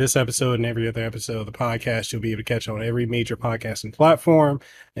for this episode and every other episode of the podcast, you'll be able to catch on every major podcasting platform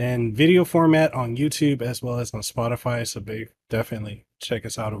and video format on YouTube as well as on Spotify. So definitely check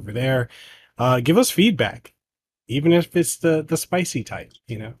us out over there. Give us feedback, even if it's the spicy type,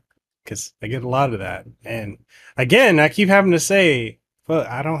 you know, because I get a lot of that. And again, I keep having to say, but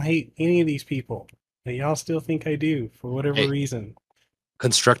I don't hate any of these people. And y'all still think I do for whatever Hey, reason.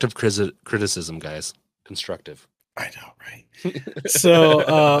 constructive criticism, guys. Constructive. I know, right? So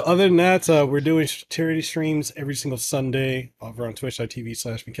other than that, we're doing charity streams every single Sunday over on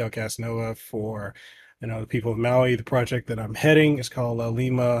twitch.tv/MikhailCasanova for the people of Maui. The project that I'm heading is called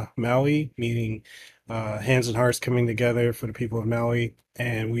Lima Maui, meaning hands and hearts coming together for the people of Maui.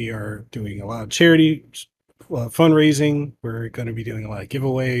 And we are doing a lot of charity fundraising. We're going to be doing a lot of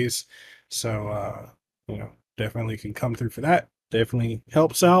giveaways. So definitely can come through for that. Definitely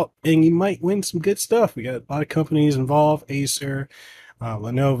helps out, and you might win some good stuff. We got a lot of companies involved: Acer,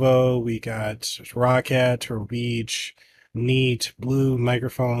 Lenovo. We got Roccat, Turtle Beach, Neat, Blue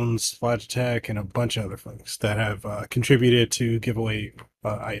Microphones, Logitech, and a bunch of other folks that have contributed to giveaway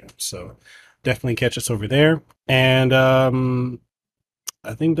items. So definitely catch us over there. And I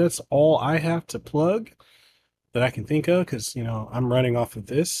think that's all I have to plug that I can think of because, I'm running off of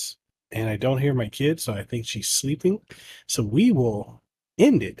this and I don't hear my kid, so I think she's sleeping. So we will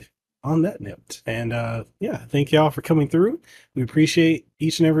end it on that note. And yeah, thank y'all for coming through. We appreciate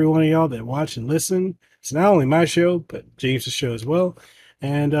each and every one of y'all that watch and listen. It's not only my show, but James's show as well.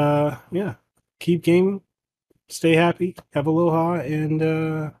 And yeah, keep gaming, stay happy, have aloha, and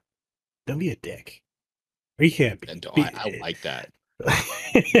don't be a dick. Or you can't And I be. like that.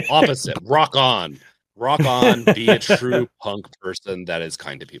 Opposite. Rock on. Rock on. Be a true punk person that is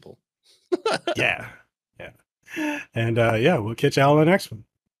kind to people. Yeah. Yeah. And yeah, we'll catch y'all on the next one.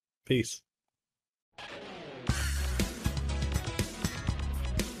 Peace.